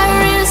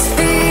fire is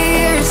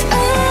fierce.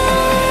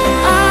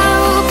 I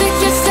will pick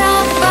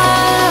yourself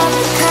up,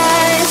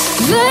 'cause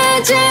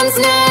legends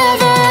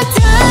never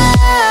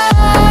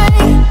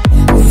die.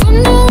 When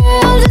the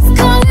world is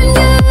calling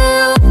you,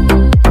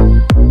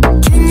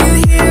 can you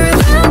hear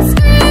them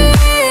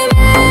screaming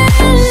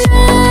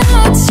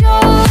out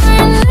your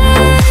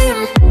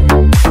name?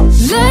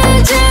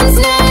 Legends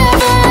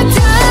never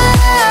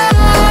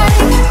die.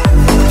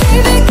 They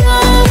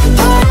become a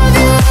part of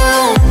you.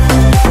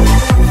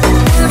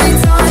 Every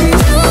time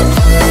you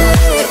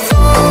bleed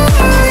for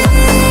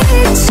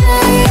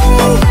reaching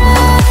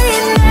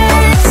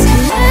greatness,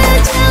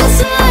 legends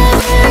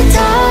never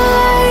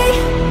die.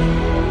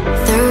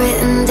 They're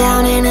written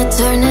down in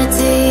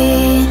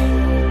eternity,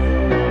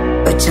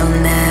 but you'll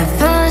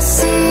never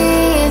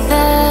see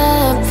the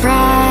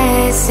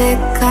price it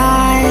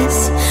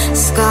costs.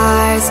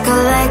 Scars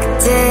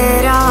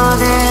collected all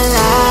their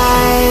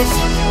life.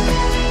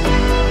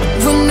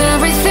 When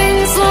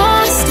everything's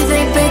lost,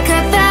 they pick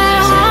up their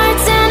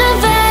hearts and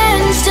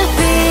avenge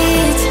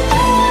defeat.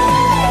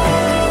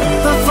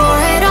 Before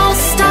it all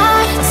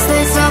starts,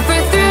 they suffer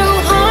through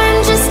harm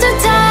just to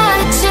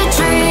touch a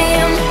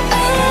dream.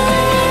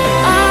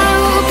 I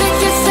will pick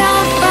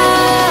yourself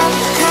up,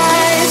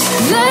 'cause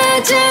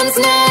legends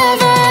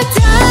never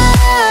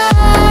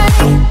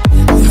die.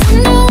 When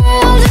the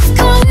world is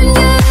calling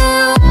you,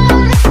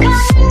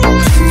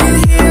 can you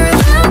hear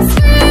them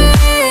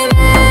screaming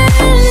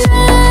out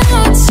your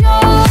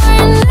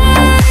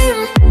name?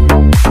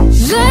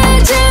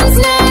 Legends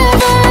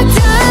never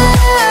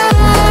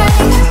die.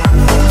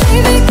 They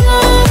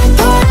become a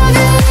part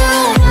of you.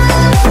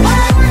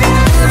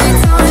 Every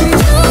time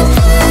you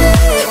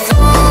bleed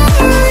for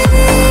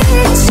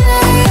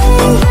reaching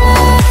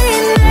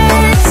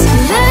greatness,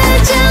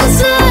 legends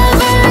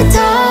never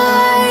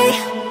die.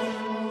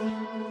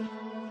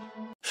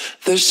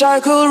 The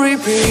cycle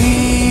repeated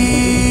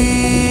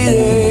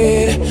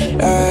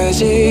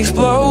as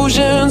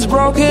explosions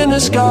broke in the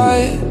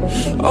sky.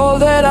 All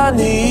that I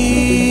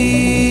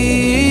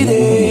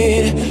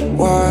needed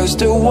was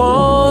the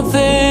one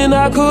thing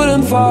I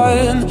couldn't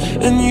find,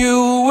 and you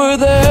were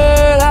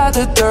there at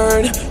the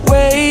turn,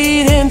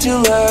 waiting to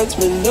let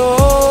me know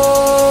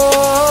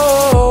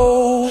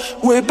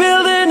we're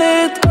building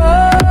it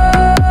up.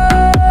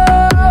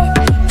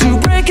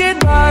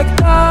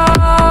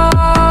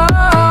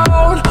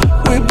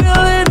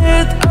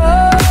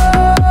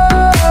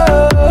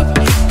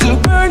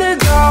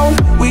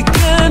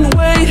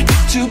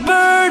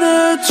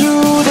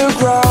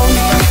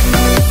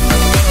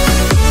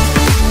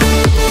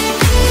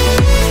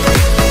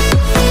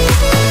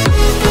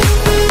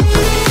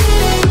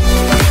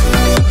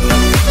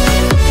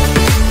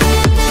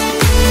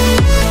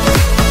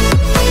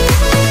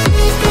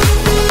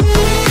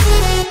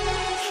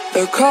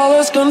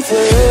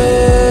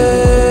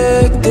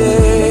 conflicted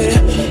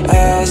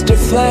as the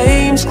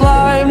flames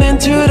climbed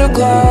into the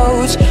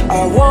clouds.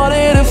 I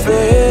wanted to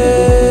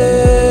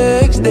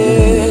fix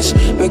this,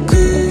 but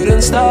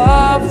couldn't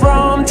stop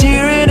from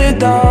tearing it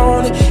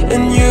down.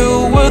 And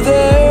you were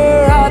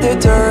there at the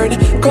turn,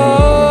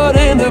 caught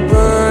in the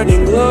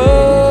burning glow.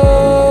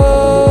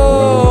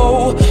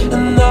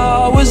 And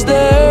I was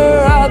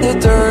there at the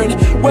turn,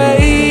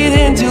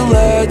 waiting to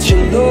let you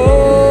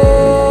know.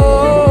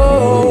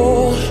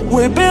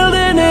 We're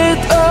building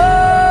it up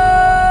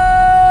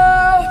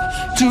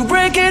to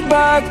break it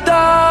back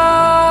down.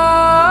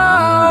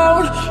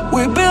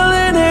 We're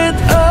building it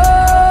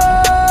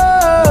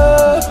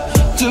up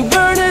to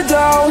burn it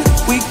down.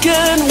 We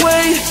can't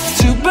wait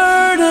to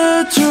burn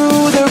it to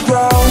the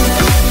ground.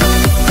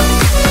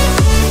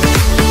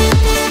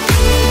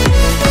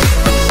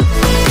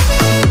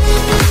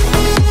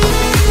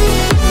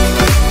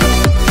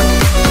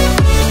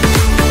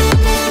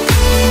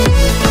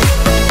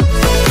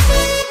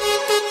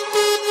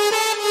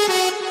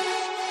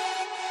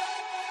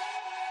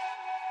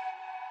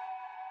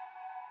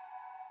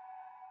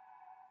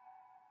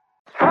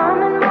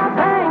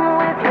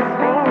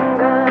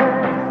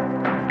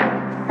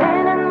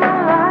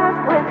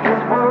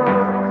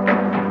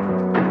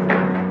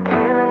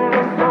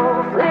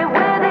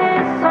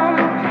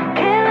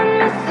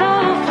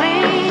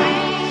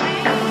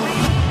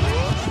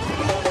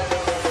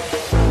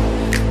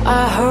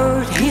 I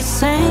heard he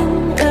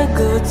sang a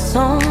good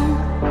song.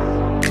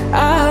 I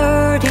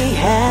heard he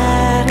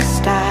had a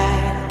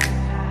style,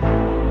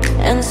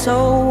 and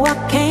so I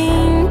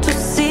came to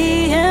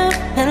see him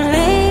and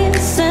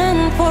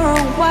listen for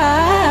a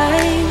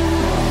while.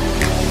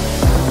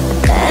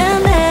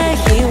 And there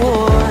he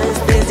was,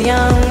 this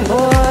young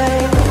boy,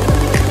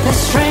 a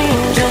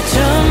stranger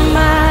to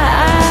my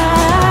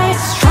eyes,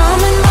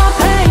 strumming my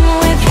pain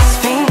with his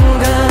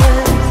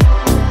fingers,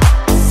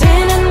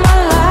 singing my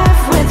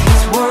life with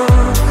his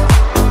words,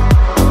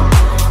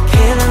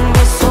 killing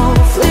me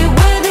softly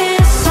with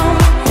his song,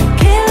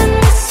 killing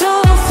me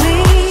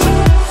softly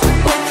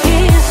with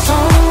his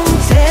song,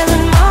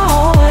 telling my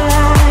whole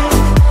life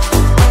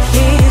with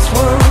his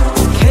words,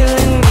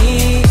 killing me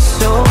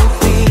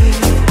softly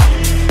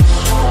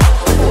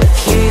with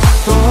his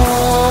song.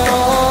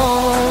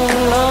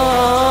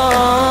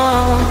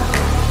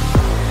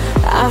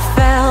 I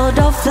felt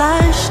all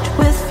flushed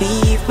with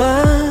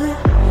fever,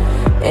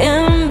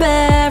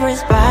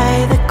 embarrassed by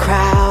the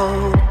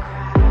crowd.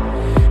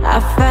 I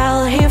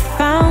felt he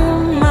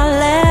found my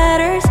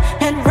letters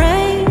and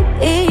read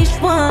each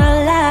one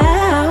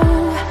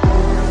aloud.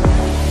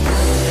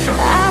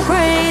 I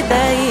prayed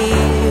that he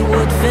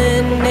would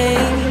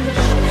finish,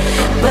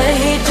 but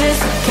he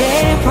just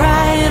kept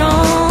right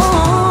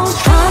on,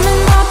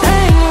 strumming my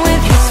pain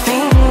with his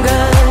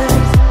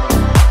fingers,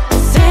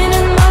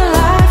 singing my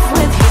life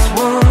with his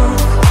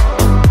words,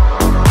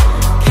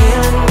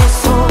 killing me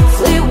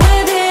softly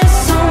with his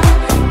song,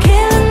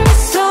 killing me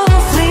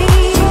softly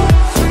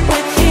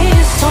with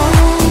his song,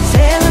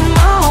 telling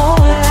my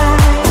whole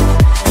life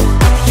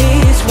with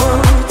his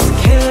words,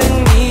 killing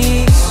me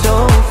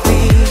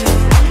softly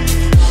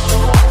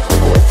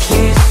with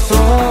his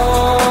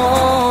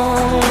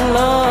song,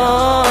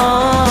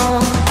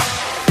 Lord.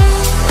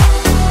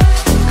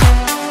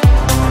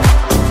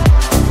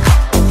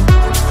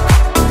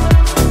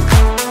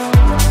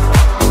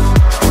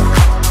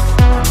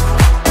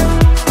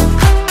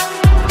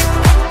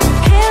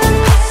 Killing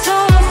me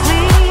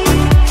softly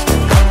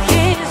with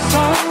his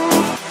song.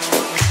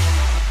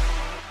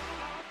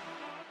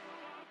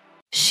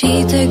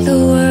 She'd take the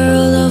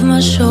world off my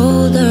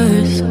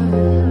shoulders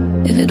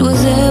if it was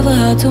ever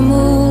hard to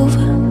move.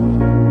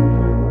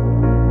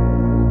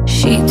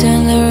 She'd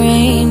turn the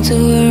rain to a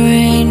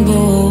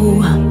rainbow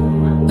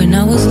when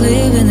I was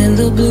living in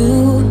the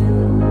blue.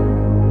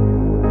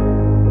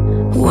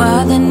 Why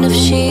then, if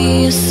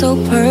she is so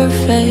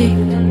perfect,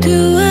 do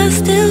I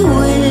still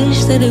wish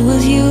that it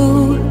was you?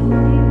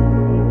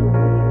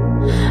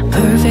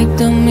 Perfect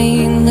don't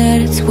mean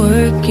that it's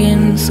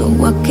working, so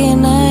what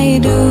can I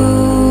do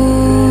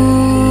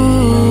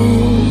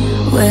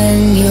when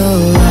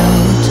you're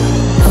out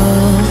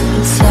of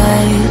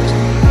sight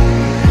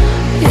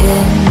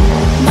in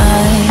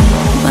my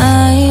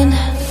mind?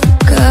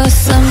 'Cause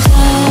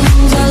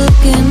sometimes I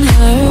look in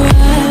her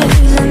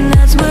eyes, and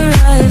that's where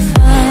I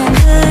find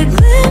a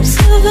glimpse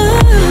of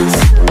us.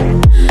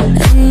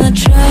 And I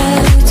try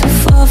to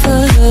fall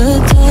for her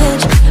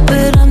touch,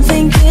 but I'm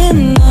thinking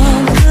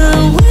of the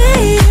way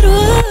it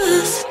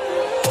was.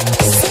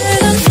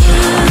 Said I'm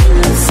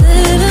fine,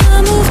 said I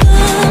moved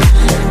on.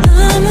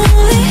 I'm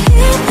only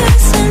here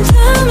 'cause I'm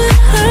turning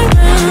her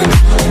around.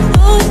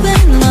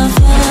 Hoping I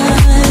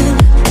find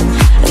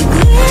a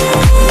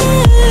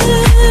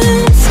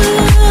glimpse of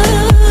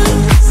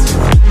us.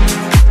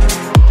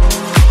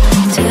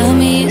 Tell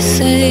me he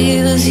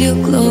savors your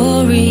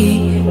glory.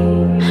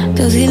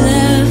 Does he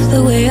laugh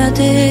the way I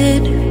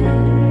did?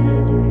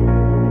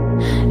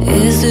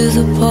 Is this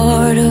a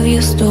part of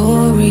your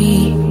story,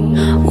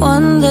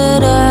 one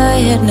that I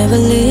had never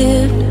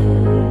lived?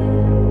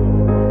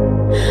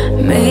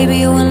 Maybe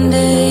one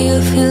day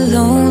you'll feel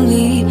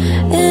lonely,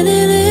 and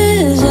in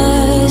his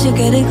eyes you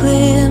get a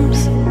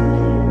glimpse.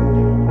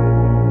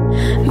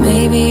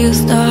 Maybe you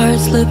start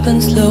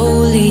slipping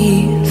slowly,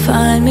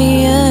 find me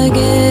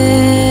again.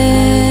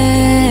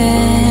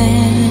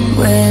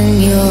 When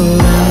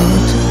you're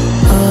out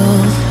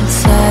of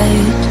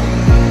sight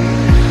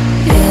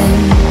in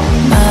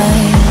my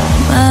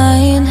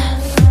mind,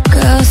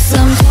 'cause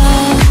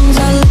sometimes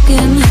I look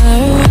in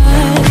her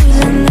eyes,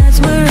 and that's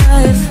where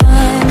I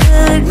find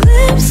a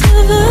glimpse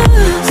of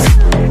us.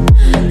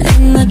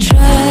 And I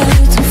try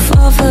to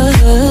fall for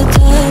her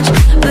touch,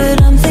 but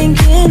I'm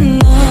thinking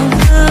of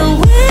the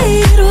way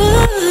it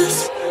was.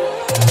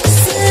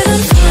 Said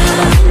I'm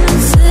fine,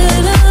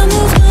 said I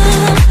moved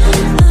on,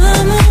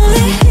 I'm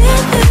only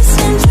here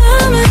wasting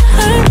time and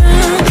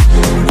around.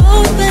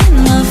 Hoping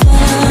I'll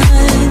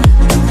find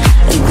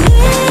a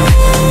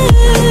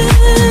glimpse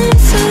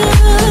of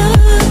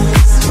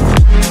us.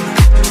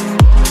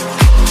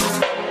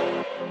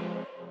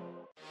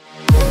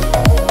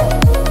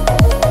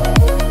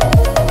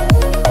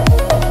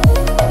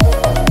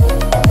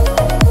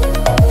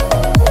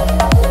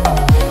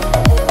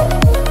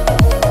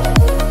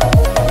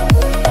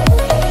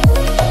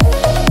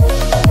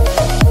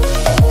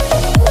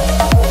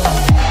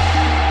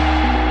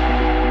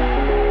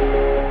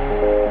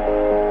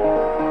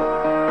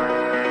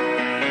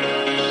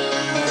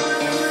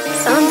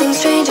 Something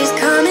strange is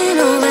coming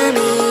over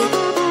me.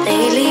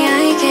 Lately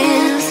I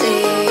can't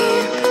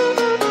sleep,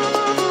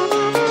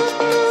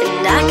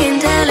 and I can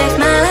tell if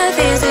my life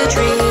is a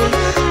dream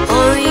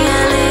or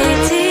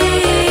reality.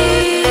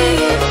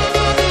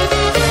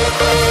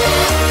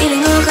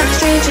 Feeling all kind of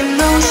strange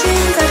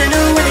emotions, I don't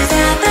know what is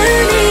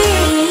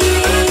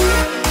happening.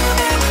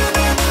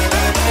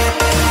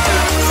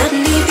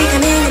 Suddenly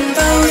becoming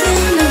frozen,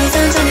 and the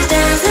sunshine is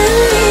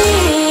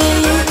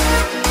dazzling.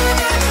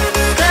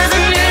 'Cause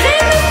I'm losing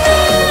my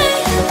mind,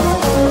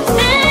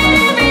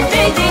 every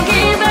day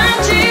thinking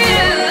about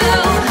you.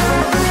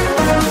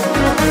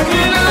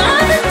 And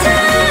all the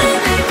time,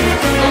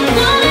 I'm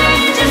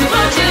wondering just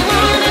what you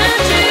wanna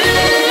do.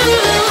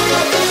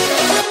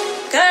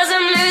 'Cause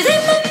I'm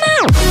losing my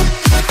mind.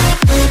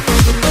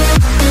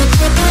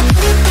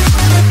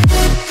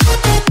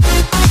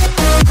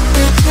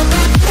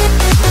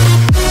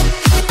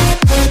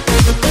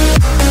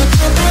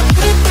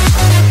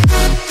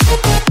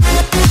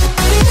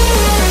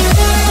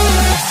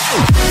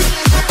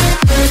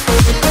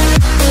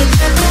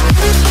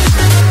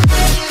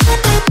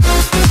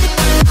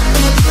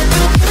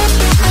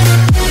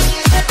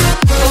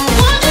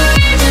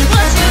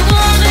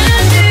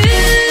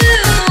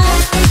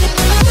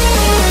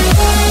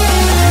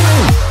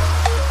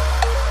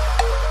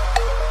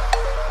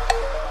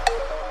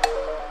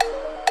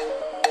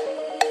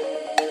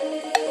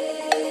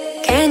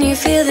 Can you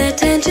feel the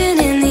tension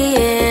in the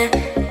air?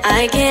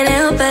 I can't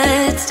help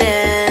but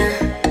stare.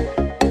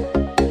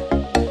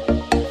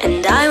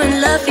 And I would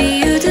love for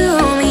you to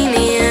hold me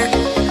near.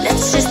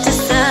 Let's just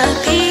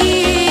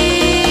disappear.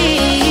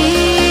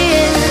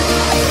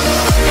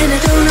 And I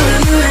don't know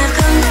where you have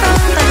come from,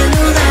 but I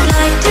know that I'd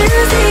like to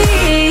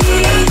see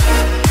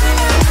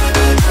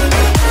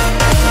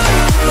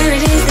where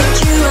it is that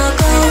you are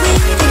going.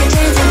 Take a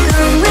chance and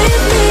come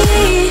with me,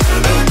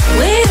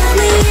 with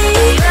me.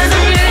 'Cause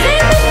I'm losing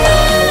my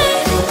mind,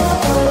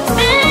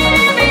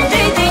 every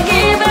day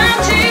thinking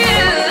about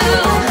you.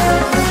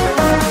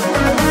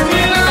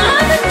 And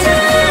all the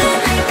time,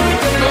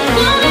 I'm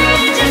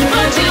wondering just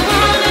what you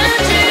wanna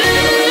do.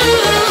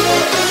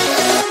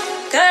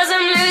 'Cause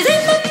I'm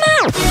losing my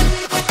mind.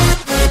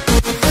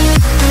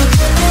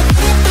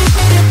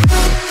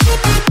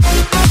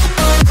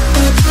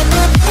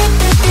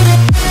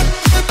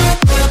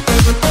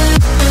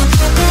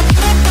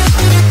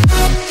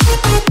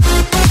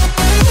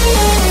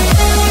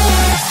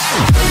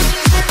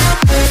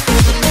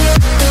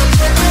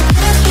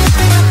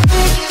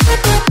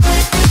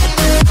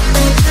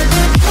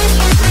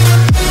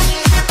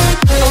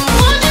 I'm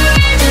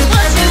wondering just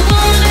what you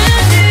wanna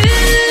do.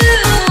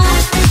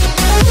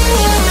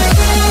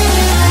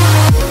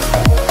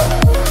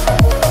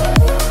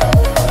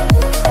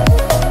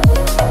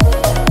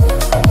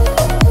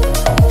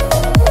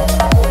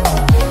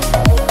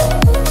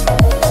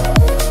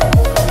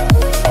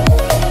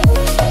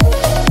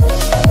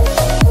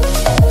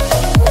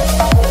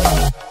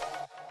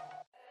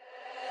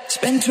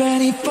 Spend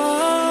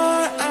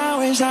 24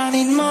 hours, I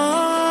need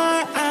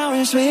more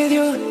hours with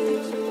you.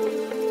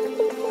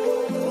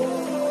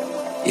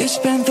 You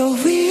spent the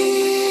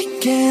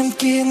weekend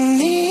getting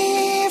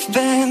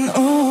even,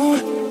 oh.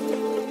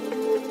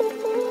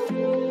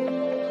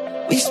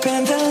 We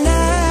spent the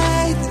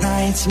late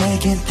nights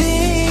making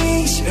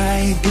things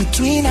right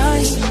between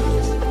us.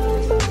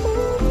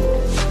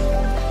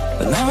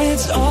 But now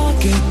it's all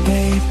good,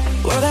 babe.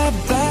 Roll that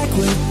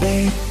backward,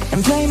 babe,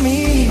 and play me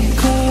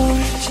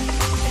close.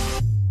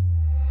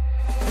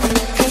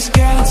 'Cause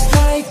girls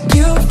like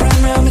you run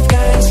around with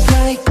guys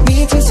like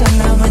me till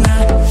sundown. When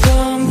I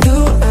come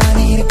through, I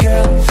need a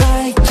girl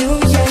like you,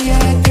 yeah,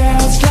 yeah.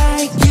 Girls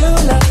like you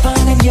love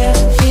fun and yeah,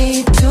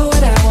 me do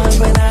what I want,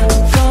 but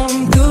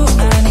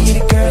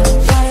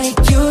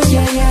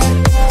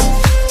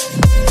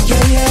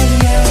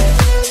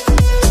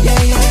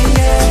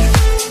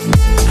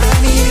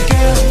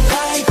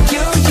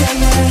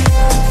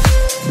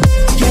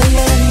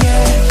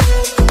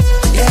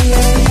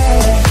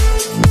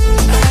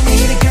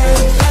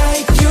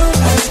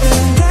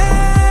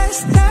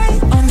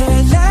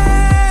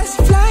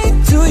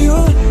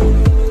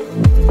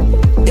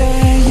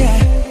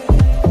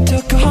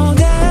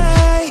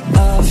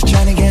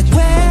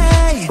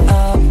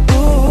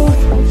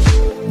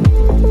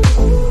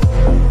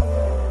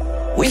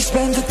We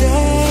spent the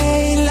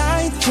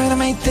daylight trying to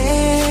make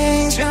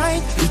things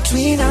right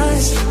between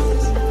us.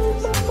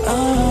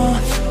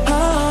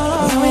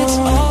 Now it's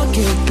all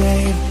good,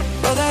 babe.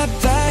 Roll that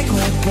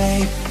backward,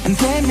 babe, and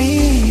play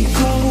me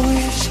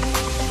close.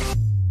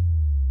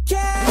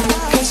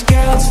 Cause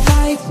girls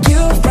like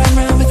you run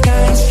around with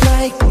guys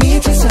like me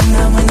till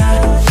sundown. When I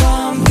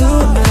come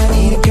through, I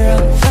need a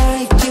girl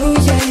like you,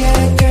 yeah,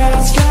 yeah.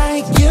 Girls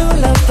like you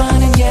love fun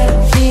and yeah,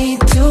 me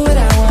do what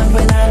I want.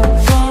 When I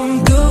come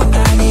through,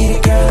 I need a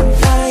girl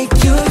like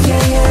you,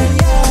 yeah, yeah,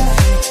 yeah.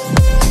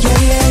 Yeah,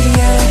 yeah,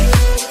 yeah.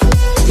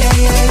 Yeah,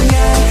 yeah,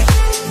 yeah.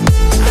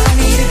 I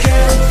need a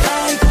girl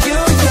like you,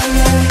 yeah,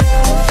 yeah.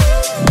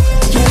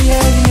 Yeah,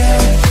 yeah, yeah.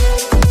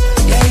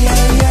 Yeah,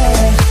 yeah, yeah.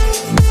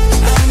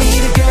 I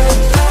need a girl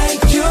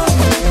like you.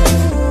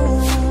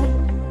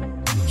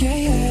 Yeah,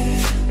 yeah.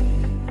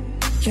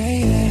 Yeah,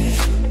 yeah.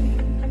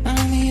 I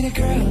need a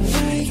girl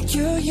like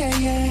you, yeah,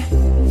 yeah.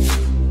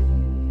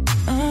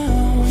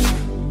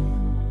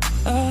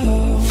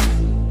 Oh,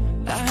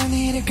 I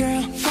need a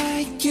girl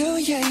like you,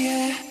 yeah,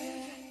 yeah.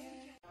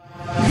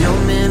 Yo,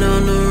 man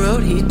on the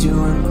road, he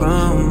doing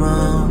promo.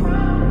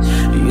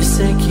 You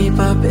said keep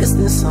our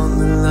business on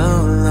the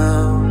low,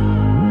 low.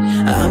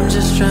 I'm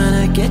just trying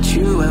to get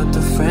you out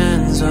the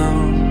friend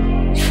zone.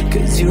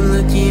 Cause you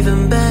look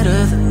even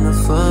better than the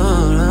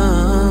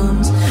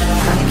photos.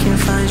 I can't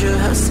find your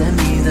house, send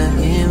me the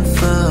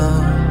info.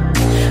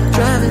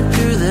 Driving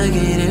through the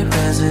gated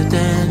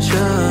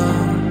residential.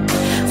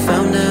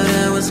 Found out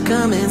I was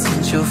coming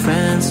since your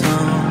friend's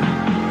home.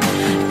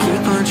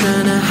 Keep on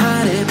trying to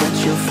hide it, but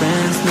your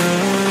friends know.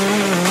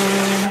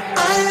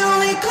 I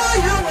only call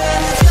you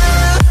when it's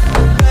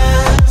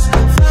best.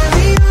 For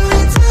the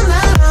only time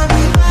that I'll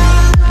be by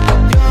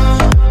your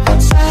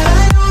side.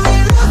 I only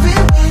love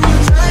it when you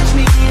touch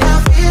me. I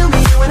feel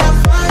me when I'm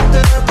fucked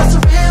up. That's a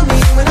real me.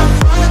 When I'm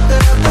fucked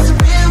up, that's a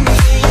real me.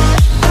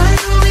 I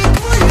only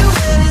call you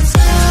when it's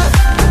best.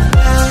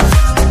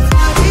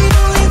 For the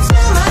only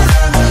time I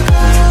love you,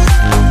 girl.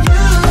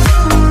 You,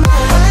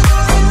 I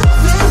only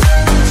love it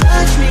when you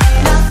touch me.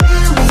 I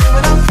feel me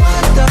when I'm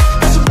fucked up.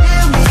 That's a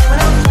real me. When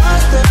I'm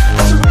fucked up,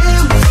 that's a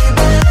real me,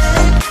 babe.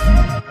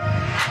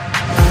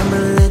 I'ma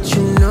let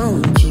you know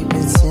and keep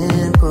it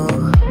simple.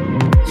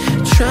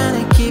 Trying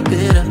to keep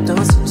it up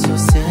don't seem so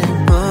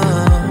simple.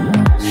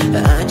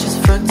 I just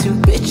fucked 2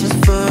 bitches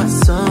before I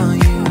saw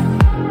you.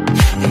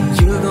 And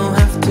you gon'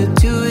 have to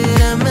do it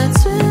at my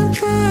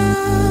tempo.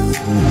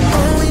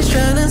 Always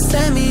trying to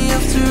send me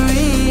off to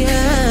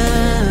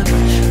rehab.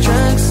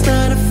 Drugs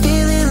start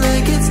feeling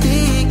like it's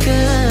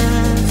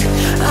decaf.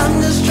 I'm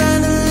just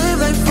trying to live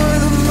life for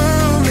the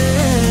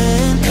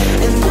moment.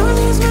 And all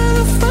these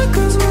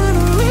motherfuckers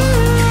wanna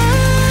relapse.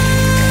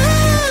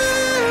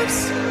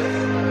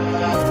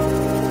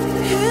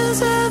 Hills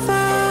have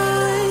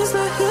eyes,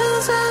 the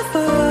hills have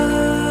eyes.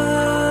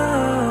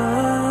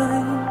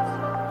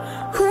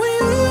 Who are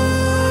you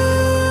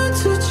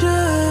to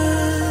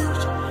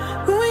judge?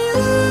 Who are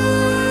you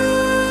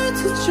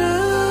to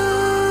judge?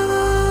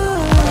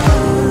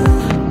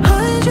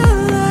 Hide your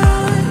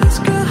lies,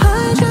 girl,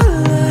 hide your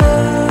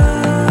lies.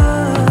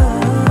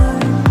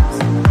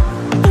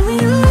 Who are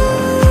you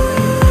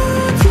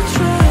to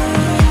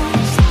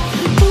trust?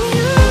 Who are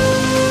you?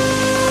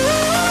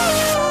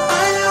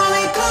 I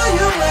only call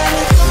you when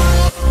it's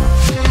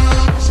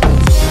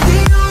the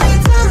only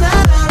time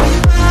that I'll be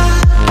by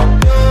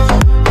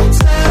your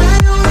side. I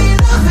only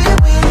love it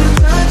when you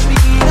touch me.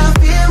 I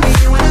feel me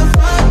when I'm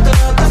fucked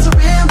up. That's a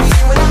real me.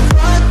 When I'm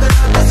fucked up,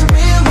 that's a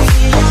real me.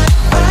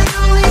 I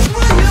only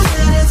call you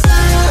when it's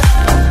the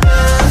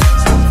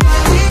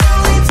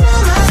only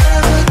time I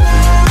ever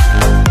got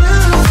you.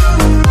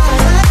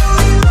 I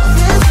only love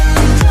it when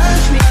you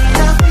touch me.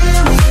 I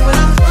feel me when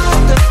I'm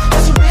fucked up.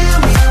 That's a real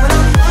me. When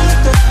I'm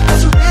fucked up,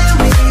 that's a real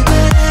me,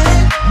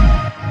 babe.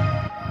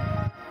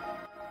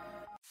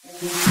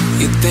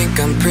 You think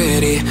I'm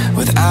pretty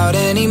without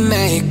any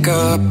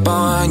makeup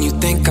on. You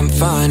think I'm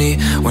funny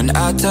when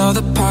I tell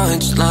the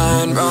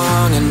punchline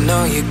wrong. I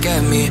know you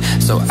get me,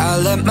 so I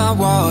let my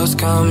walls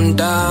come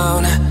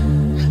down,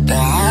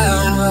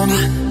 down.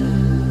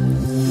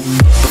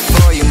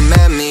 Before you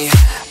met me,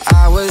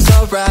 I was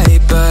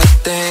alright, but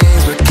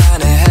things were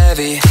kinda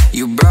heavy.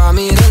 You brought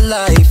me to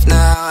life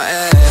now.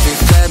 Every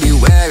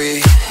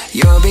February,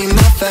 you'll be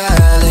my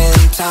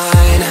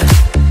Valentine,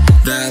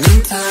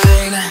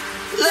 Valentine.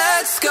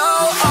 Let's go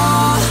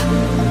all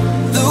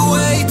the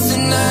way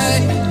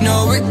tonight. No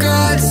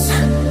regrets,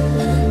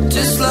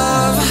 just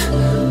love.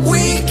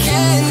 We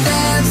can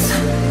dance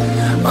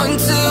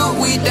until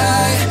we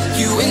die.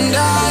 You and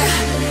I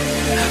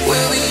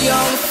will be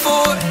young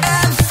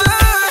forever.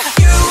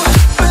 You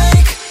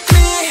make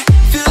me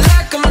feel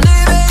like I'm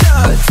living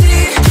a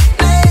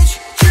teenage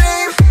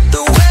dream.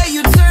 The way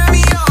you turn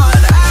me on,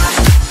 I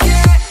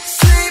can't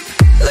sleep.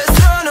 Let's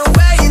run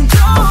away and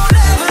don't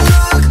ever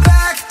look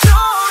back.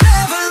 Don't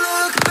ever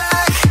look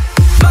back.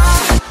 My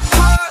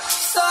heart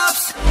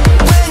stops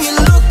when you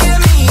look at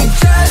me.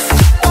 Just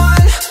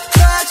one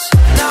touch.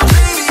 Now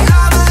baby,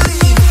 I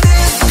believe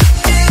this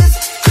is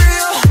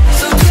real.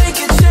 So take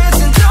a chance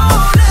and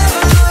don't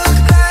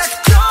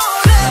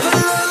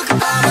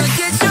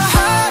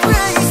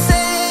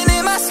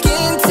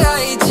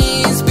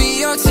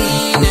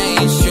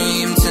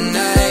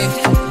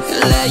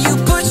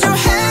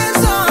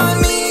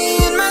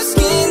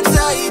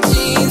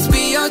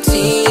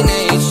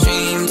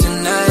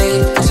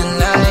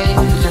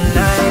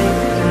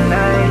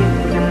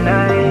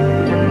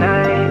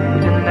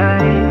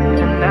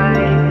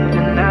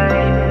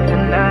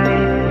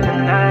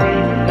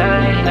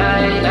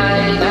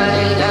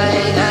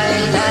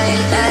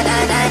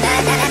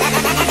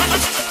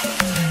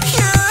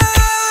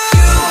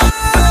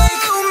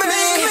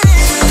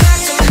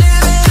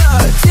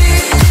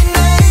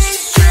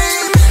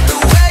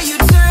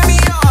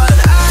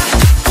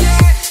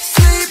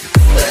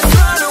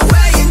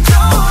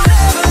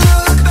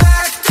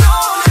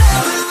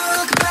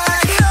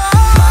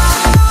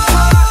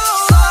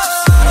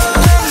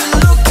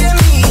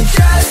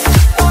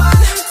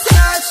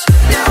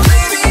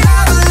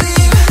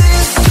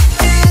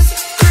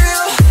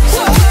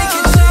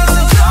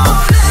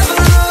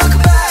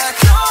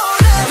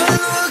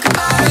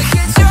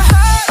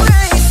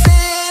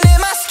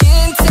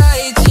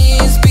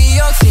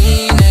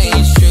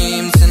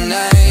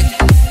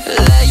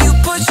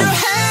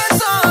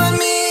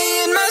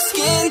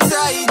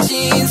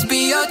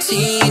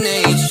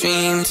teenage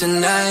dream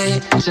tonight,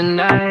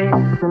 tonight,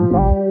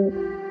 tonight.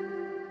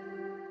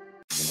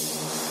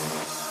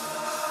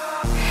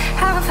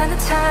 I will find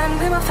the time,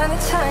 we will find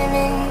the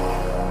timing.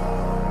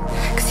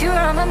 Cause you're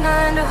on my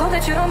mind, I hope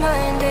that you don't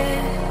mind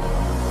it.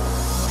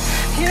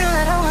 You know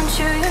that I want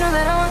you, you know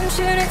that I want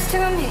you next to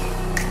me.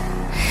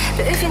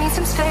 But if you need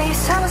some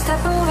space, I will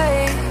step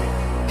away.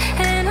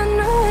 And I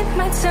know it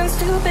might sound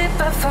stupid,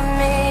 but for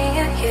me,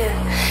 yeah,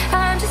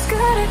 I'm just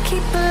gonna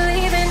keep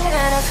believing.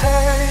 And I've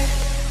heard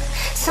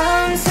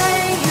some say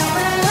you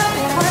will love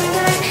me one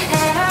day,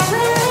 and I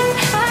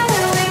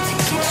will wait to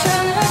get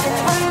your loving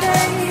one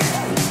day.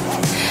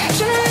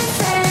 Just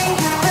say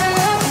you will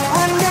love me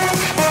one day,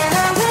 and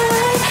I will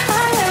wait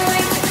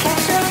to get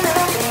your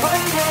loving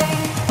one day.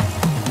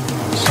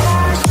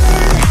 Just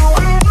say you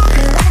will love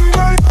me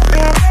one day,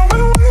 and I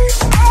will wait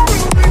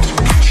to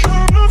get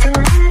your loving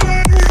one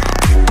day.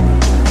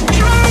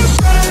 Just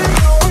say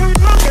you will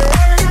love me one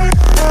day, and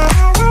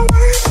I will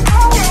wait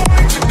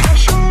to get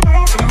your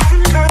loving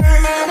one day.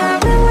 And I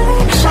will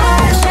wait.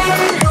 Just say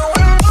you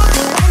will love me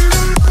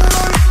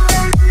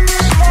one day.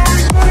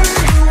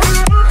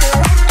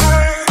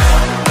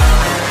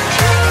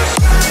 Just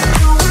say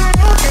you will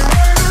love me one day. Just say you will love me one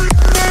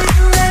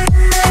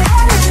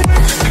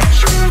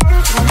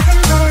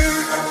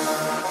day.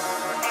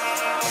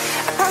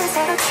 I promise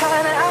that I'll try,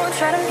 that I won't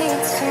try to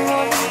meet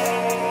someone.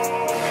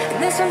 And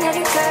there's so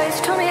many guys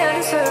who told me I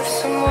deserve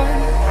someone.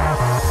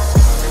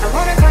 I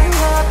wanna call you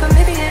up, but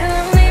maybe it'll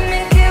only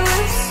make it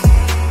worse.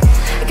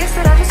 I guess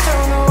that I just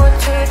don't know what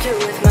to do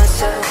with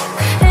myself.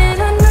 And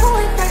I know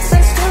it might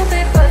sound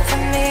stupid, but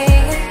for me,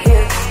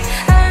 yeah,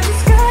 I'm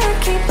just gonna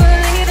keep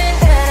believing.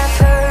 And I've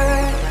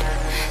heard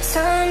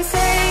some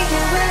say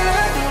you will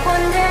love me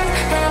one day,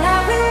 and I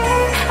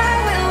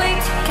will wait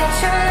to get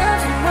your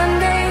loving one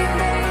day.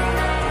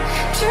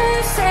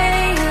 Just say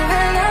you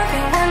will love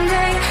me one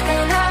day,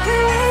 and I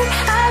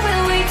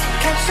will wait to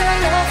catch your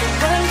loving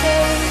one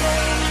day.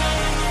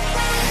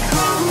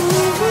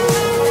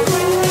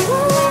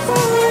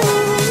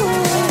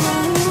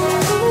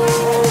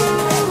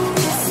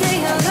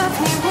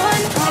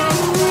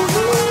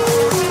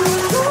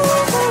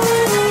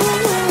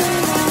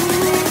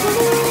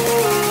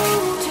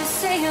 Just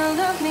say you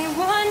love me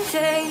one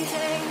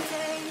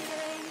day.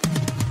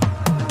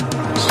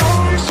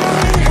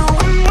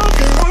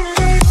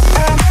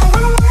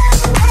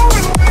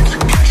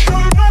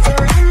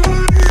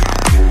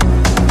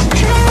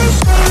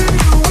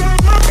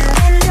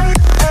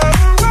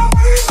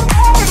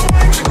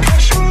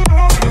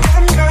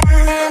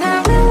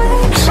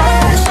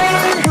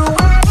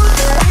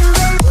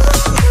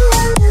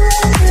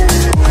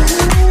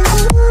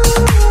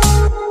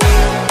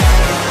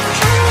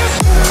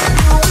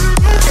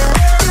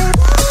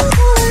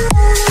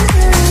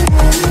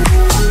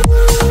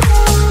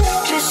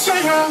 Just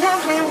say you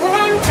love me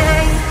one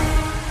day.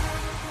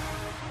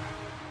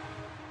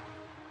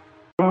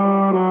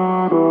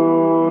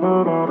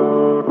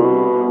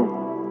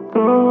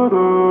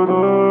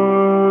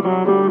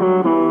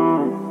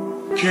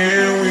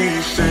 Can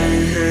we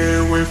stay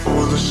here, wait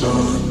for the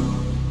sun?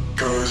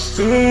 Cause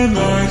the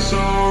night's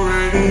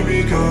already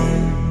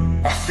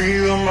begun. I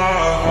feel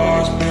my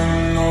heart's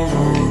been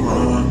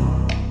overrun.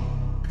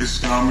 It's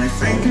got me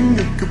thinking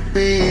you could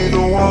be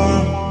the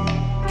one.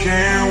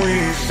 Can we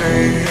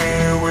stay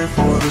here, wait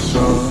for the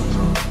sun?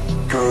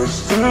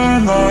 Cause the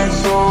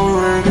night's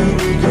already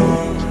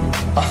begun.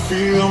 I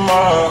feel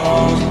my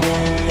heart's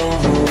been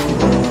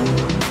overrun.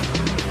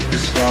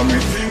 It's got me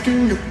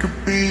thinking you could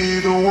be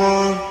the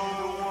one.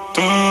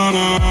 Da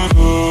da da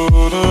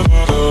da da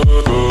da da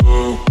da da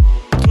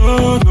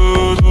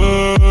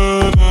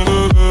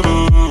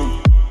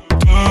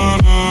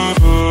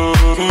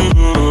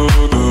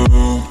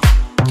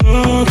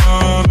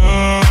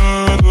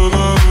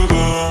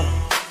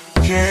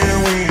Can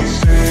we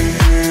stay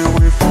here,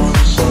 wait for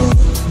the sun?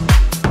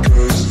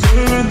 Cause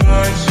the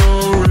night's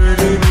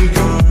already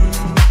begun.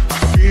 I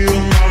feel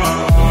my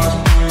heart's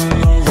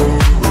been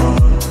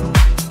overrun.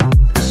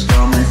 It's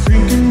got me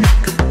thinking you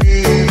could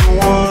be the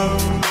one.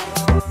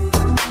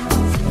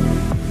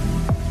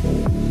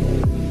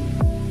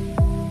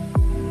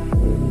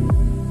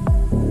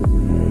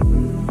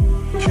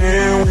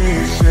 Can we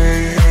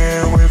stay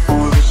here, wait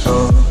for the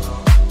sun?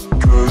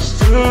 Cause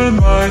the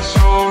night's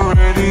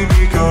already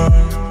begun.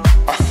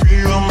 I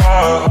feel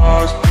my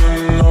heart's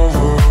been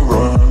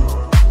overrun.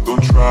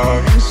 Don't try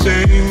and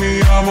save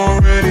me, I'm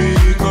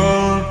already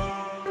gone.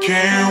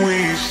 Can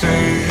we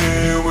stay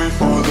here, wait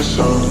for the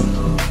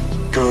sun?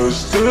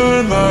 Cause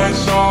the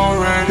night's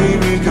already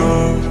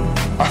begun.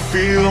 I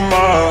feel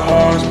my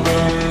heart's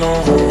been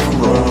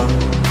overrun.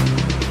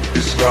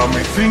 It's got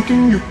me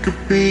thinking you could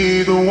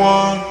be the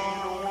one.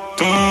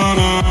 Da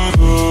da da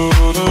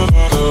da da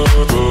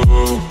da da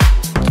da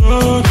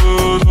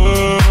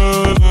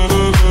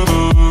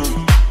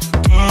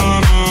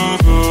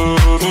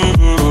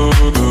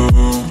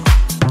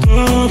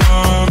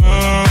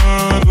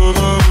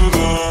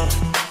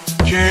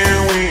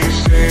Can we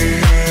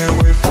stay here,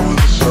 wait for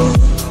the sun?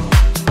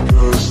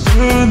 Cause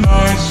the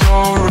night's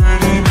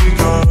already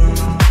begun.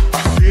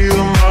 I feel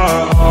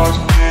my heart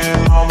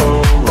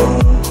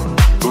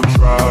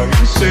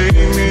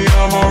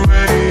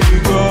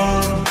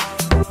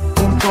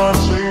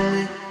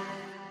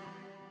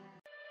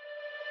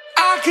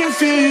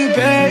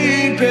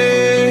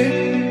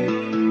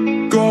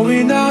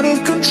running out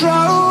of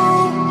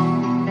control.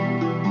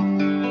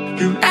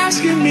 You're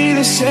asking me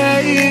to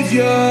save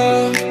you,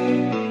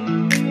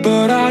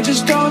 but I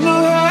just don't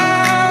know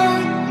how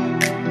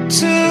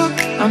to.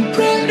 I'm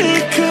pretty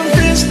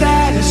convinced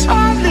that it's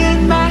all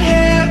in my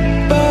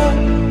head, but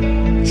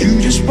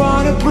you just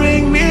wanna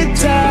bring me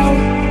down.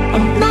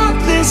 I'm not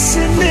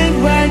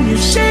listening when you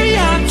say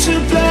I'm to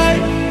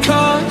blame,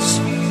 'cause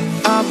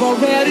I've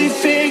already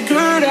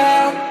figured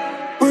out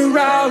we're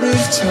out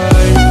of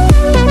time.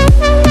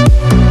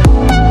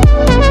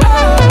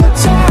 Out of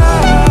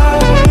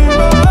time,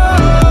 oh,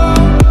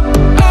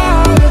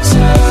 out of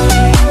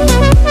time.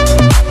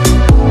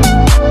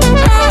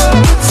 Out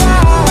of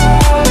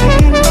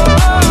time,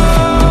 oh.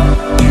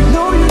 You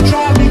know you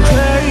drive me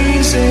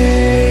crazy.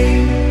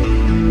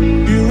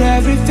 You're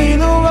everything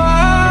I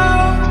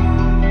want,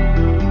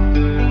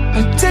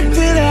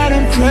 addicted and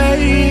I'm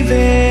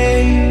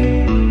craving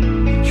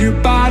your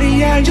body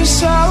and your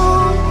soul.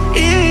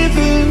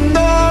 Even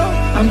though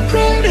I'm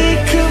pretty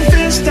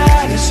convinced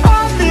that it's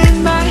all in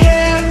my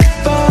head,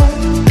 but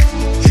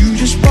you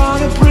just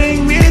wanna bring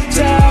me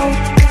down.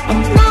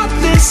 I'm not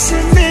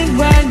listening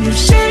when you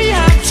say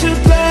I'm to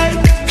blame,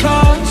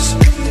 'cause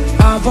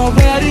I've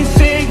already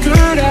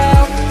figured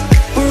out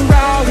we're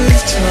out of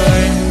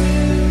time.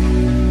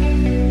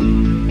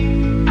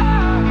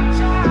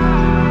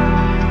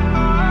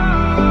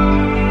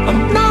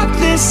 I'm not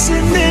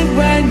listening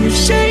when you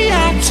say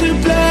I'm to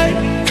blame,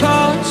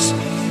 'cause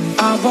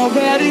I've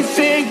already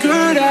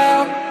figured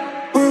out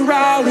we're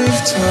out of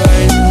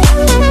time.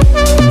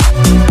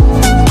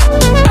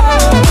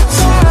 Out of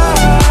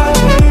time,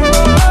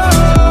 oh,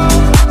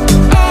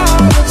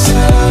 out of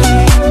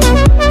time.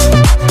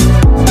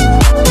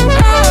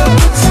 Out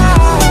of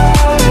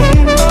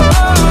time, oh.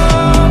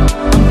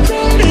 I'm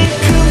pretty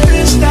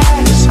convinced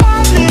that it's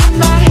all in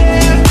my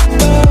head,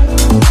 but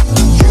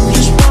you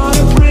just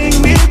wanna bring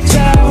me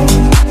down.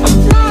 I'm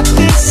not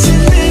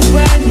listening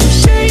when you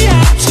say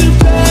I'm to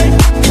blame,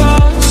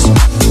 'cause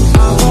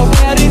I've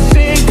already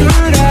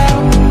figured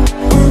out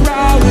we're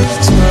out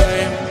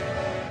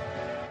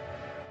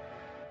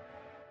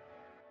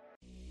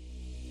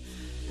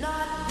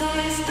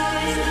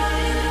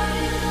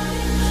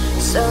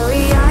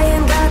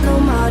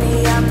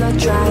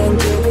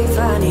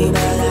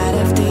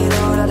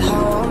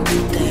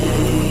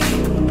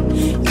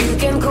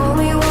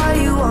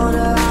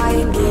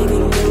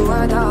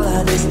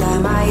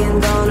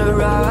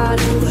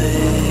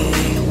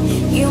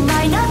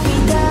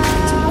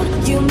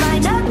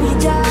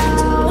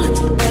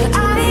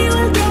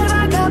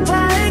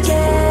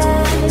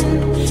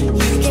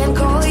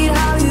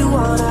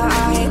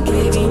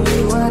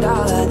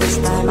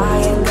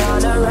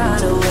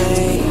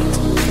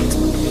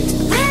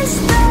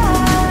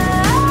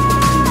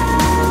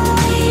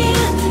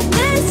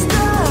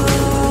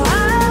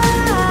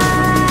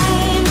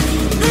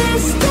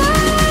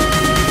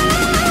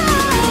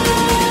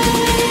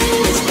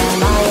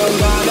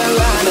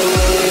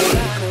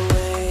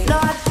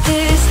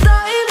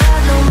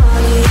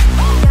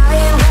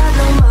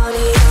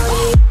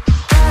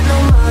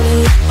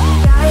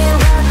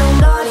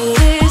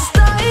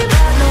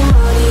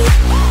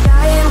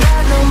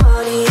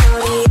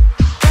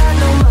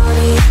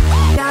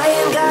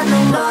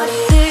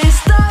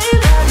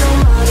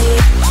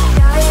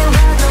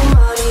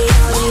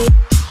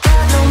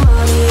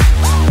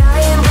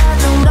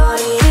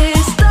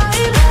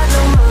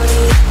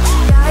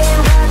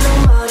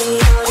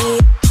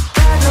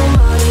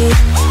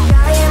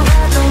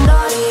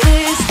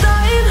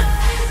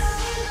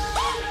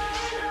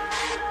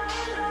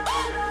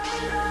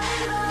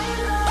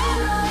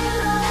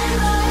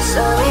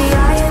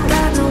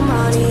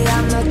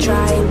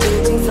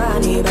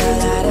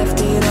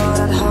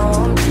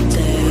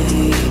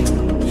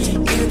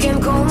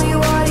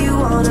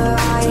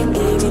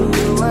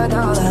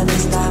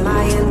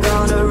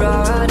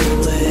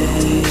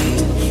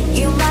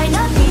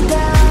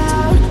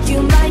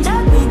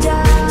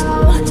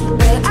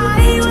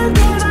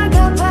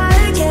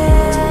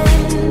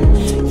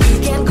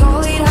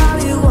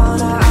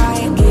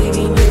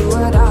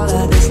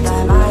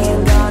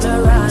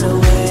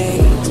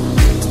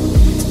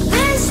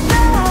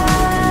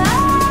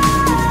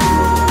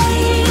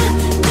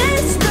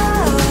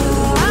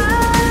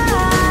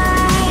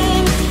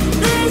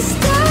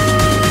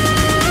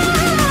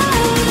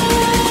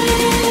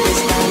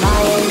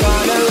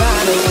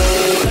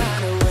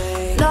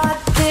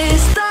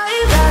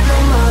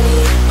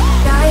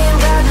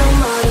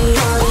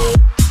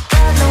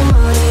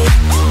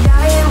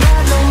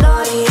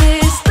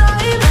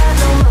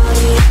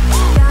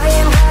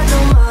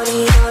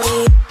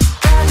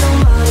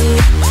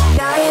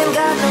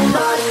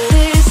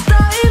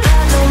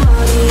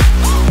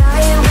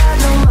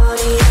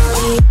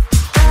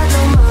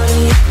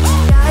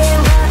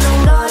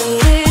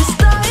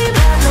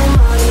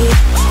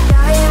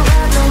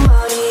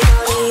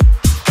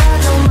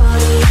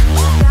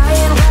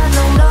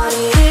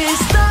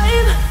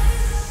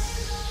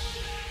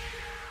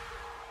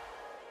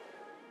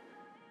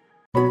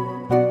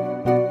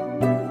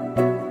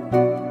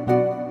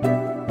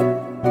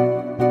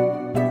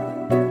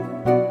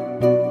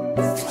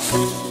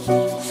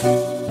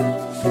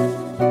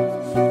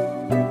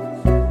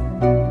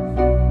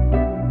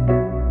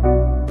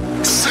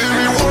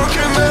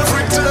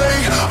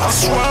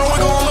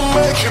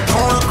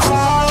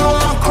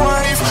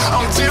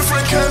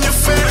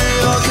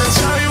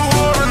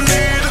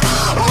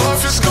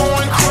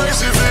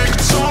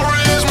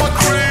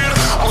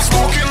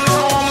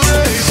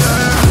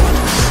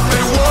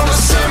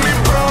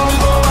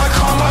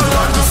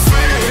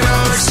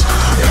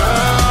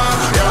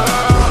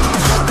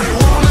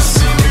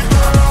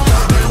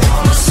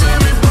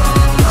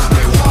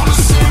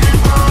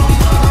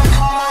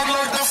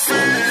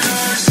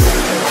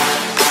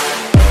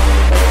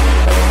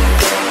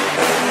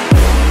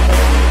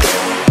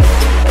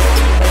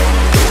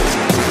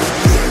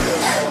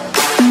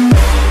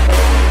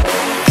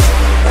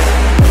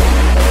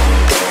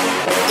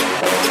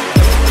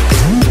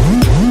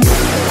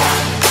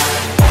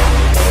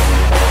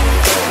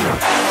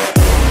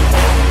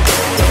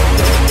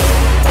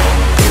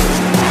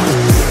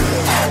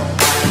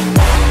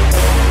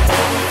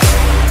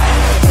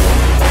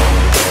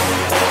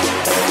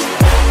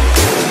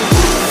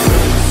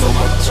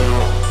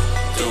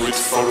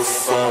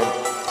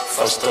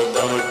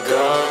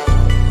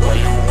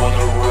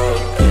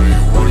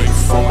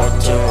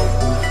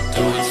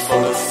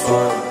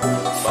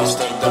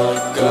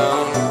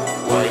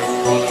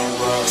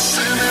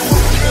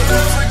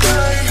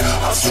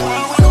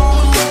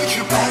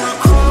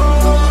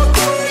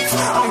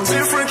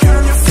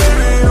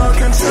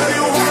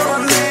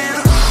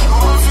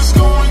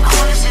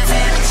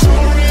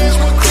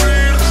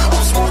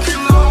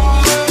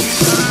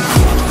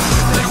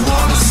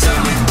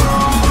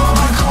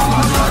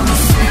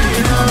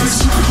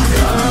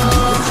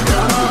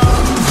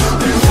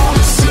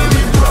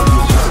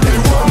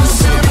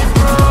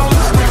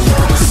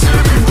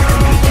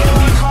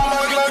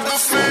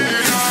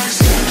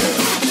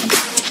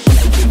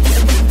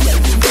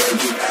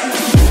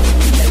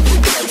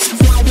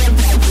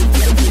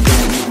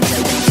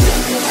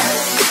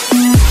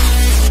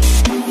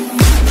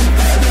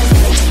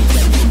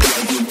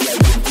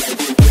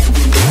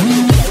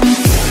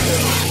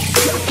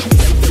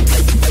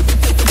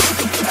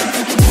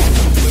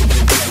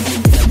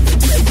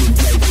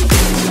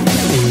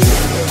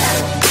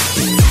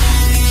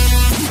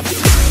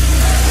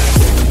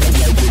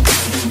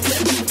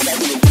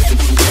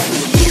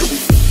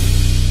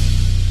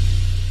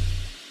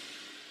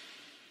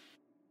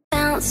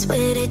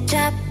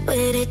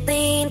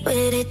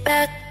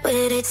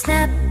it,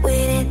 snap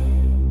with it.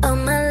 All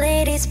my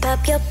ladies,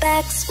 pop your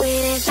backs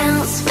with it.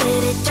 Bounce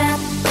with it, drop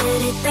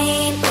with it,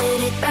 lean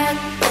with it, rock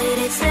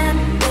with it, snap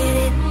with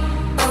it.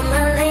 All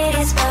my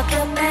ladies, pop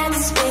your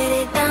backs with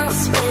it.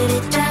 Bounce with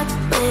it, drop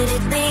with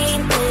it, lean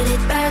with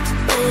it, rock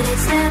with it,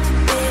 snap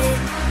with it.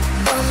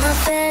 All my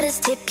fellas,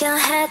 tip your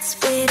hats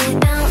with it.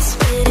 Bounce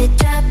with it,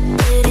 drop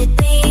with it,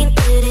 lean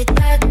with it,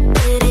 rock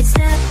with it,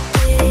 snap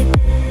with it.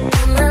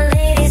 All my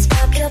ladies,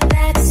 pop your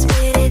backs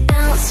with it.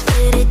 Bounce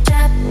with it,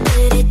 drop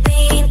with it,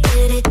 lean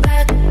with it,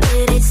 rock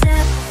with it,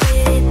 snap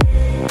with it.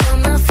 All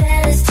my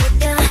fellas, tip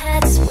your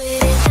hats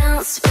with it.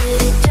 Bounce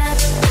with it, drop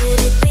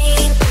with it,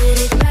 lean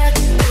with it, rock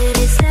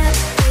with it, snap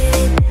with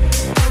it.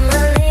 All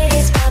my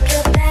ladies, pop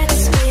your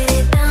backs with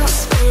it. Bounce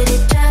with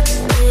it, drop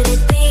with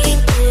it, lean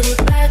with it,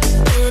 rock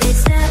with it,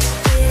 snap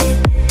with it.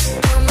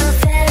 All my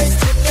fellas,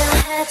 tip your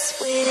hats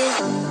with it.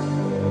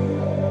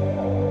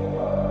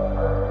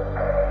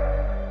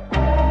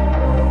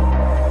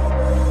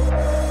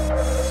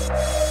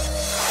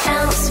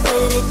 Bounce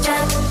with it,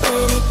 drop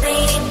with it,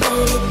 lean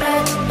with it,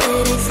 rock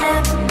with it,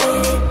 snap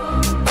with it.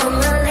 All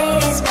my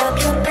ladies, pop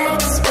your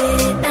backs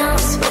with it.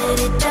 Bounce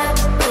with it, drop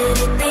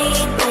with it,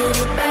 lean with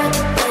it, rock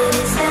with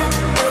it, snap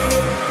with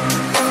it.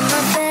 All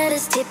my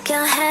fellas, tip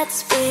your hats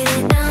with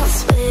it. Bounce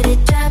with it,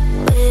 drop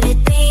with it,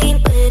 lean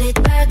with it,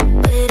 rock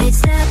with it,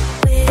 snap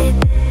with it.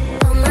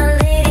 All my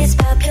ladies,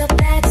 pop your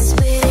backs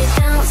with it.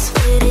 Bounce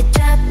with it,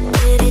 drop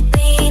with it,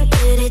 lean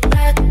with it,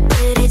 rock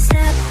with it,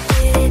 snap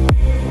with it.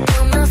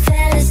 All my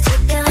fellas,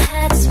 tip your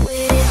hats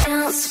with it.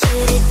 Bounce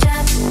with it,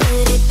 drop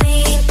with it,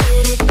 lean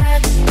with it,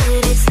 rock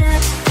with it,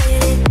 snap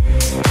with it.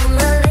 All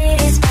my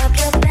ladies, pop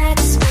your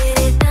backs with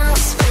it.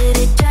 Bounce with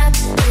it, drop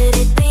with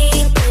it,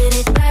 lean with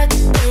it, rock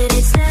with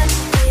it, snap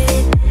with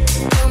it.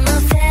 All my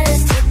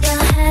fellas, tip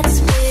your hats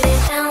with it.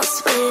 Bounce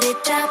with it,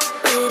 drop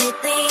with it,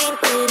 lean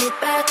with it,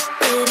 rock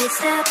with it,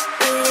 snap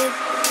with it.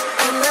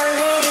 All my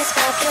ladies,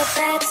 pop your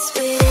backs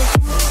with it.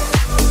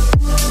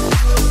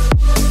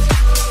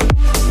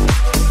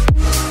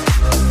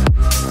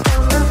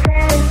 All my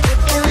fellas,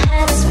 tip your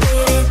hats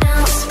with it.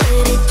 Bounce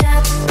with it,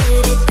 drop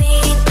with it,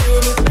 lean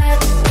with it,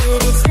 rock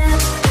with it, snap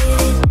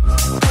with it.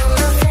 All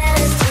my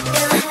fellas, tip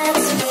your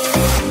hats with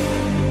it.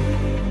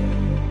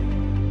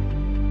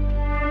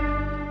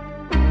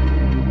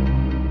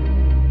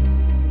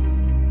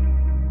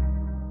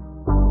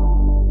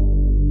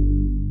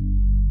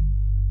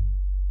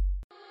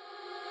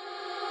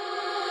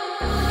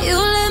 You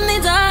let me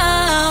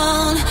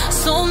down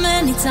so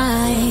many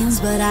times,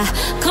 but I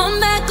come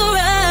back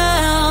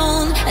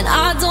around, and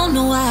I don't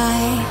know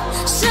why.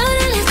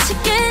 Should've let you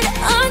get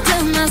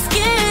under my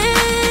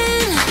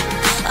skin.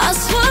 I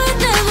swore I'd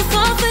never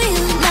fall for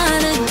you,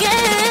 not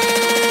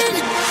again.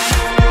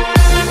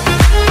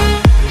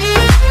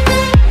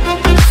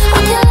 I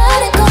can't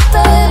let it go,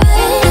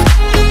 baby.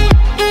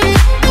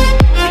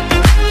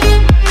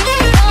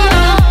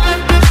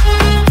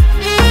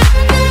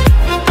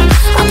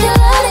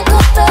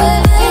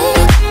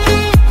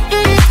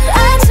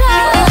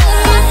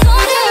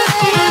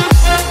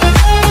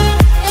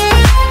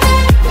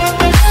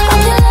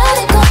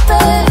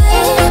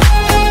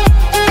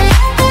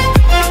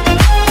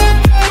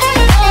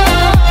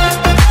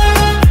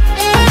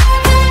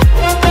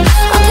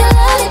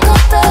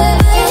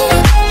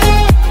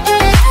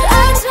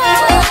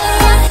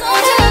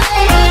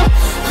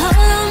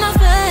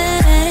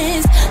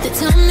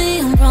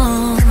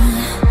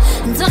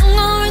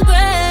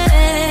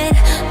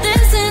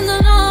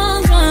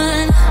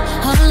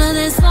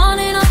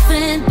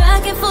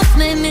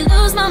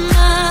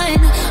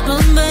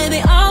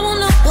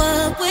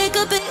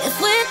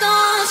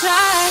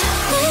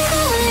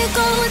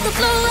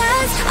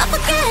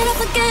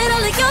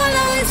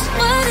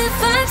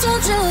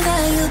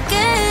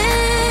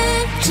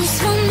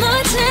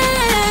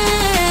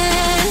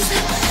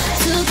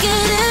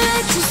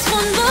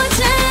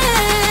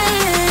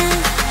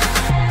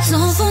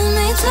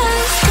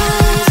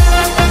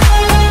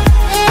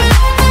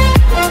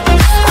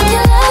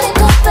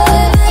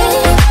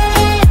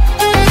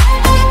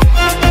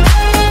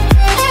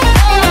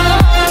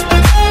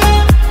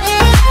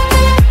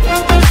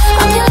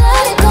 I can't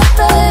let it go,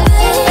 baby.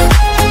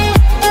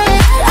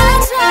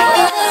 I tried. I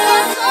can't let it go,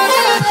 baby.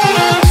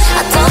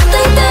 I don't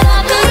think that I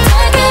could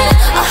take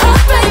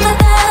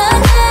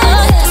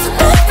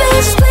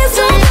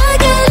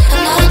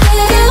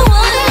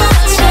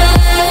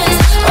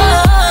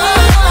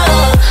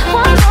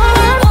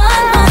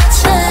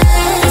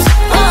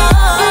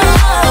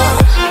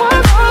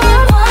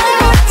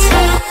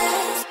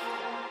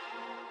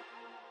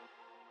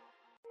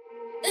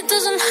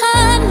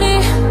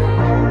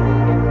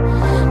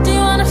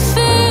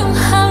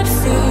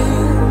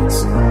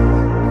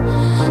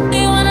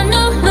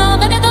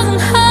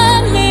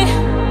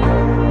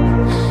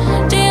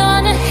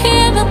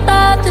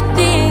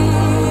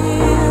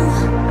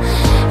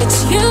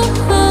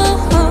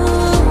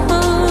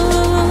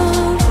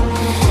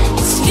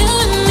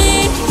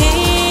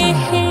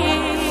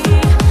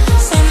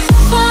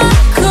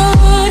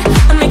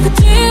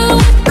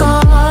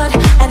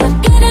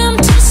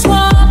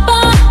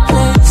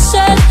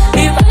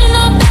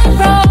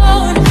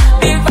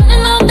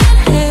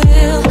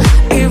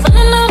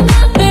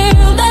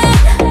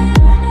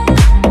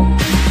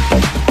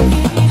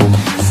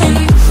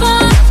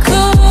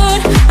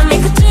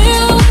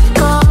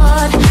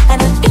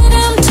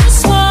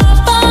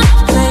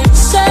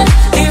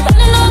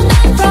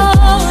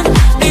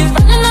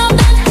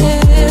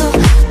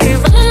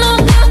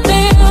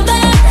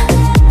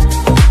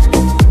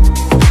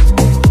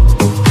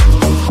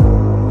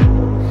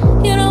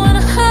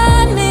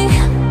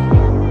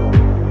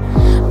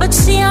but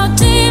see how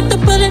deep the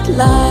bullet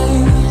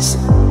lies.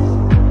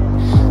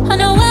 I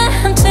know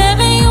I'm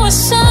tearing you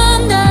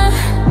asunder.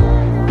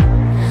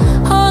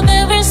 Oh,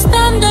 there is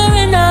thunder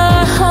in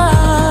our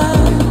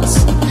hearts,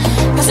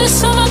 'cause there's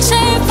so much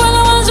hate for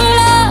the ones we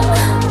love.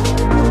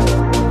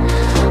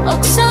 Oh,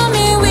 tell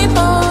me we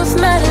both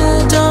matter,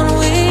 don't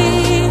we?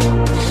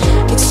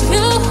 It's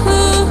you,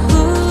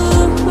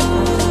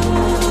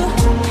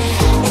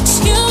 it's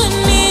you and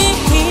me.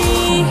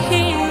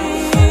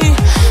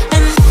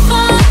 And if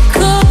I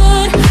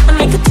could, I'd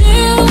make a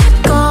deal with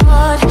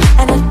God,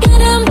 and I'd get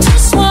him to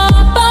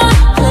swap our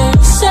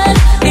places.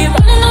 Be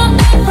running up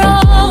that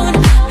road,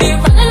 be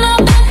running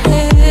up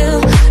that hill,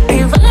 be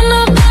running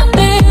up that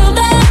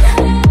building.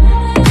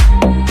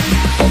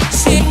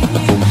 See,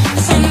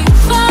 and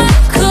if I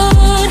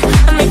could,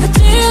 I'd make a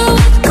deal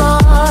with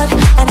God,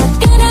 and I'd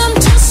get him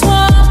to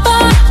swap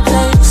our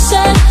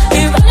places.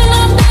 Be running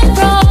up that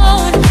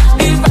road,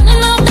 be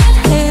running up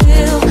that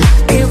hill,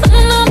 be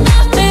running up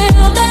that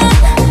building.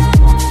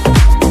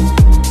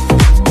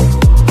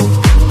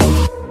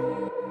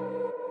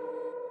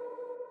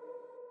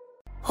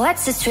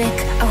 What's the trick?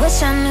 I wish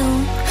I knew.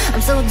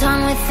 I'm so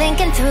done with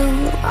thinking through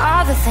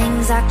all the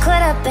things I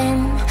could have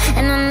been,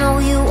 and I know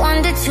you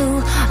wonder too.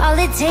 All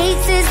it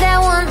takes is that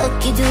one look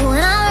you do,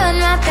 and I'll run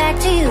right back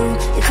to you.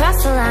 You cross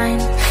the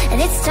line, and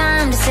it's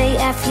time to say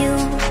F you.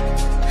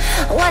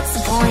 What's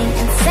the point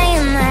in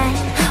saying that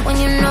when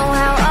you know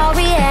how I'll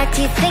react?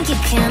 You think you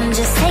can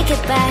just take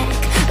it back,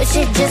 but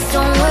shit just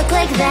don't work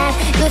like that.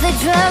 You're the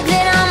drug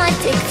that I'm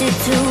addicted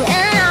to,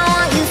 and I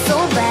want you so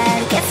bad.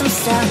 Guess I'm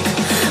stuck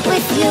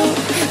with you,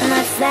 and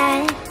that's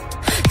that.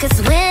 'Cause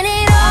when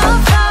it all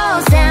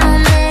falls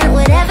down, then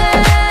whatever.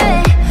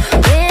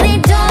 When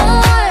it don't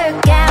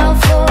work out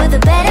for the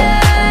better,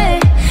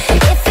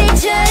 if it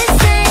just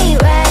ain't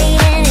right,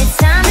 and it's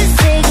time to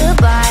say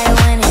goodbye.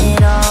 When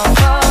it all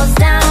falls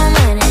down,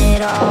 when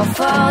it all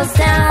falls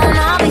down,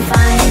 I'll be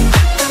fine.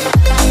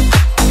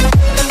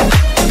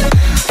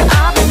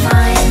 I'll be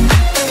fine.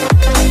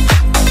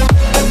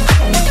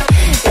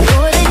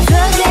 You're the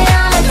drug that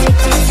I'm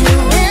addicted to,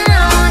 and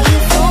I want you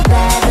so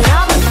bad, but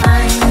I'll be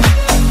fine.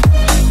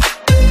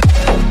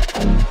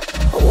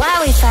 Why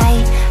we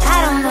fight, I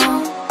don't know.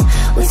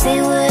 We say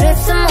what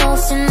hurts the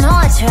most, and know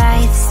I try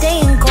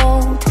staying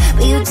cold,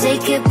 but you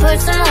take it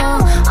personal.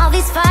 All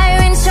these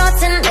firing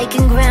shots and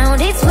making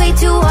ground, it's way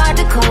too hard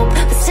to cope,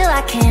 but still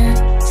I can't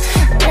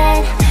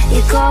let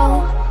you go.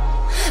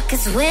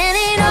 'Cause when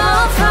it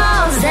all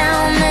falls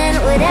down, then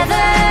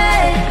whatever.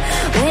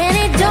 When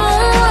it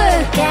don't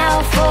work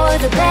out for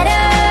the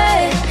better,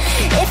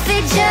 if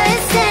it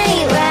just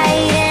ain't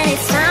right, and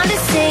it's time to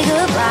say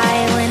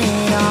goodbye. When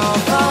it all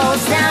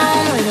falls down,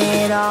 when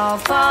it all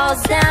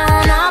falls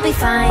down, I'll be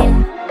fine.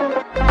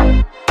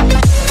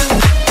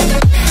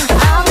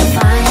 I'll be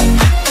fine.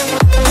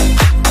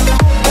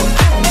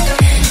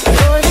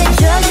 You're the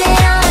drug that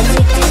I'm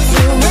addicted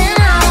to, and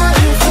I want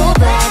you so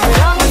bad, but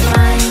I'll be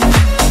fine.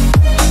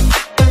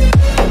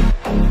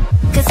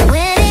 'Cause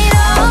when it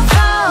all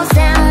falls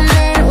down,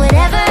 then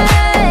whatever.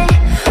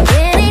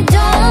 When it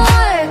don't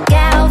work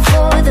out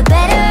for the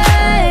better,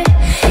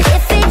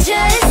 if it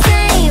just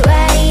ain't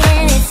right,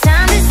 and it's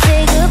time to say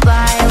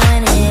goodbye.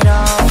 When it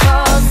all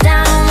falls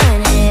down, when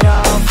it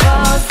all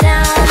falls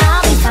down,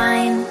 I'll be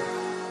fine.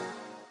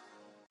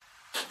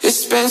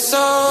 It's been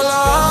so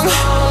long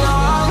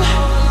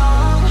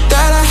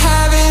that I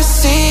haven't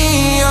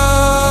seen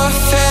your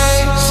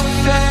face.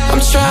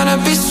 I'm trying to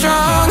be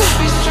strong,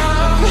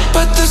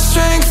 but the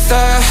strength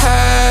I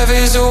have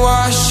is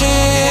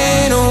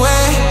washing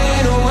away.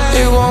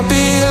 It won't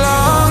be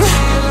long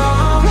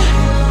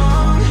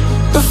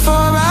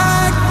before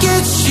I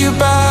get you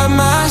by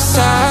my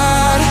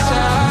side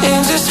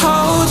and just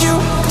hold you,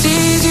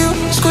 tease you,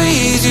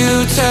 squeeze you,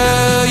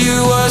 tell you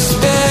what's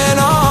been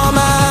on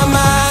my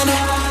mind.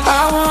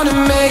 I wanna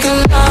make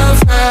love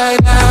right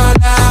now,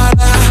 now,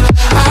 now.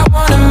 I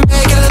wanna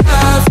make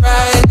love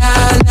right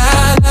now,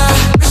 now, now.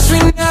 Wish we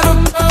never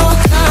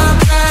broke up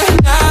right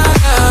now,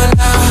 now,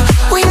 now.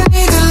 We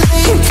need to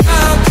link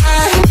up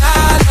right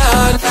now, now,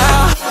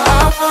 now.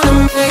 I wanna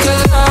make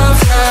love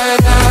right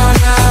now,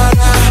 now,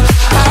 now.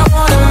 I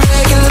wanna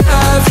make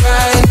love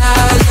right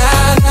now,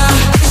 now, now.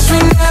 Wish we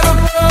never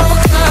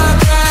broke up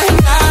right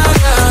now,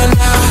 now,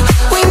 now.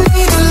 We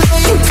need to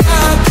link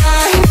up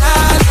right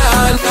now,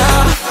 now, now.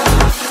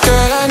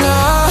 Girl, I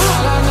know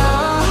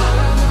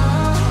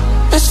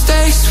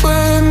mistakes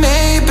were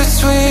made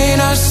between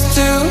us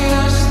two,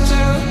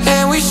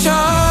 and we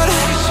showed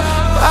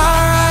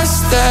our eyes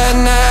that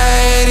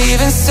night.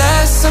 Even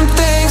said some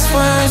things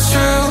weren't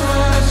true.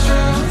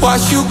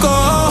 Watch you go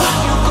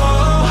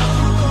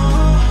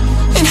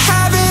and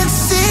haven't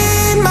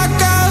seen my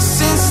girl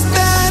since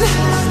then.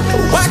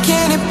 Why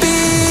can't it be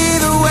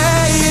the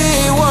way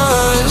it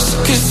was?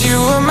 'Cause you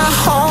were my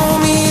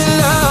homie,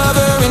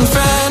 lover, and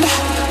friend.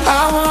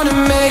 I wanna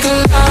make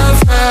love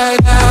right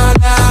now,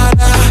 now,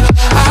 now.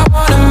 I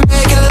wanna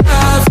make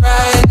love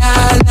right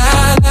now,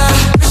 now, now.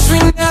 Wish we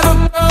never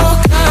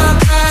broke up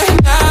right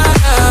now,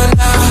 now,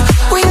 now.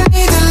 We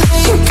need to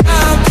link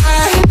up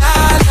right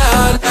now,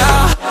 now, now.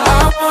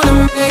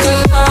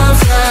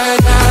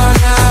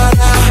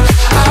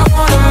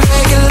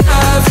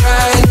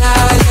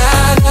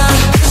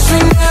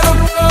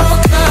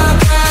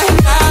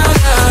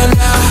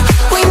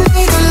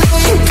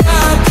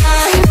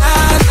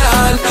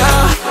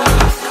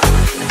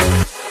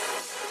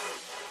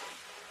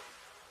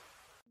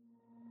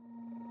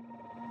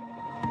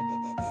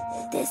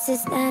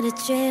 not a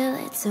drill,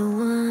 it's a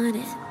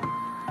warning.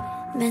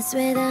 Mess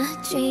with our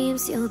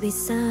dreams, you'll be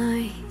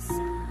sorry.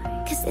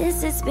 Cause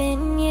this has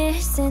been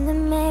years in the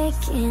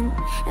making,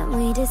 and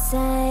we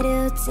decide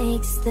who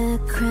takes the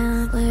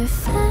crown. We're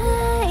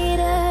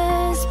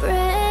fighters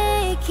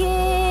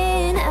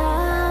breaking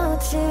out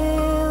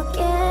together,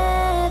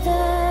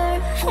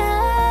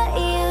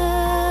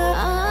 higher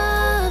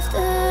off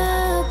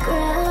the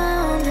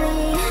ground.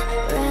 We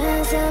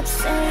rise up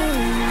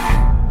saying,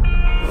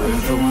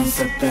 we're the ones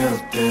that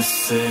built this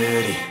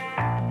city,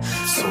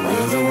 so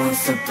we're the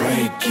ones that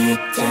break it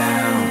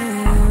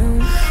down.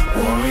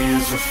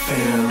 Warriors with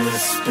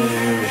fearless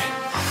spirit.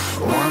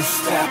 One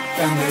step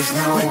and there's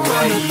no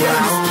way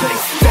out.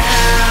 Place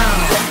down,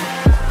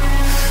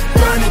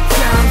 burn it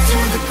down to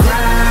the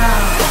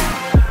ground.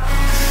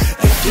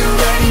 If you're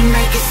ready,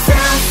 make a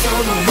sound so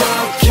the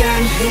world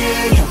can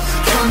hear you.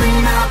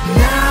 Coming out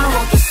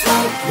now, all the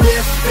smoke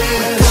we're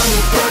feeling.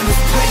 Gonna burn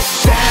this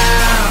place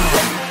down,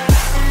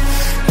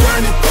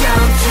 burn it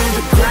down to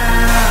the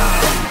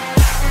ground.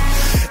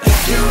 If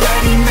you're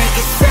ready, make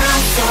a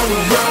sound so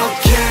the world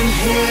can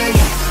hear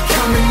you.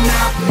 Coming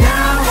out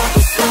now, all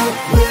the smoke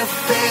we're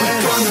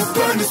feeling. We're gonna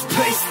burn this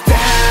place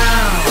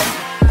down,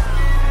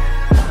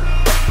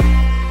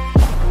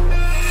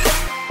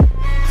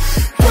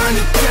 burn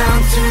it down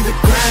to the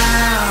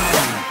ground.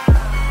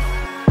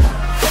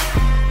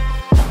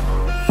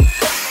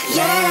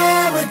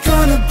 Yeah, we're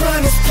gonna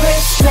burn this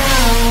place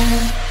down.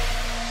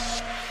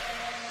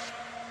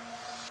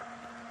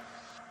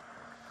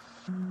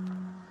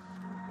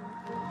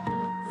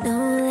 no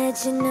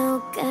legend,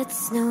 no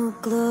guts, no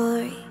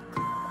glory.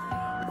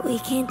 We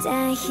can't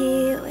die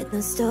here with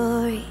no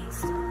stories.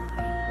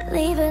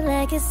 Leave a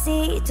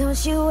legacy,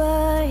 don't you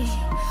worry.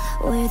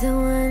 We're the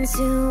ones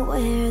who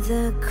wear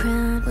the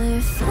crown.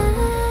 We're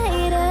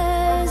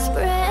fighters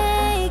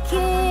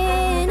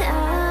breaking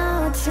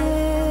out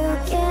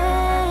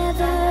together,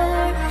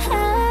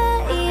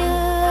 higher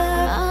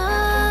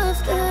off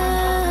the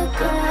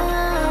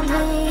ground.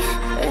 We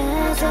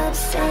rise up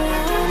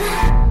saying,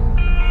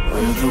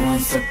 we're the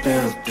ones that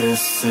built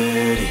this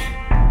city,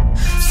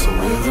 so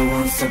we're the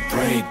ones that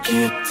break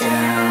it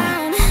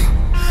down.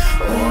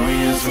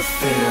 Warriors with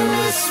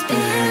fearless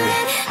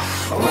spirit.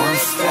 One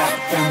step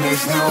and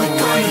there's no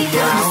way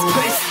out.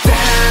 Place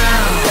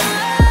down,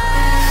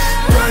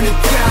 burn it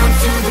down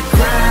to the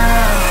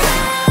ground.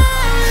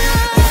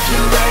 If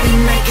you're ready,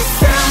 make a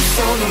sound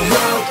so the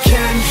world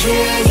can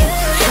hear you.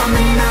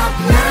 Coming out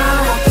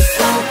now, all the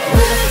smoke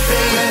we're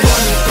feeling.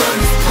 Gonna burn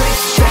this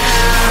place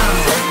down,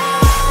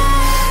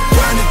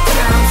 burn it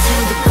down to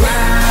the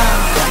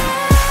ground.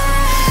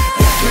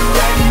 If you're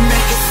ready,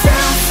 make a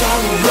sound so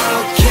the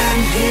world can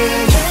hear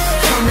you.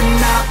 Coming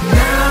out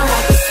now,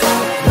 all the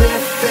smoke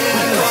we're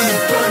feeling. We're gonna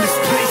burn this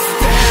place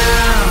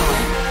down.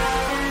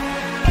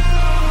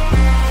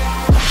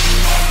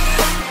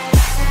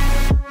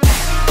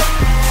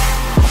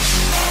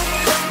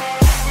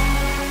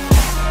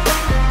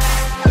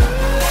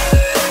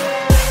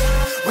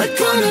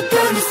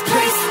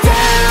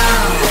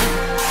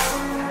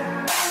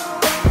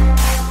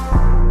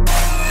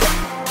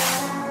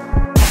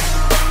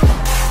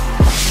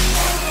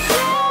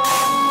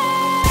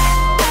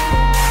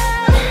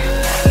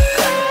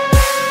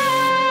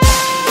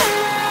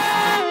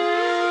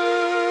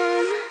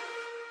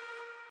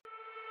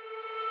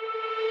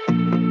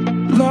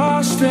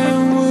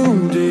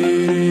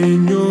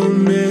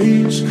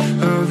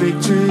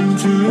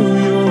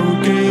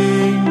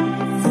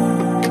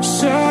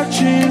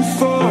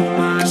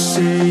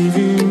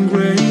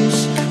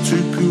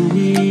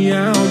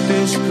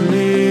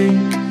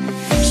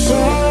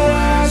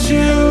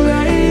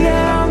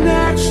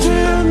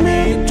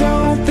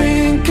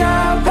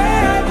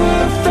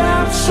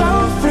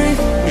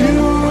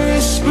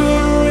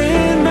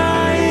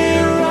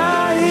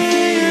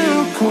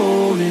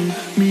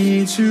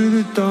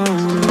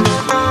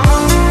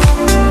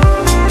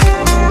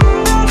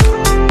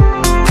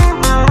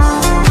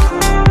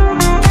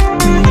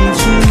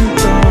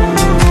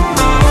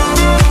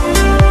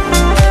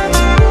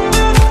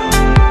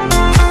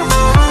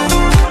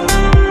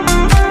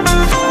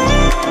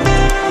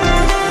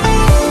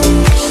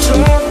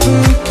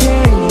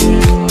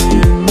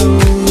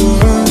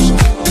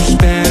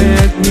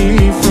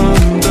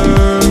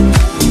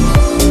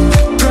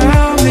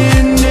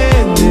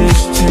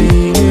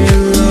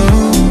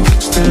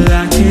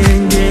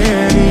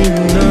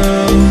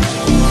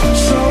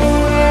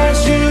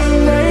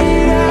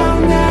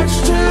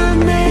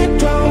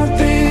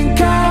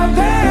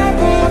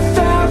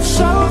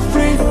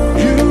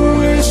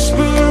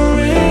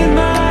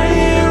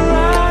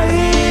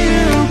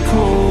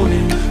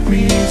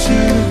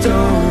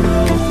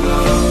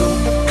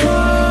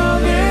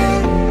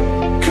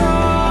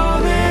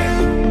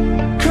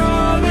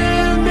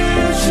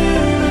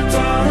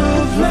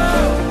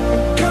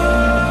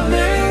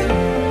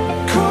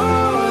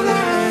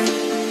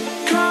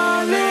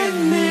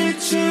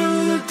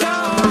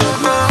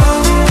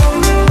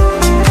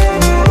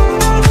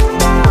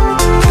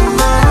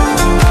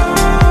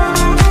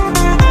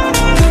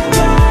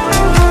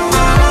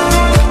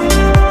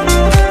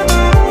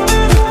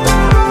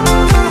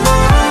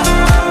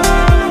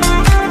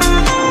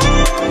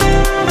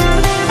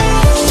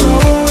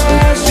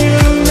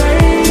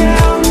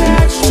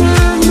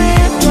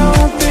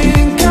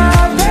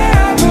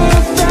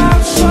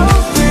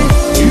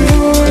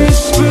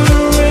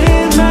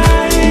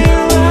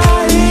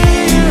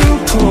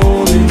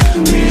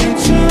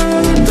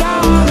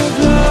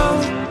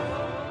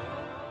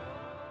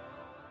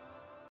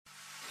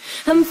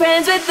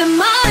 friends with the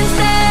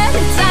monster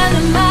inside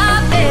of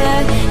my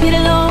bed. Get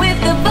along with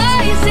the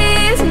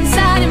voices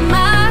inside of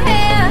my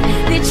head.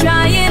 They're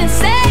trying to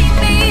save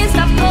me,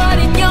 stop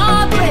holding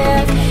your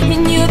breath.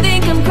 And you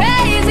think I'm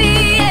crazy,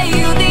 yeah,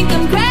 you think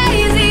I'm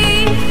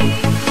crazy.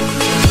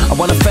 I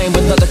wanna fame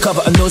with another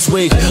cover of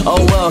Newsweek.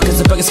 Oh well, cause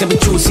the beggars can be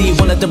choosy.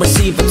 Wanted to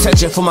receive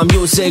attention for my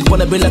music.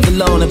 Wanna be left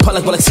alone and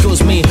public will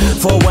excuse me.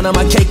 For one of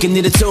my cake and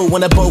needed two.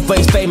 When I both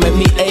face fame and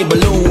me a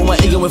balloon. When my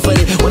ego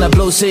inflated, when I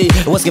blue sea,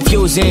 it was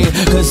confusing.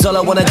 Cause all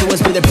I wanna do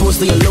is be the Bruce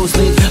Lee and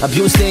loosely.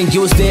 Abused it,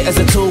 used it as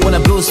a tool when I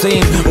blue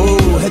steam.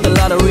 Ooh, hit the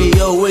lottery,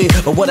 oh wee.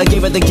 But what I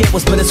gave it to get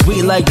was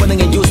bittersweet. Like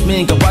winning and use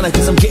me. Ironic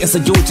cause I'm getting so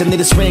huge. I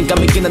need a ring, got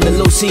me getting the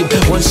loose sheep.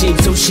 One sheep,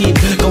 two sheep,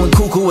 going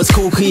cuckoo is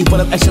cool key. But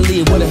I'm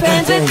actually winning.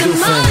 Friends with the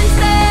monster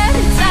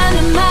inside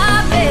of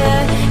my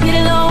bed. Get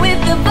along with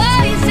the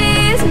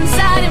voices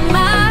inside of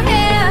my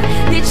head.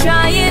 They're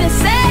trying to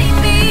save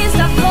me,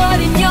 stop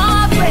holding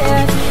your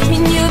breath.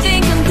 And you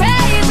think I'm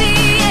crazy,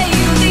 yeah,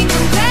 you think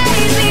I'm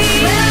crazy.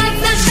 Well,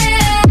 it's not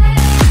fair.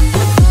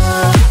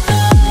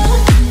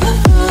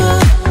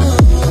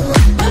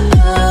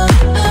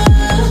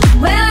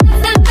 Well,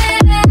 it's not fair.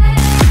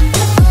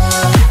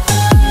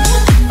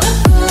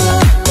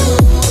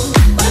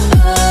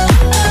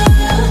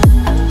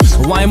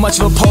 Well, I ain't much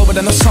of a poet, but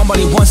I know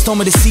somebody once told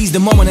me to seize the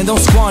moment and don't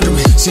squander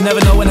it. You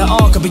never know when it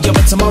all could be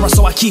over tomorrow,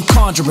 so I keep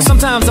conjuring.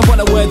 Sometimes I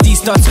wonder where these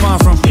thoughts come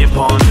from. You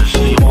ponders,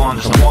 you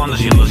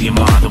wonders, you lose your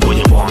mind, the way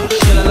you wander.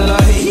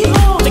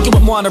 Thinking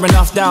I'm wandering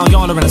off down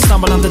yonder and I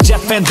stumble onto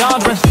Jeff Van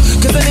Dondren.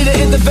 Cause I need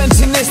an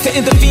interventionist to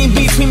intervene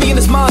between me and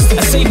this monster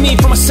and save me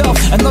from myself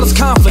and all this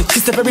conflict.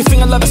 Cause if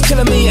everything I love is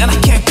killing me and I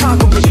can't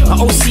conquer it. My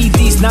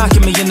OCD's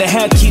knocking me in the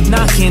head, keep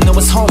knocking. No,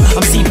 it's home,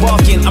 I'm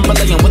sleepwalking. I'm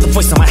relaying with the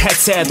voice on my head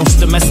said. Don't shoot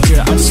the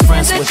messenger, I'm just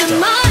friends with the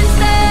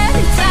monster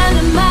inside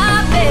of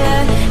my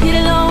bed. Get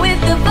along with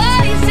the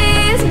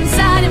voices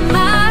inside of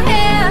my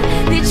head.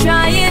 They're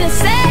trying to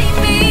save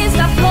me,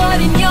 stop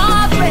holding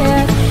your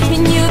breath.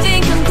 And you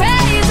think I'm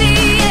crazy,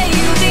 yeah,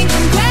 you think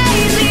I'm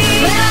crazy.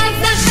 Well,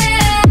 it's not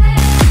fair.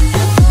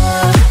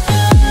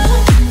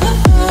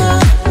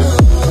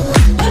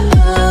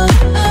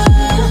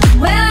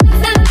 Well,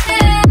 it's not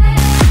fair.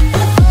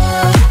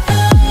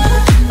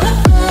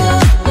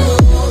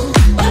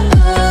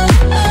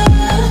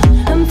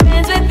 I'm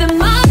friends with the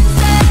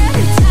monster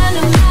inside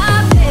of my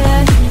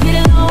bed. Get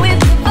along with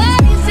the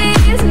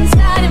voices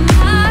inside of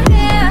my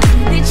head.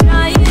 They're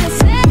trying to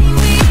save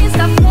me,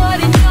 stop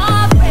holding your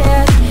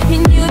breath.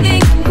 And you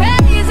think I'm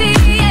crazy,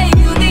 yeah,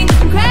 you think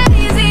I'm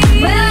crazy.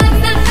 Well,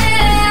 it's not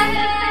fair.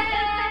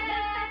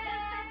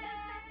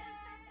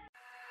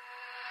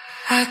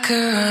 I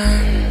could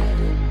run,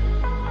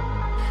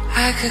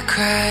 I could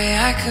cry,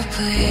 I could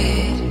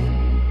bleed.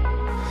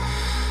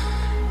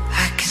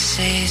 I could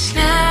say it's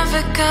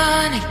never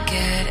gonna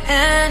get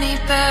any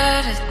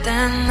better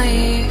than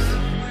leave.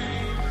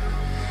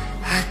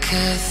 I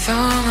could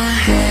throw my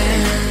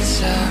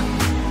hands up,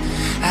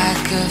 I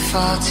could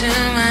fall to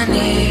my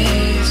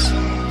knees.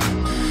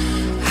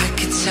 I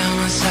could tell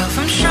myself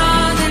I'm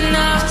strong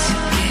enough to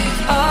give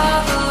all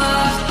the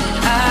love that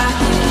I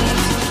need.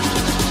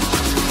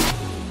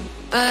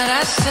 But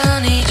I still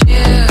need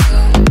you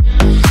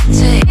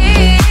to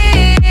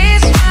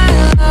ease my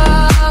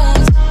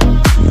load.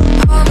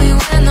 Hold me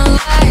when the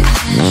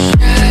lightning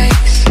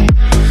strikes.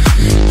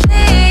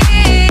 Lead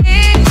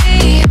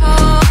me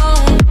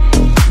home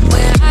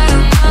when I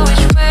don't know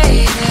which way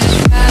is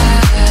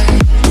right.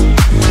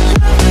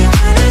 Love me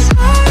when it's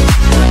hard,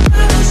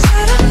 when I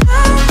said I'm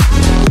not,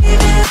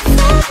 even if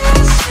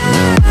I'm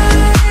side.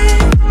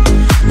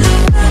 And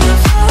when I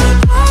fall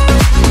apart,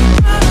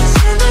 promise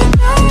in the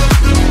dark,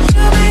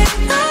 you'll be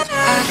mine.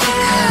 I could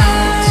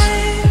count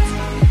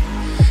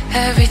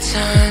every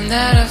time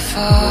that I've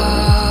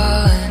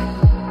fallen.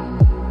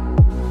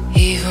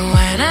 Even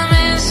when I'm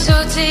in so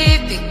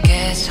deep, it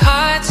gets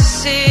hard to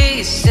see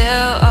you're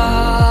still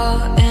all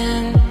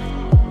in.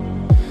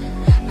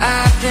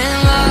 I've been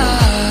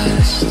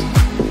lost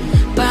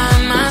by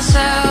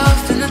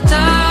myself in the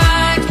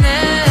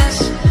darkness.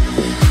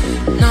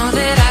 Know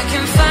that I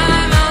can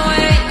find my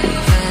way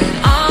even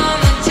on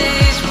the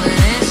days when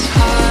it's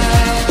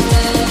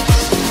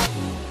heartless.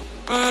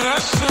 But I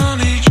still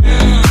need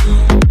you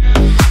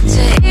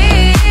to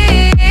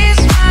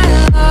ease my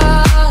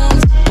load.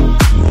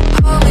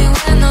 Hold me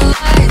when the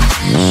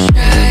lightning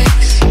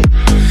strikes.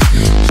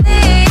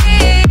 Lead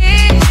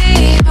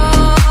me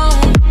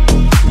home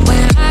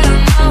when I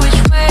don't know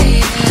which way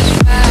is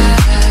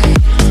right.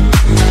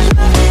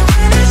 Love me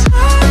when it's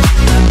hard,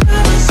 I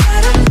promise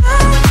that I'm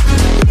not,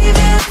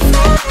 even if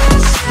I'm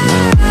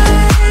side.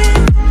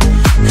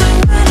 And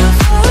when I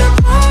fall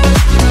apart,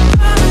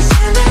 promise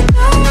in the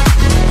dark,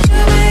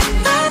 you'll be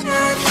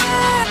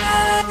my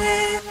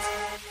night.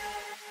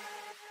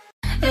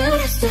 You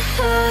used to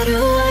hide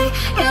away,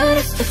 you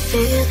used to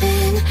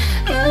feeling.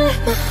 You let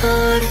my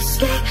heart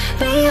escape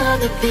beyond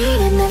the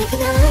beating. And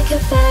even I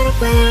can find a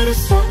way to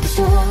stop the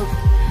storm.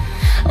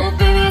 Oh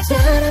baby, it's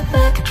out of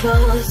my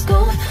control, it's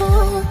going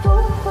home.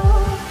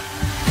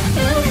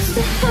 You used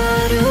to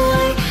hide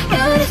away,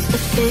 you used to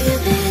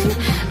feeling.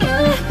 You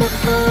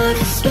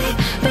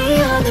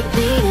beyond the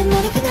beat. And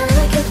anything I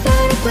like is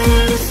better way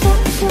to stop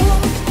the flow.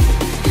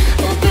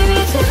 Oh baby,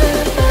 it's never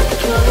about the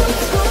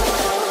clothes.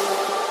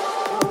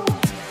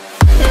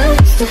 You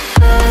used to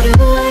hide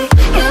away,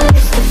 you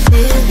used to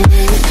feel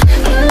it.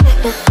 You make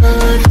my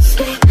heart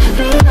escape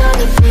beyond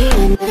the beat.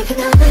 And anything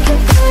I like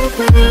is better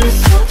way to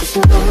stop the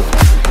flow.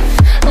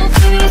 Oh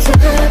baby, it's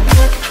never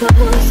about the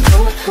clothes.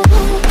 Going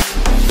home.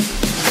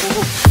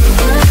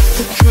 What's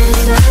the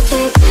chance I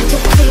take to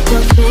keep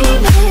on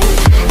dreaming?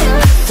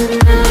 It's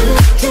another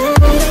day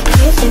that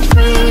keeps me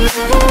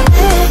breathing.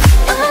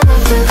 I'm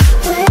the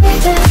way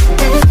that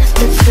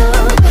it's so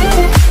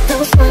weird.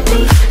 Don't stop me,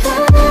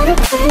 gotta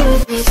play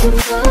with me some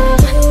more.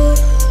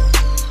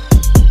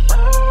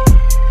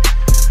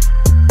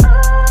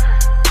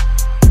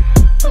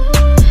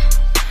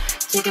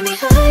 Taking me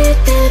higher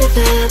than I've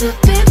ever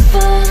been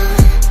before.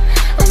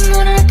 I'm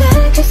running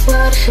back, just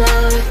wanna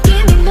shout it,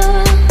 give me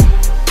more.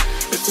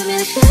 Tell me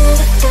the shit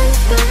that comes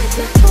back,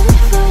 not hold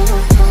it for.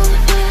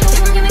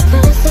 Don't get me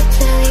closer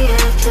till you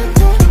have to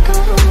let it go,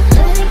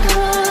 let it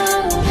go.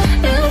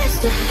 You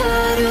used to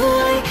hide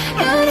away,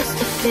 you used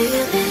to feel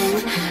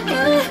it. You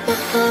let my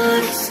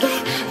heart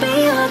escape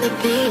beyond the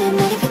beat. And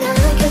anything I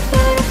like is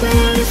better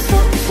way to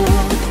stop the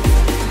flow.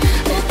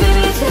 Oh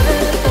baby, it's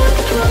never about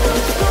the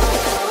clothes.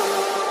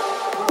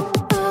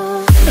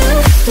 You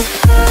used to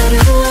hide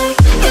away,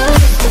 you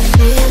used to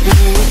feel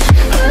it.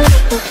 You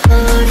let my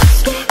heart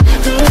escape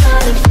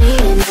beyond the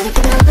beat. And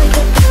anything I like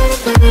is better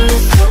way to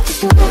stop the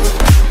flow.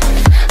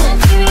 Oh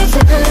baby, it's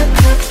never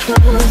about the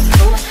clothes.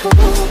 Going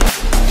home.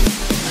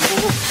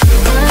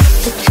 What's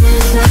the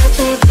chance I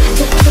take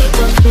to keep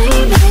on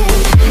dreaming?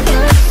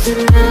 It's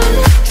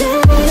another day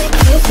that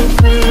keeps me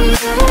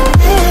breathing.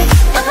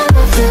 I'm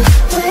off the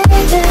way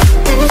that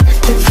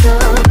it's so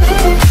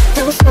weird.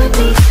 Don't stop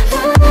me,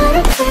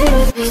 gotta play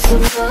with me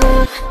some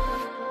more.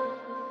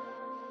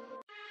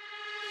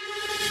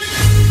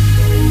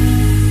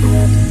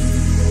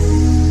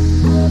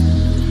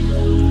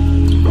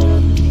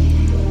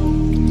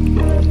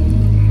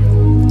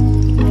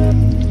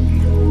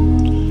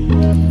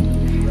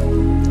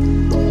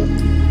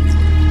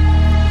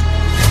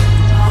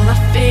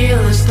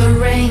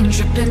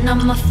 Dripping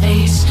on my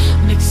face,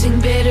 mixing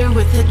bitter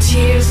with the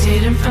tears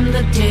hidden from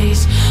the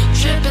days.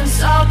 Dripping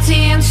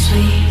salty and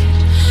sweet,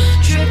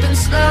 dripping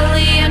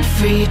slowly and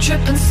free.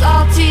 Dripping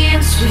salty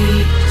and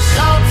sweet,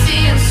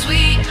 salty and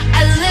sweet.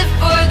 I live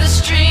for the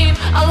stream,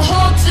 I'll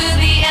hold to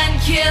the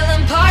end,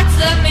 killing parts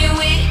of me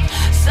weak.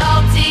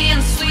 Salty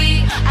and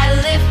sweet, I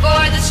live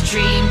for the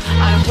stream,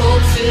 I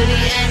hold to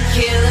the end,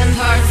 killing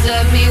parts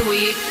of me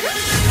weak.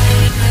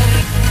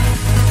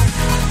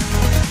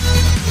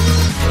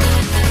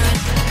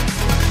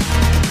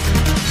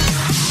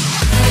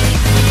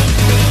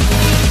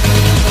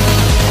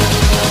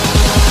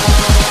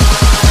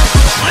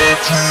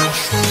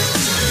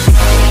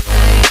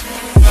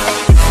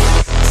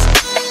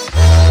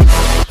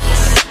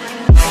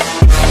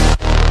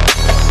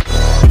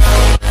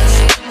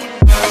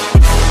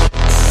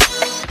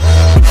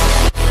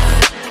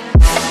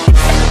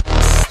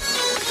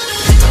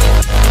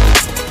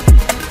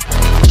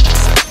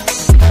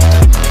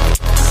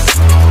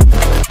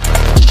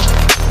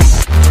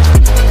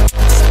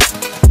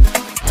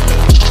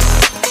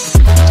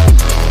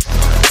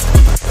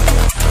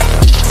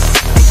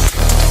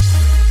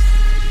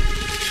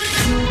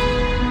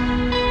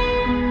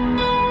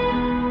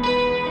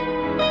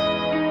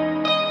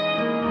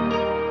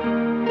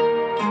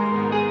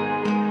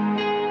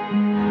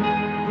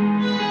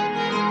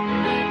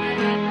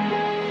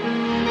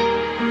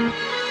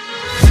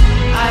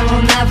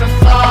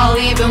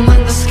 Even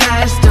when the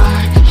sky is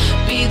dark,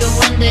 be the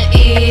one to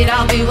eat,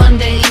 I'll be one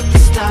to eat the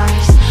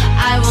stars.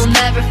 I will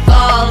never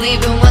fall,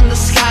 even when the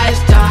sky is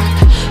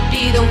dark.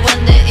 Be the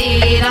one to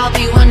eat, I'll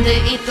be one to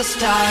eat the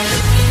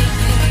stars.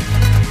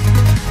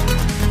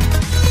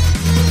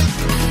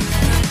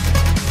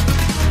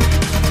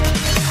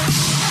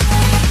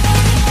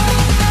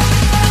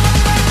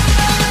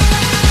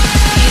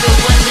 Be the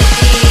one to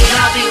eat,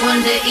 I'll be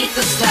one to eat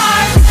the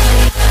stars.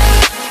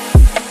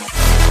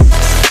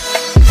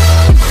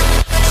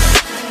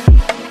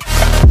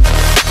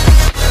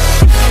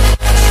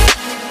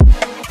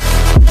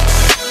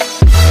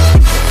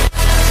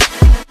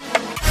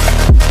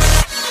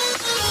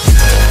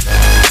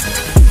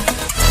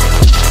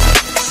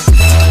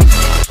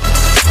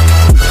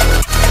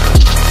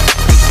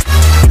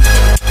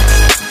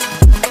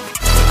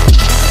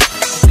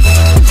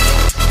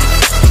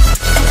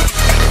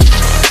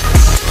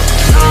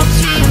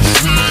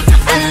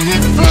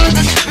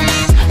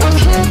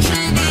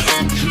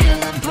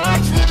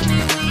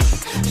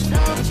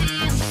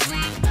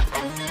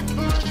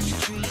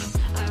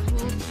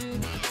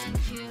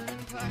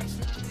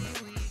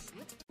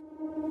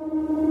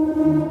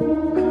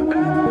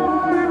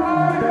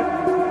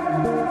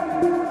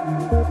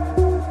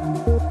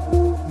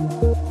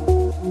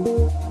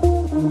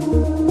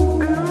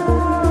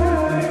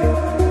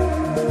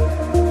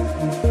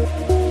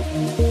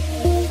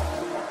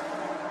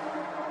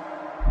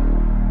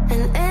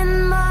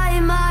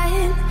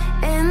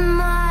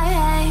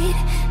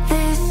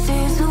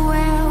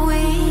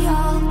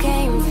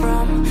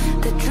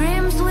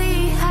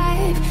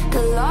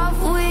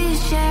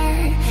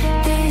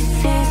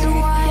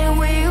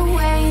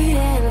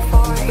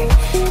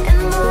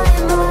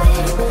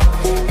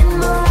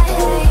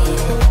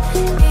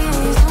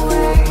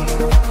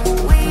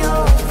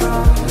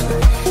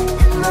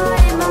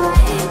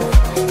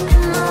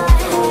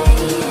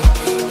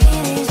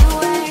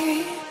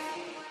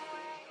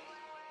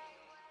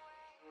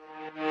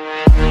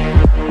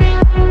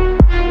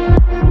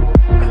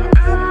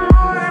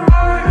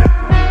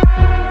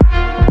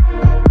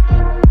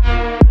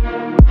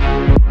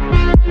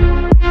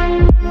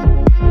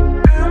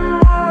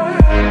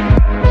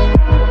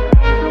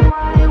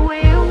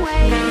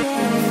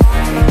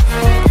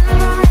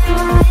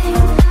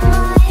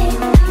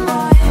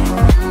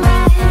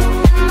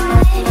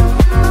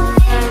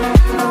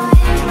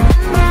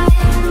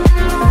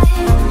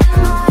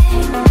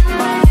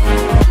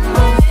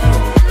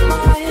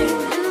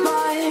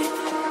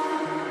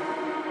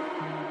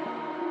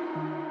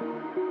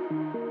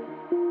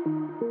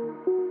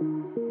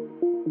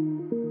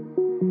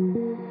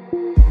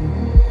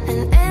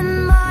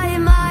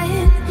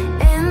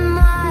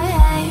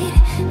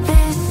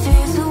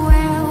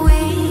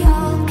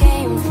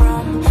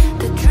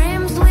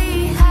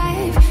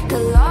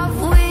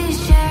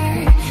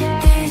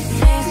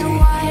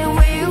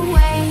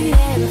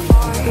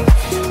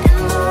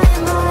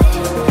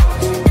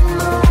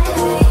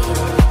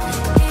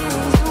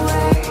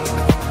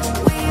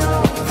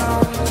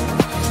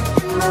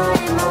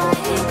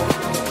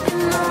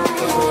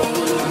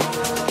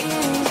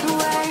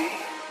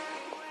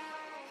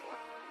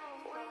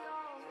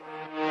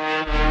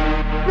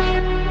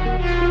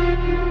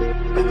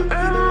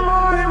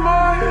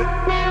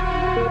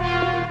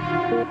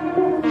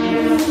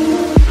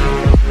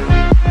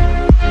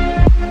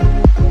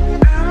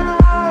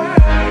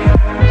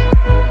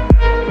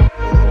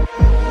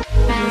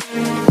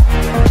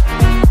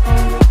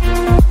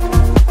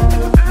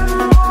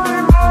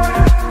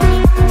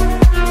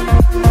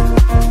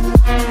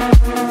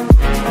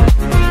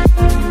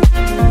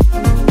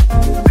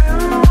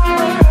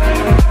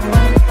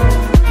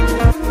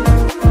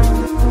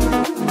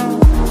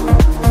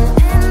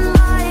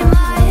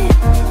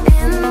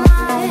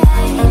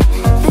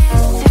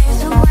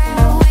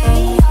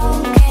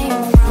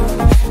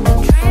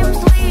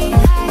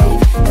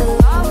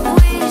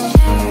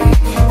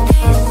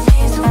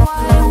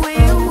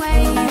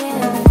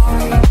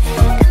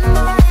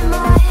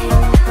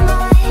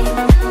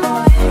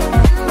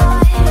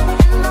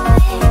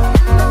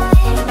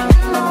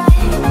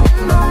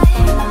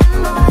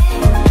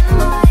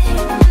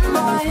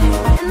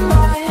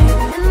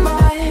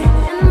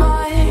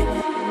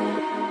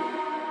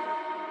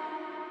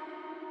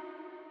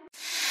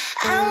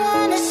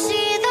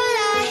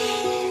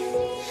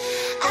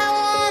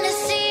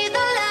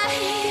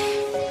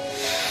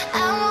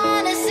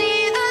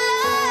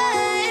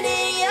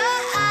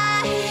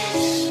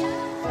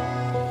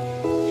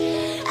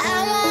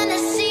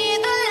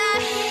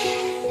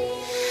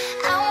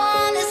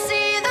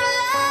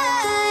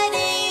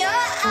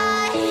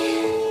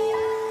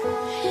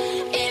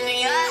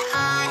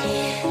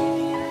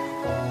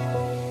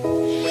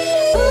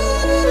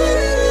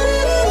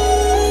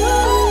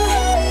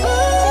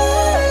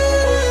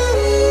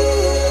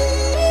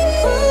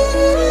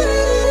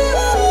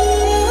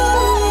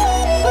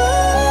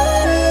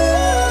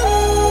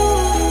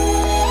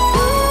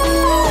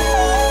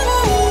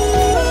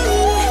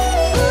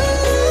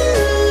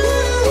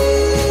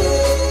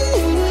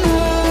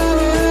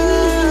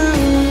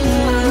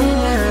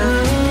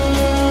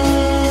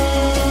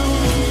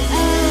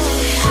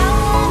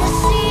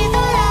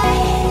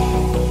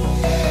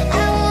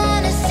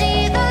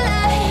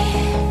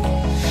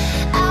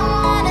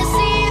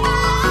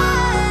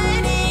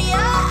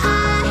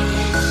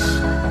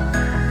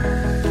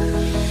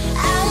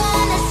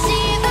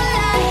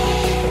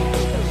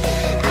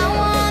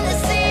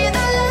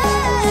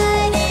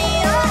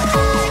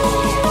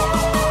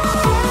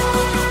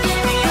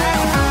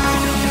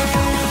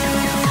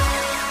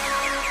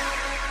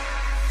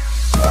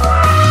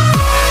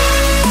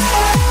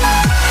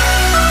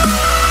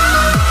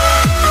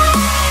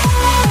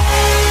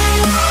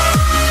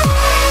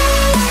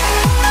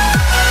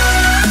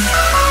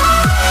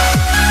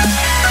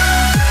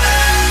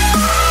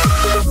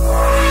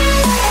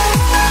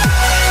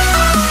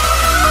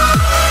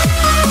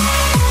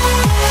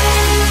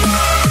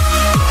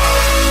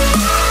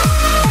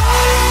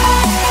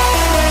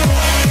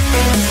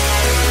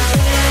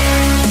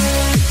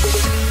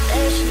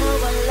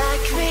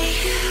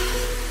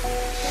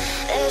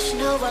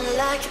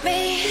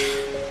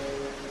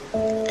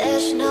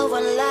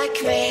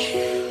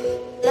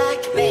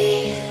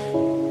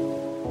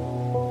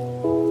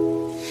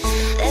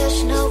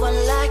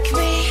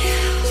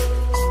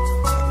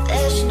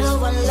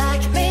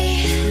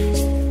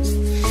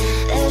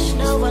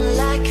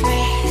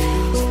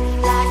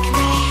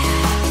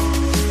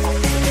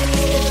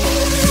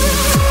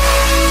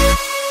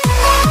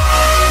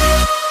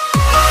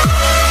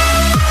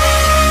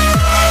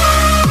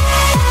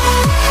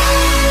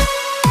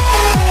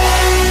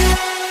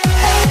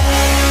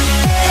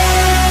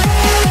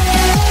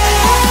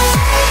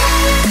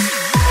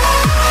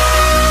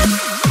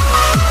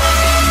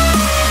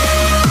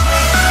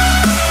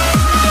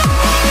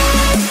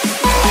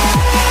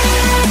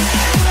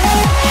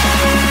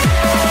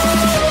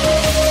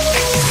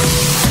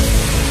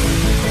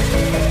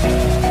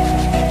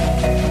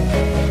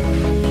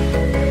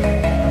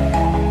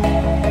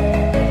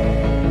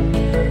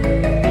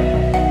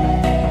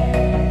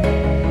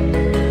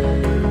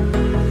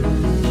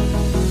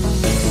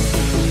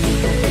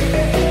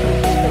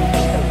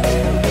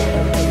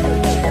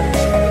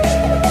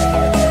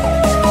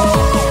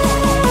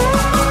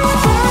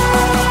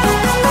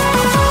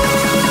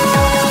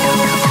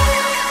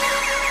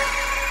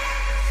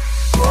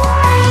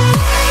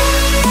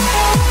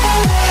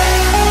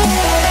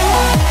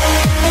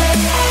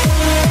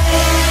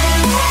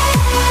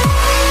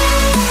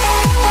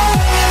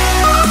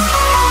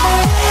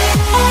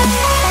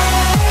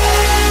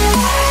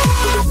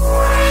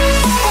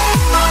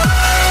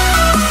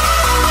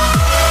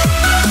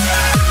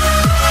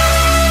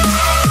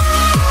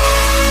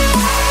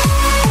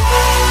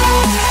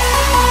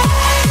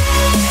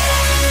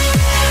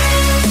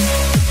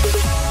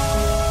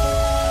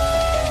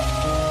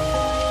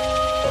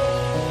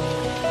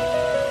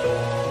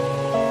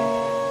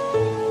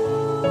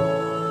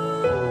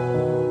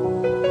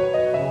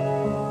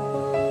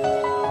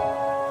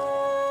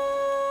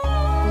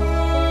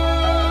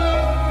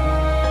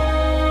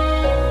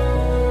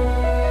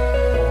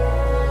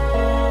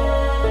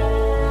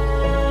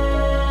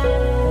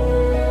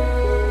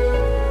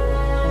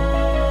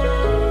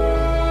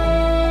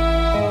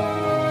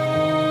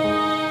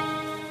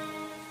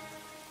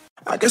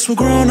 I guess we're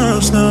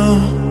grown-ups now.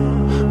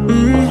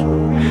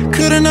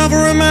 Couldn't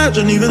ever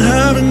imagine even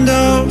having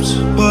doubts,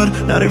 but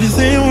not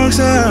everything works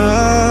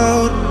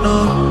out,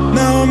 no.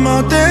 Now I'm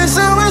out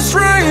dancing with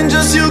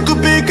strangers you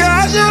could be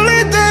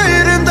casually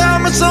dating.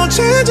 Diamonds don't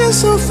change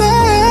so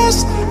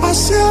fast. I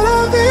still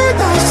love it,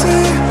 I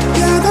say,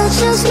 yeah, that's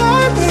just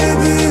life,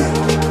 baby.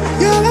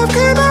 Your love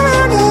came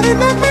around, yeah, it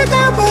knocked me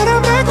down, but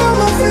I'm back on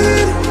my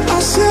feet. I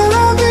still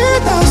love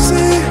it, I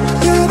say,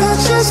 yeah,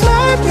 that's just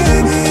life,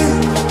 baby.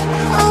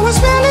 I was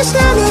barely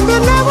standing, but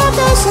now I'm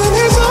dancing,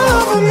 he's all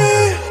over me.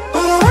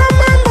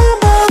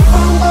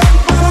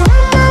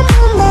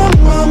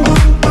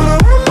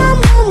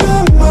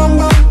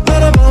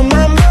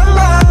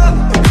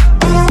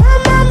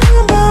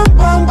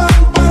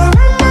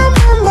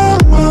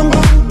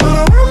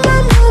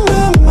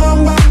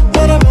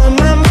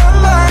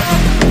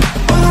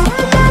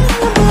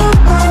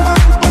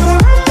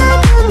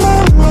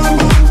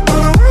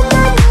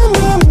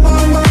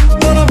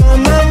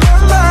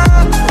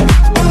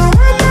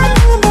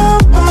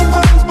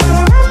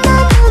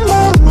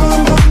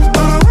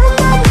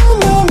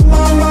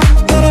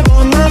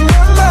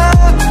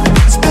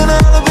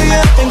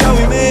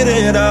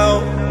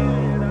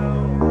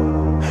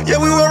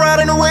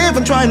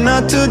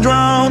 Not to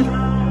drown.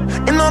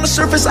 And on the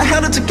surface I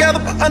held it together,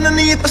 but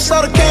underneath I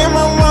saw the came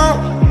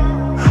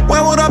along.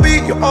 Where would I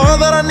be? You're all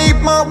that I need,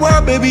 my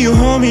world, baby, you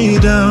hold me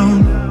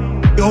down.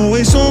 You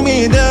always hold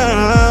me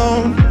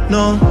down.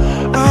 No,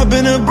 I've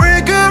been a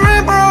breaker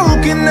and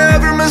broken.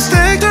 Every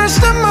mistake turns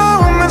to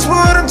moments,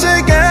 wouldn't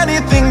take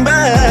anything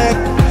back.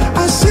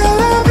 I still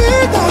love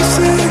it, I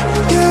say,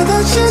 yeah,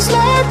 that's just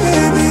life,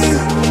 baby.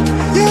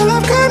 Your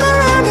love came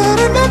around, and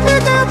it knocked me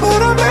down,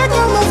 but I'm back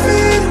on my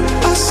feet.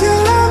 I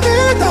still love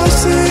it, I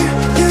say,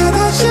 yeah,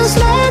 that's just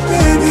life,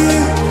 baby.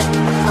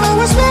 I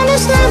was barely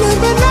standing,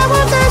 but now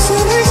I'm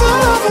dancing, he's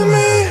all over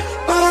me.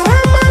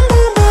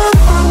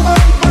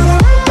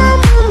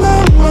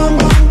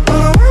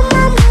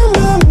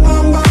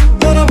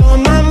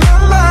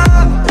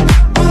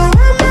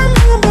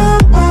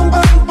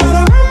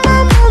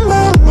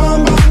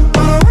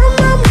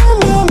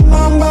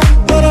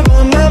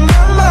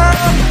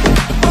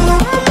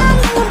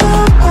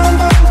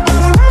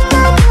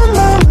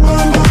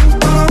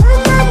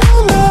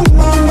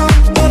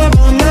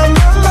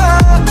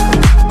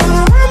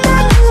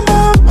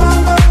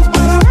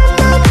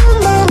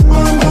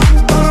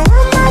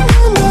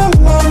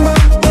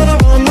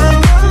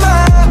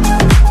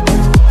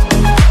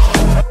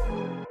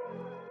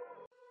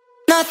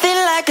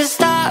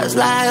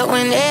 Light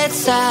when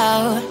it's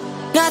out,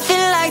 nothing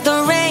like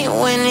the rain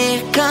when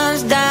it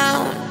comes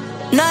down,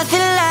 nothing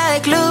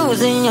like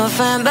losing your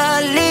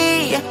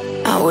family.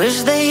 I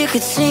wish that you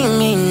could see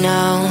me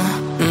now,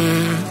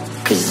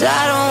 cause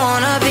I don't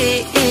wanna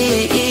be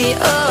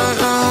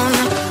alone.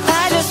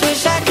 I just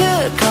wish I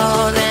could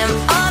call them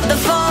on the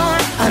phone.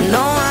 I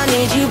know I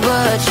need you,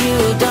 but you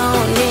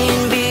don't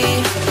need me.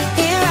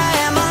 Here I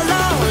am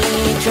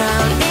alone,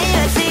 drowning in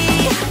a sea.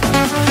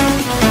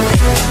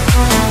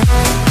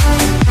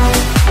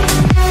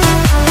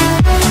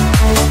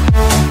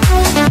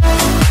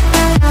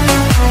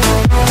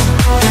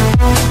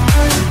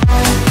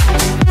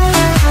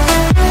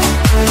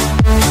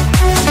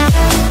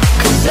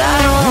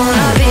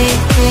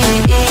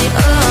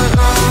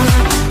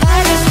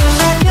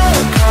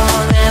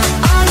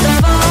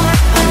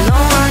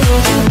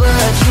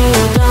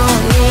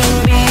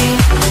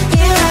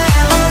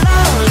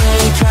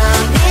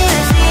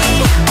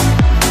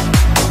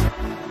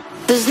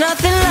 There's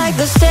nothing like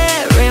the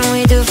staring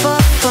we do for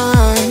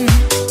fun.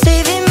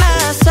 Saving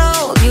my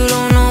soul, you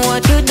don't know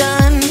what you've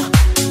done.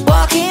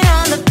 Walking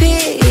on the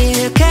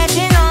pier,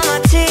 catching all my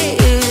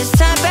tears.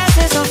 Time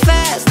passes so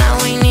fast, now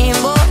we need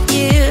more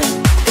years.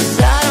 Cause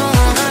I don't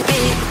wanna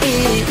be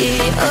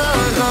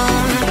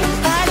alone.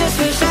 I just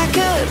wish I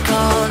could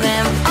call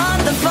them on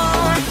the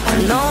phone. I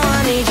know I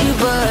need you,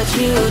 but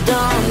you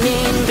don't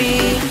need me.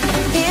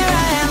 Here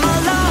I am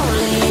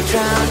alone,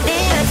 drowned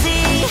in a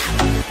sea.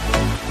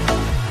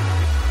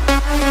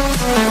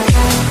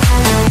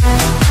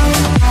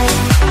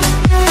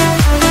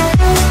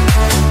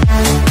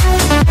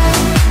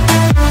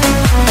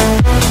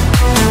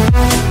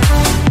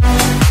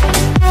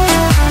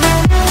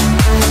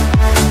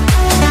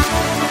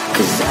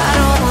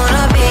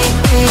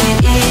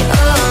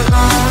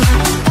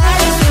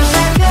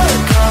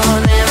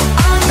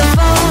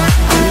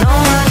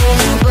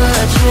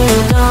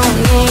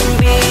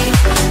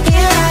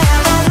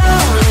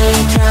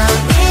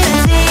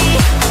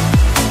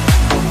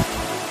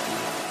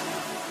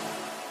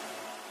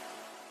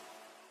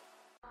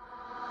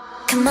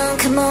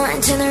 Come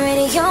on, turn the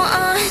radio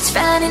on. It's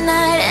Friday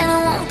night and it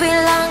won't be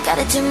long.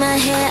 Gotta do my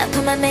hair,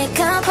 put my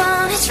makeup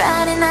on. It's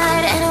Friday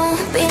night and it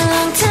won't be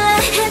long till I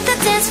hit the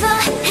dance floor,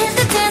 hit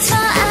the dance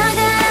floor. I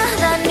got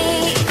all I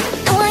need.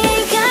 No, I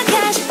ain't got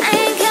cash, I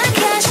ain't got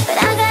cash, but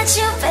I got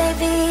you,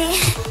 baby.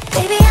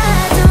 Baby, I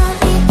don't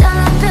need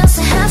dollar bills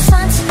to have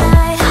fun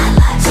tonight.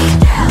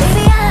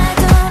 Baby, I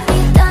don't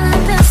need dollar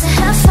bills to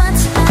have fun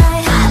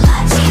tonight. No,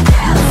 I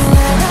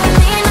don't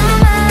need no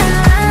money.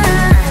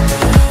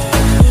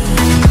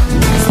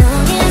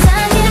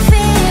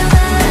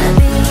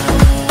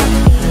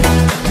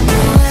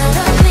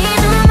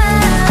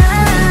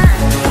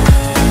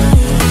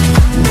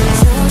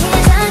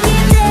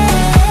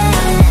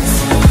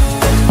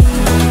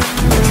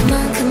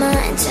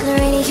 turn the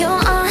radio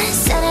on.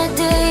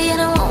 Saturday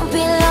and it won't be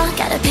long.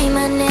 Gotta paint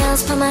my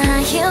nails, put my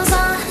high heels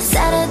on.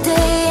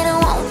 Saturday and it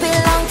won't be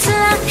long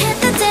till I hit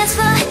the dance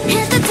floor,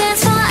 hit the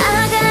dance floor.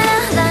 I got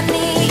all I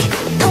need.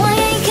 No, I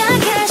ain't got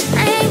cash,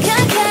 I ain't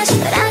got cash,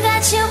 but I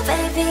got you,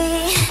 baby.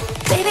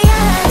 Baby,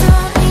 I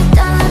don't need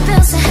dollar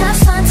bills to have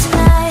fun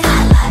tonight. I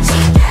love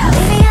you, girl.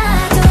 Baby, I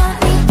don't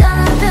need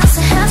dollar bills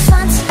to have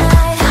fun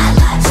tonight. I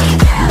love you,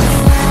 girl.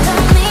 I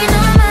don't need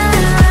no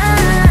money,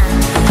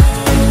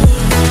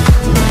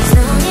 as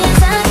long as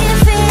I can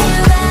feel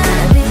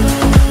that beat.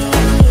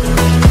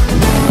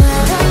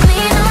 I don't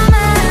need no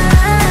money,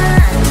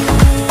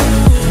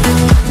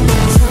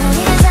 as long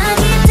as I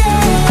can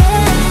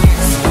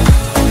dance.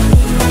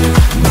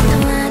 No,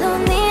 I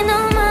don't need no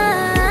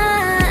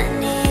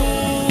money,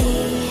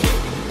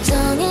 as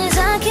long as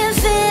I can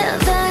feel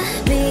that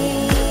beat.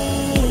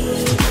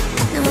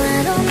 No, I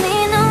don't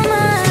need no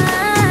money,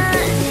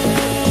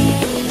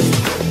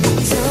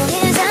 as long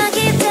as I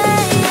keep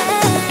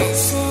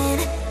dancing.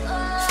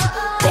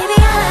 Baby,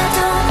 I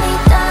don't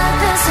need dollar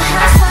bills to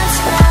have fun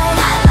tonight.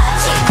 I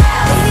love you,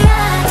 girl. Baby,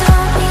 I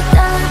don't need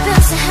dollar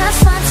bills to have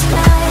fun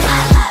tonight. I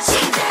love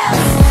you, girl.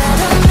 I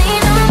don't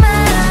need no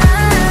money,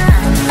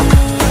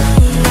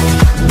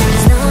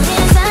 as long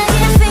as I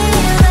can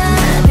feel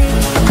that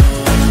beat.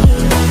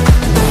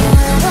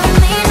 I don't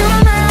need no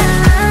money,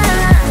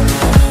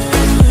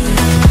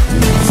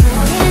 as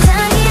long as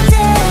I keep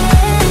dancing.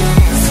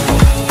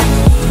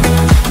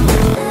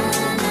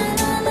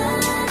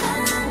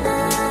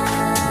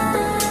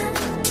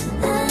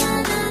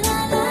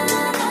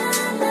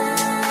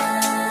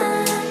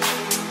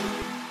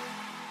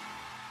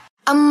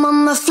 I'm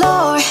on the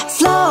floor,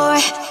 floor.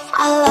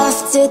 I love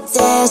to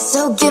dance,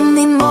 so give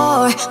me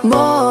more,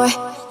 more.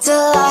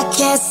 Till I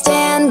can't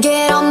stand,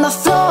 get on the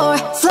floor,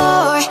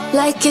 floor.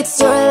 Like it's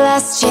your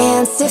last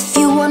chance. If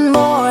you want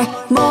more,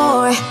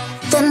 more,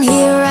 then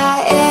here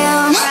I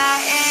am.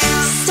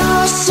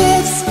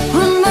 Starships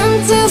were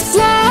meant to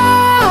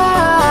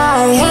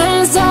fly.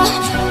 Hands up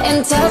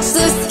and touch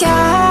the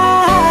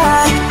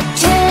sky.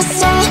 Can't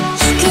stop,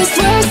 'cause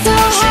we're so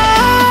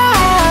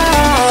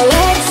high.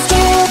 Let's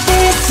do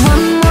this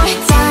one more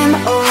time.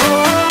 Oh,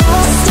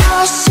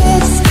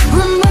 starships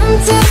were meant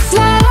to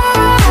fly.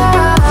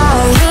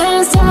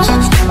 Hands up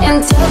and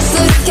touch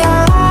the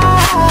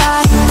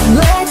sky.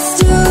 Let's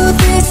do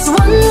this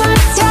one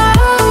more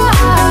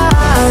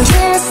time.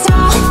 Can't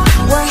stop,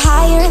 we're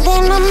higher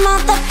than a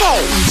motherfucker.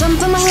 Jump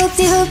on my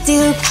hoopty hoopty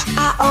hoop,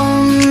 I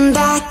own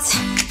that.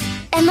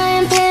 And I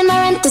am paying my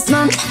rent this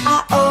month, I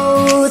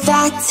owe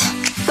that.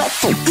 But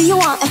who you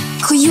want and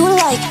who you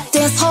like?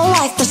 This whole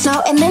life, there's no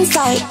end in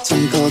sight.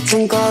 Twinkle,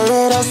 twinkle,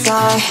 little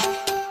star.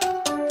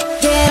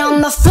 Get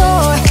on the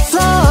floor,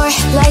 floor.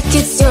 Like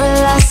it's your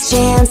last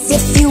chance.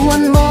 If you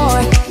want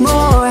more,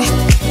 more,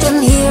 then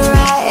here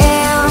I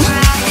am.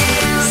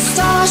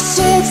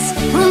 Starships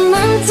were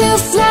meant to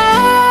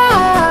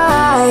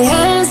fly.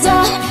 Hands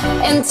up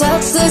and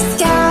touch the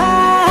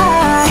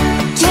sky.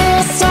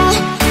 Can't stop,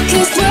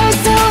 'cause we're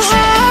so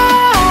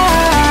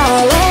high.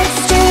 Let's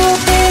do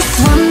this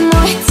one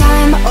more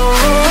time. Oh,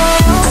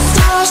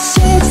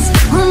 starships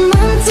were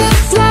meant to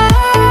fly.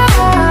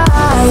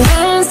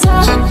 Hands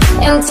up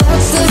and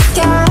touch the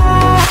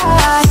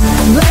sky.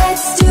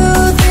 Let's do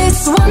this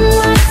one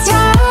more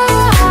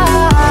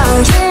time.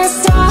 Can't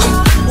stop,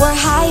 we're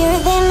higher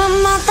than a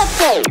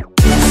motherfucker.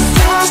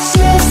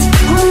 Starships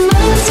were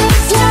meant to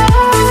fly.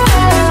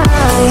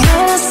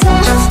 Hands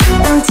up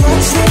and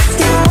touch the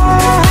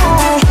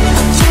sky.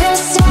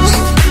 Can't stop,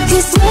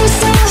 'cause we're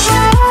so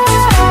high.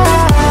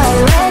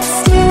 Let's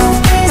do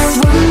this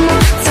one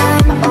more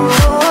time.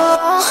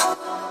 Oh.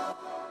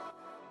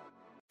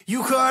 You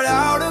cut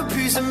out a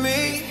piece of me,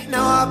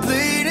 now I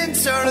bleed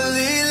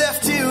internally,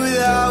 left here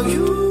without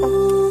you,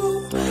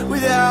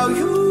 without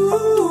you.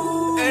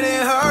 And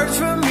it hurts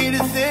for me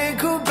to think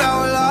about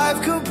what life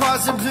could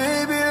possibly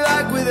be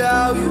like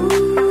without you,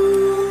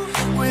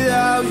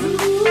 without you.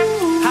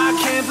 I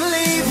can't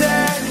believe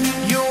that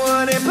you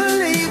wouldn't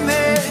believe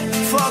me.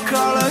 Fuck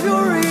all of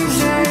your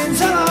reasons,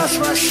 I lost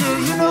my shit,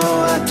 you know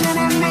I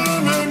didn't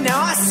mean it. Now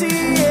I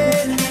see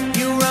it,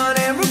 you run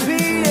and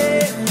repeat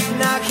it,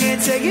 and I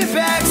can't take it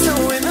back. So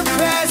in the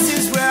past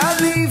is where I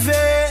leave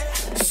it.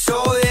 So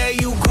there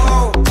you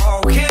go, oh,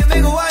 can't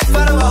make a wife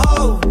out of a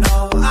hoe. No,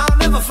 I'll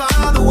never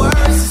find the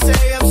words to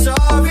say I'm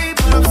sorry,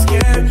 but I'm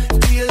scared to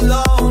be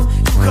alone.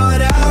 You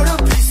cut out a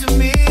piece of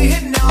me,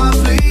 and now I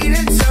bleed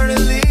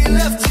internally,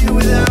 left here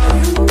without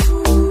you,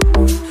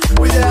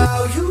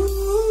 without you.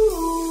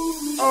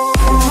 Oh,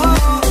 oh,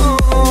 oh,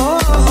 oh,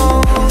 oh,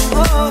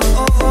 oh,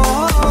 oh,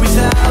 oh.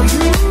 Without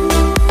you,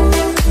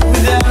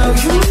 without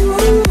you.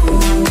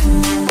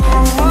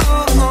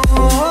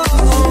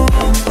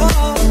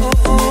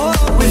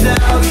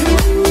 Without you,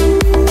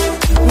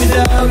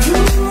 without you.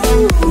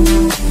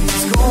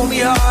 It's gonna be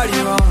hard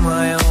here on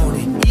my own,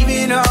 and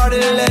even harder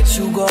to let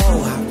you go.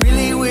 I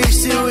really wish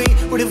that we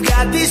would've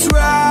got this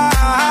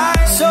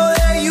right. So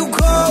there you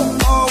go,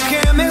 oh,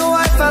 can't make a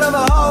wife out of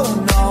a hoe.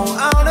 No,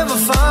 I'll never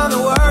find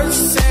the words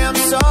to say I'm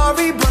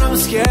sorry, but I'm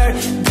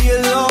scared to be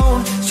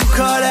alone. You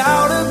cut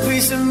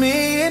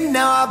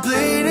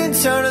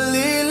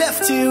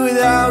here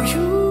without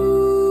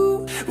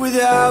you,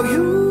 without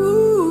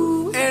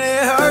you. And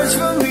it hurts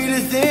for me to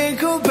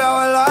think about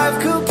what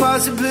life could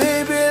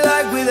possibly be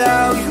like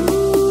without you,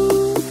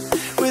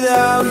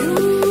 without you.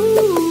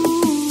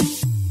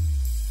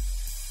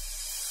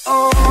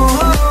 Oh, oh,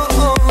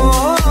 oh, oh,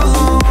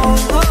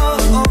 oh,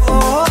 oh,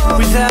 oh.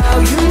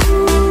 Without you,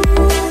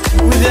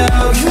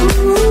 without you.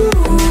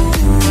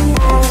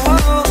 Oh,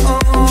 oh, oh,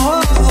 oh,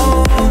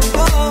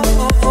 oh,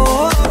 oh, oh.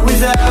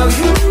 Without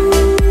you,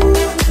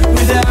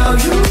 without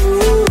you.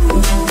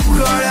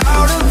 Cut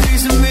out a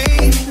piece of me.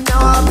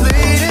 Now I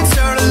bleed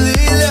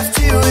internally, left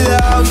here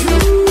without you,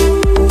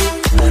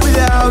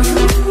 without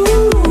you.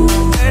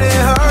 And it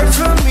hurts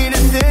for me to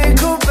think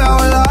about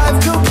what life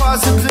could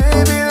possibly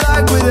be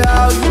like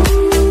without you,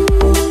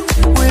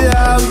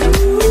 without you.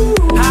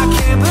 I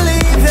can't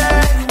believe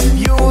that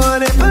you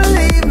wouldn't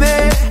believe me.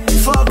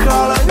 Fuck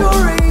all of your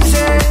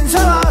reasons, I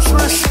lost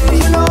my shit.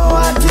 You know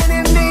I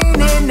didn't mean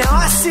it, now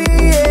I see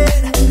it.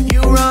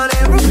 You run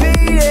and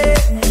repeat it,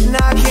 and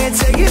I can't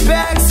take it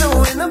back. So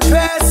in the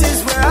past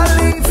is where I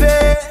leave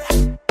it.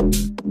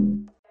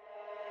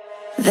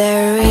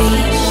 There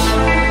is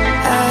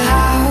a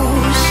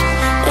house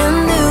in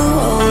New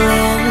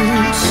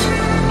Orleans.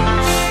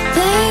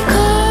 They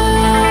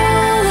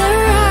call the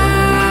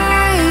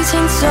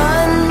rising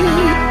sun,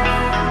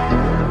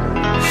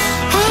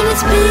 and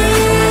it's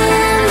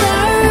been the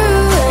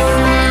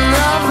ruin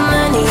of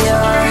many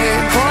a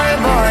poor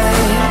boy.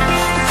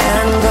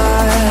 And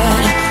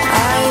God,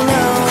 I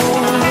know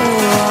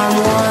I'm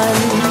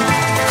one.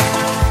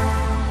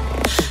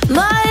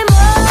 My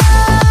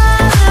mother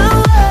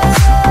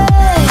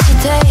was a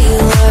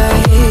tailor.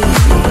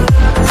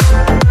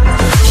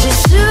 She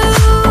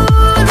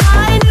sewed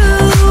my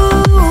new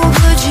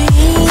blue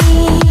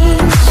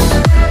jeans.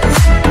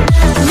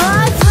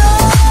 My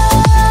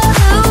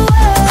father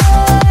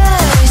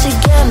was a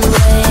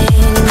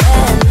gambling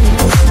man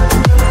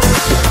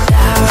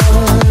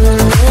down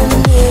in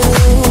New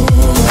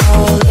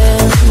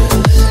Orleans.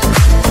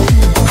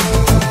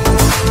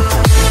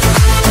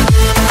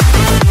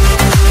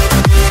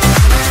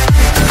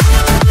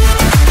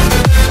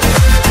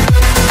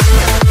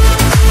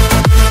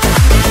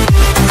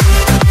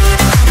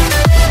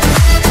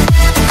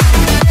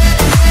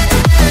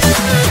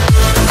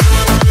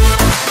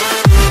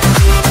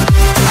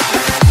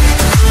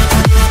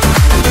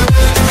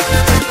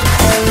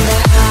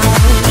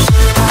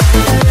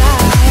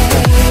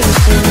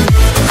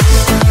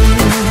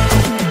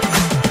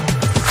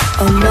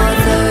 A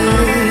mother,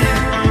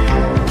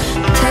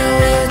 tell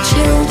your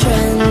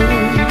children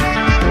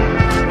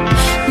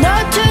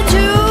not to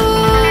do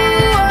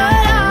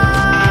what I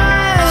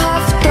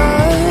have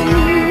done.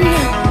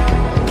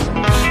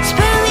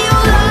 Spend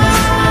your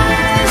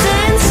lives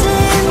in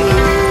sin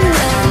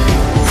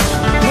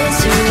and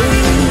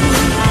misery,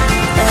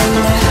 and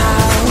the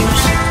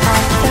house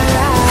of the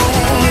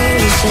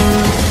rising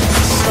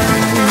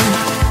sun.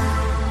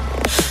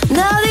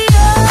 Now the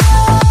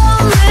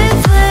only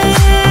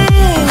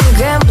thing a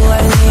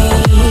gambler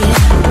need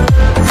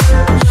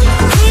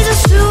is a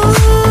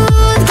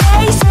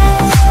suitcase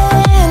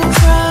and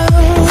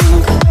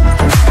trunk,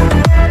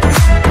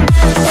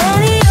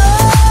 and the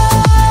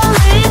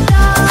only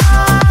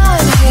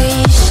time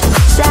he's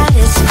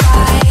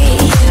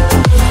satisfied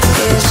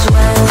is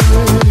when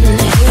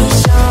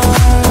he's on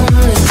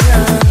the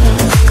drunk.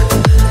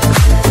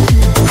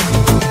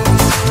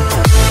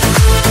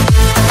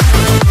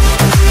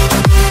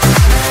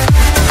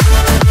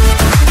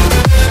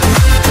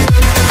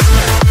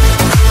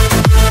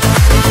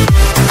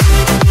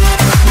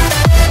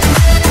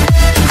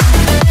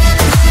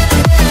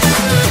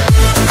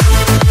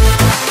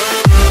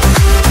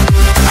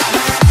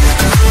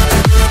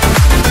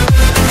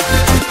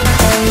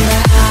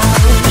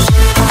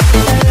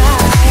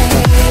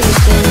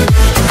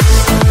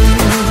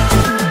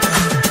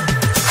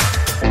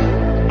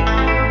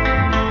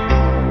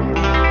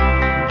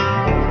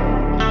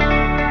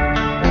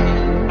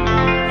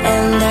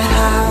 And the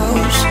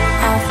house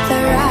of the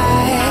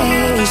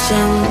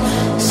rising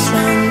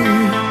sun.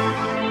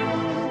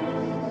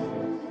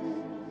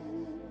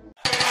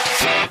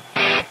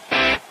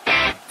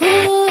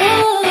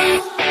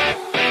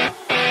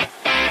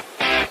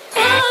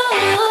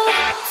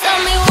 Tell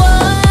me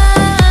why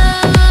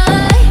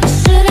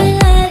should I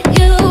let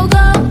you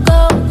go,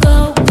 go, go,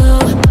 go?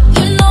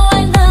 You know I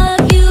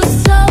love you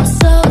so,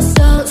 so,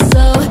 so,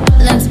 so.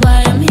 That's why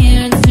I'm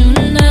here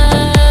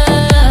tonight.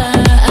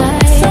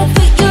 So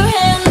put your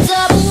hands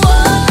up, why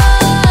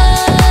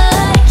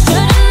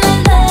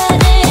shouldn't I let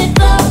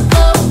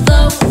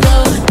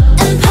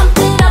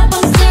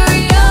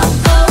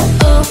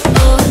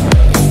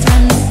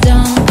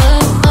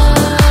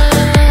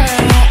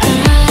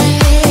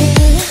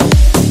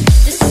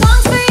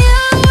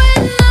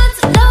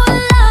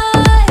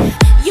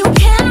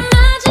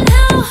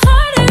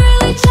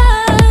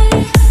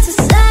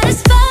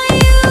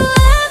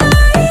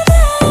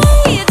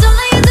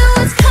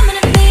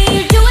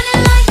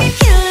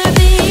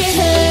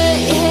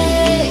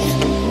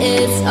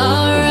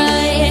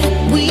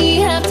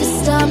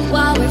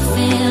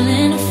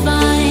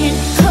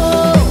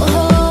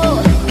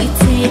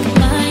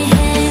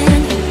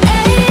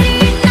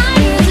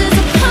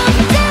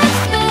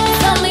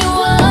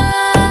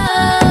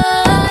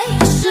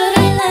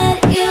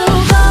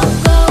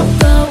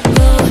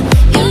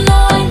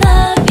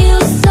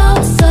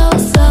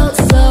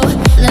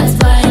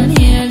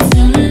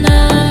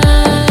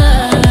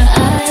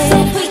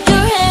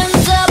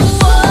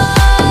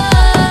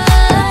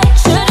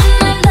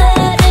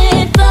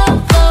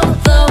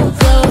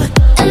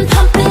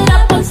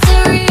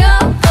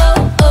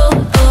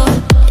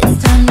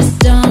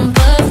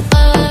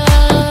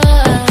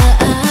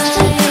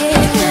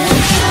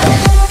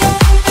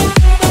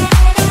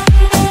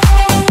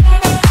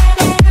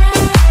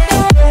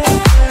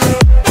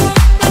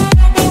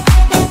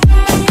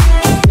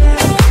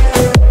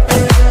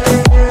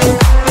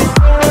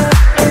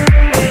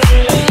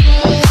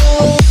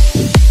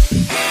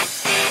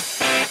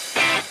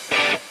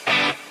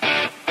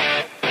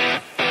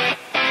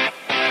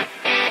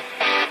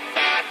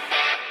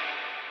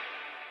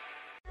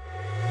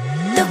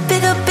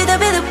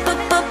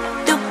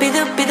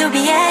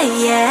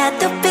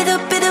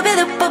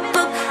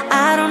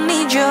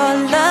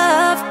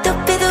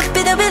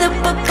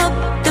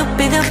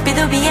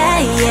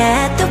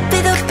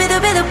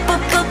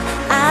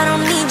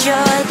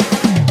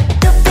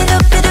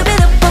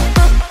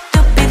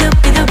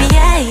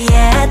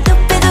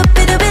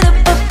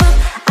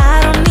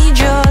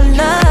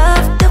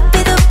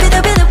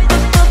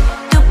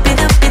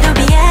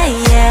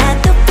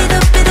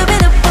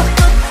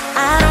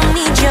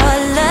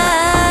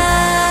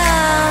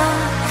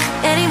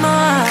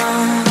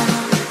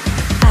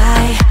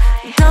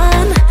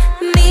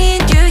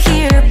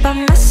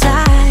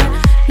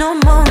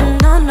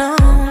no,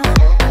 no.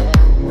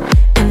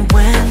 And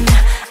when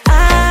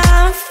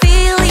I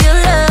feel your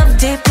love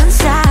deep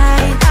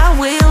inside, I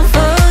will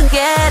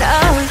forget,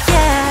 oh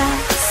yeah.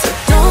 So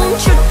don't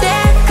you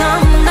dare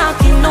come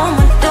knocking on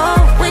my door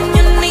when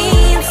you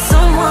need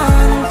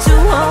someone to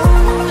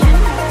hold.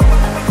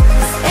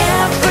 'Cause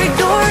every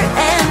door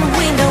and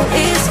window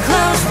is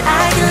closed.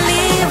 I can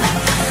live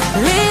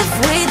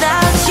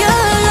without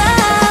your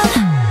love.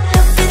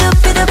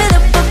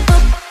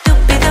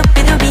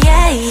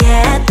 Yeah,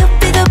 yeah.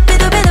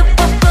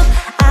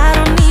 I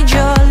don't need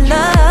your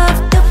love.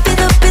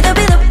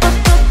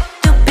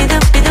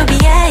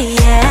 Yeah,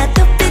 yeah.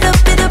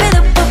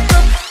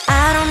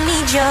 I don't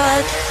need your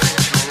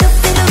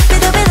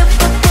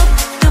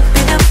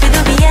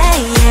yeah,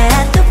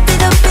 yeah.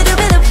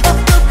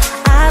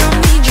 I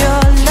don't need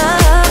your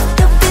love.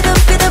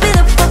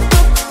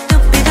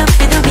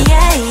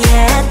 Yeah,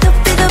 yeah.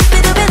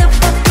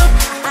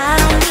 I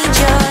don't need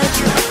your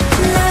love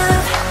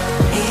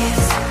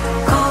is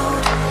cold.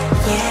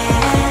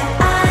 Yeah,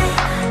 I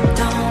don't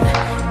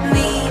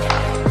need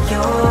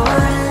your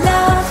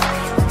love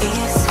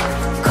is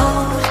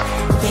cold.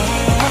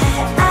 Yeah,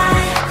 I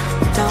don't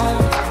need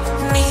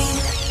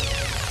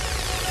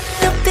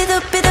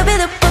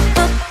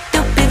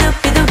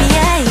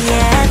yeah,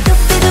 yeah.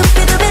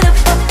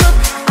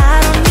 I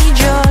don't need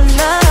your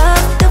love.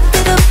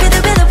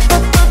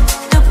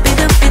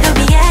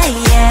 Yeah,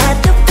 yeah.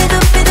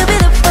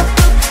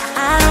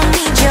 I don't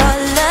need your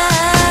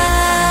love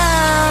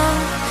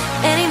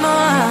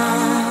anymore.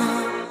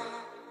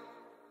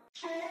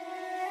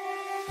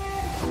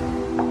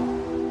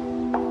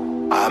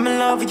 I'm in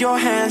love with your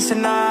hands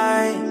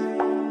tonight.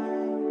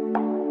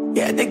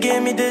 Yeah, they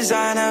give me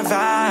designer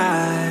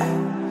vibes.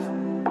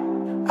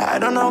 I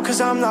don't know,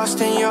 'cause I'm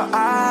lost in your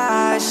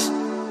eyes.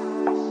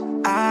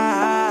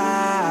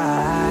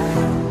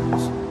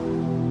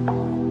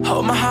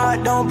 Hold my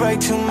heart, don't break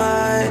too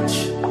much.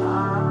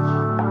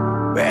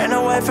 Ran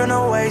away from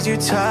the ways you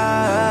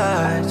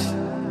touch.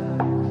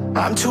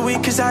 I'm too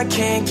weak 'cause I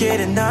can't get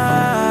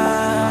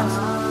enough.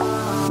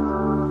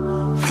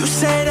 You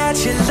say that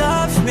you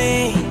love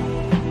me.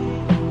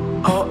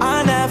 Oh,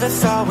 I never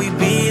thought we'd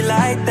be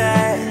like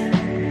that.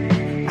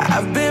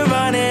 I've been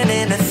running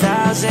in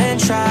 1,000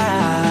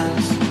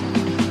 trials.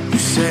 You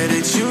said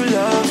that you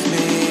love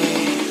me.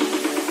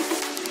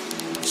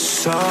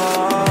 So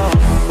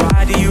why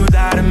do you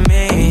lie to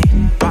me?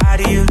 Why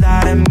do you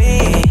lie to me?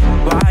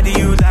 Why do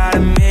you lie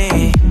to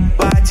me?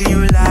 Why do you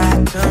lie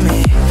to me?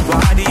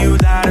 Why do you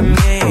lie to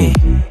me?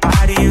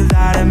 Why do you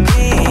lie to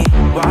me?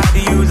 Why do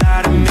you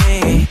lie to me?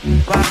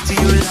 Why do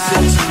you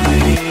lie to me?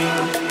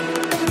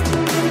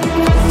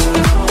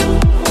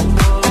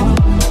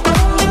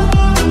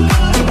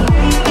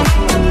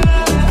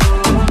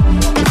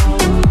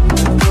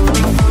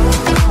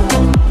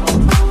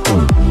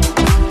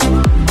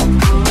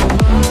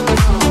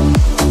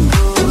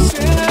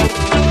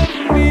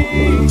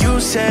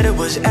 Said it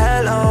was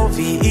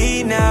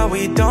L-O-V-E, now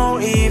we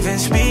don't even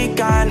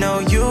speak. I know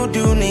you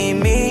do need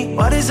me.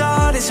 What is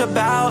all this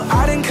about?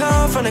 I didn't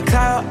come from the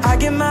cloud. I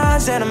get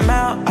mines and I'm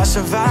out. I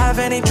survive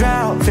any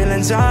drought.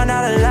 Feelings are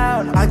not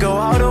allowed. I go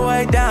all the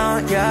way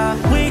down, yeah.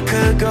 We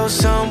could go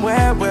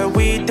somewhere where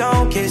we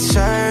don't get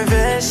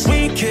service.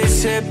 We could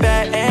sit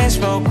back and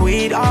smoke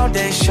weed all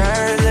day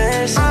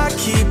shirtless. I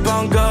keep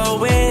on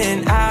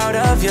going out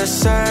of your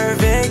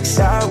cervix.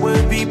 That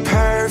would be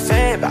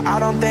perfect, but I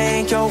don't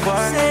think you're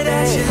worth it. Say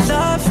that you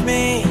love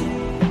me.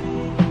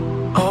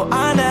 Oh,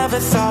 I never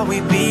thought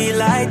we'd be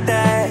like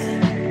that.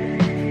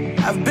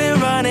 I've been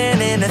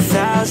running in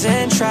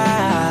 1,000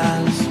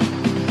 trials.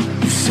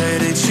 You say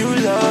that you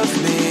love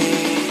me.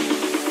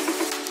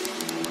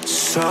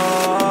 So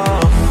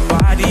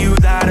why do you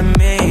lie to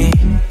me?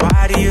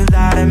 Why do you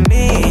lie to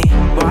me?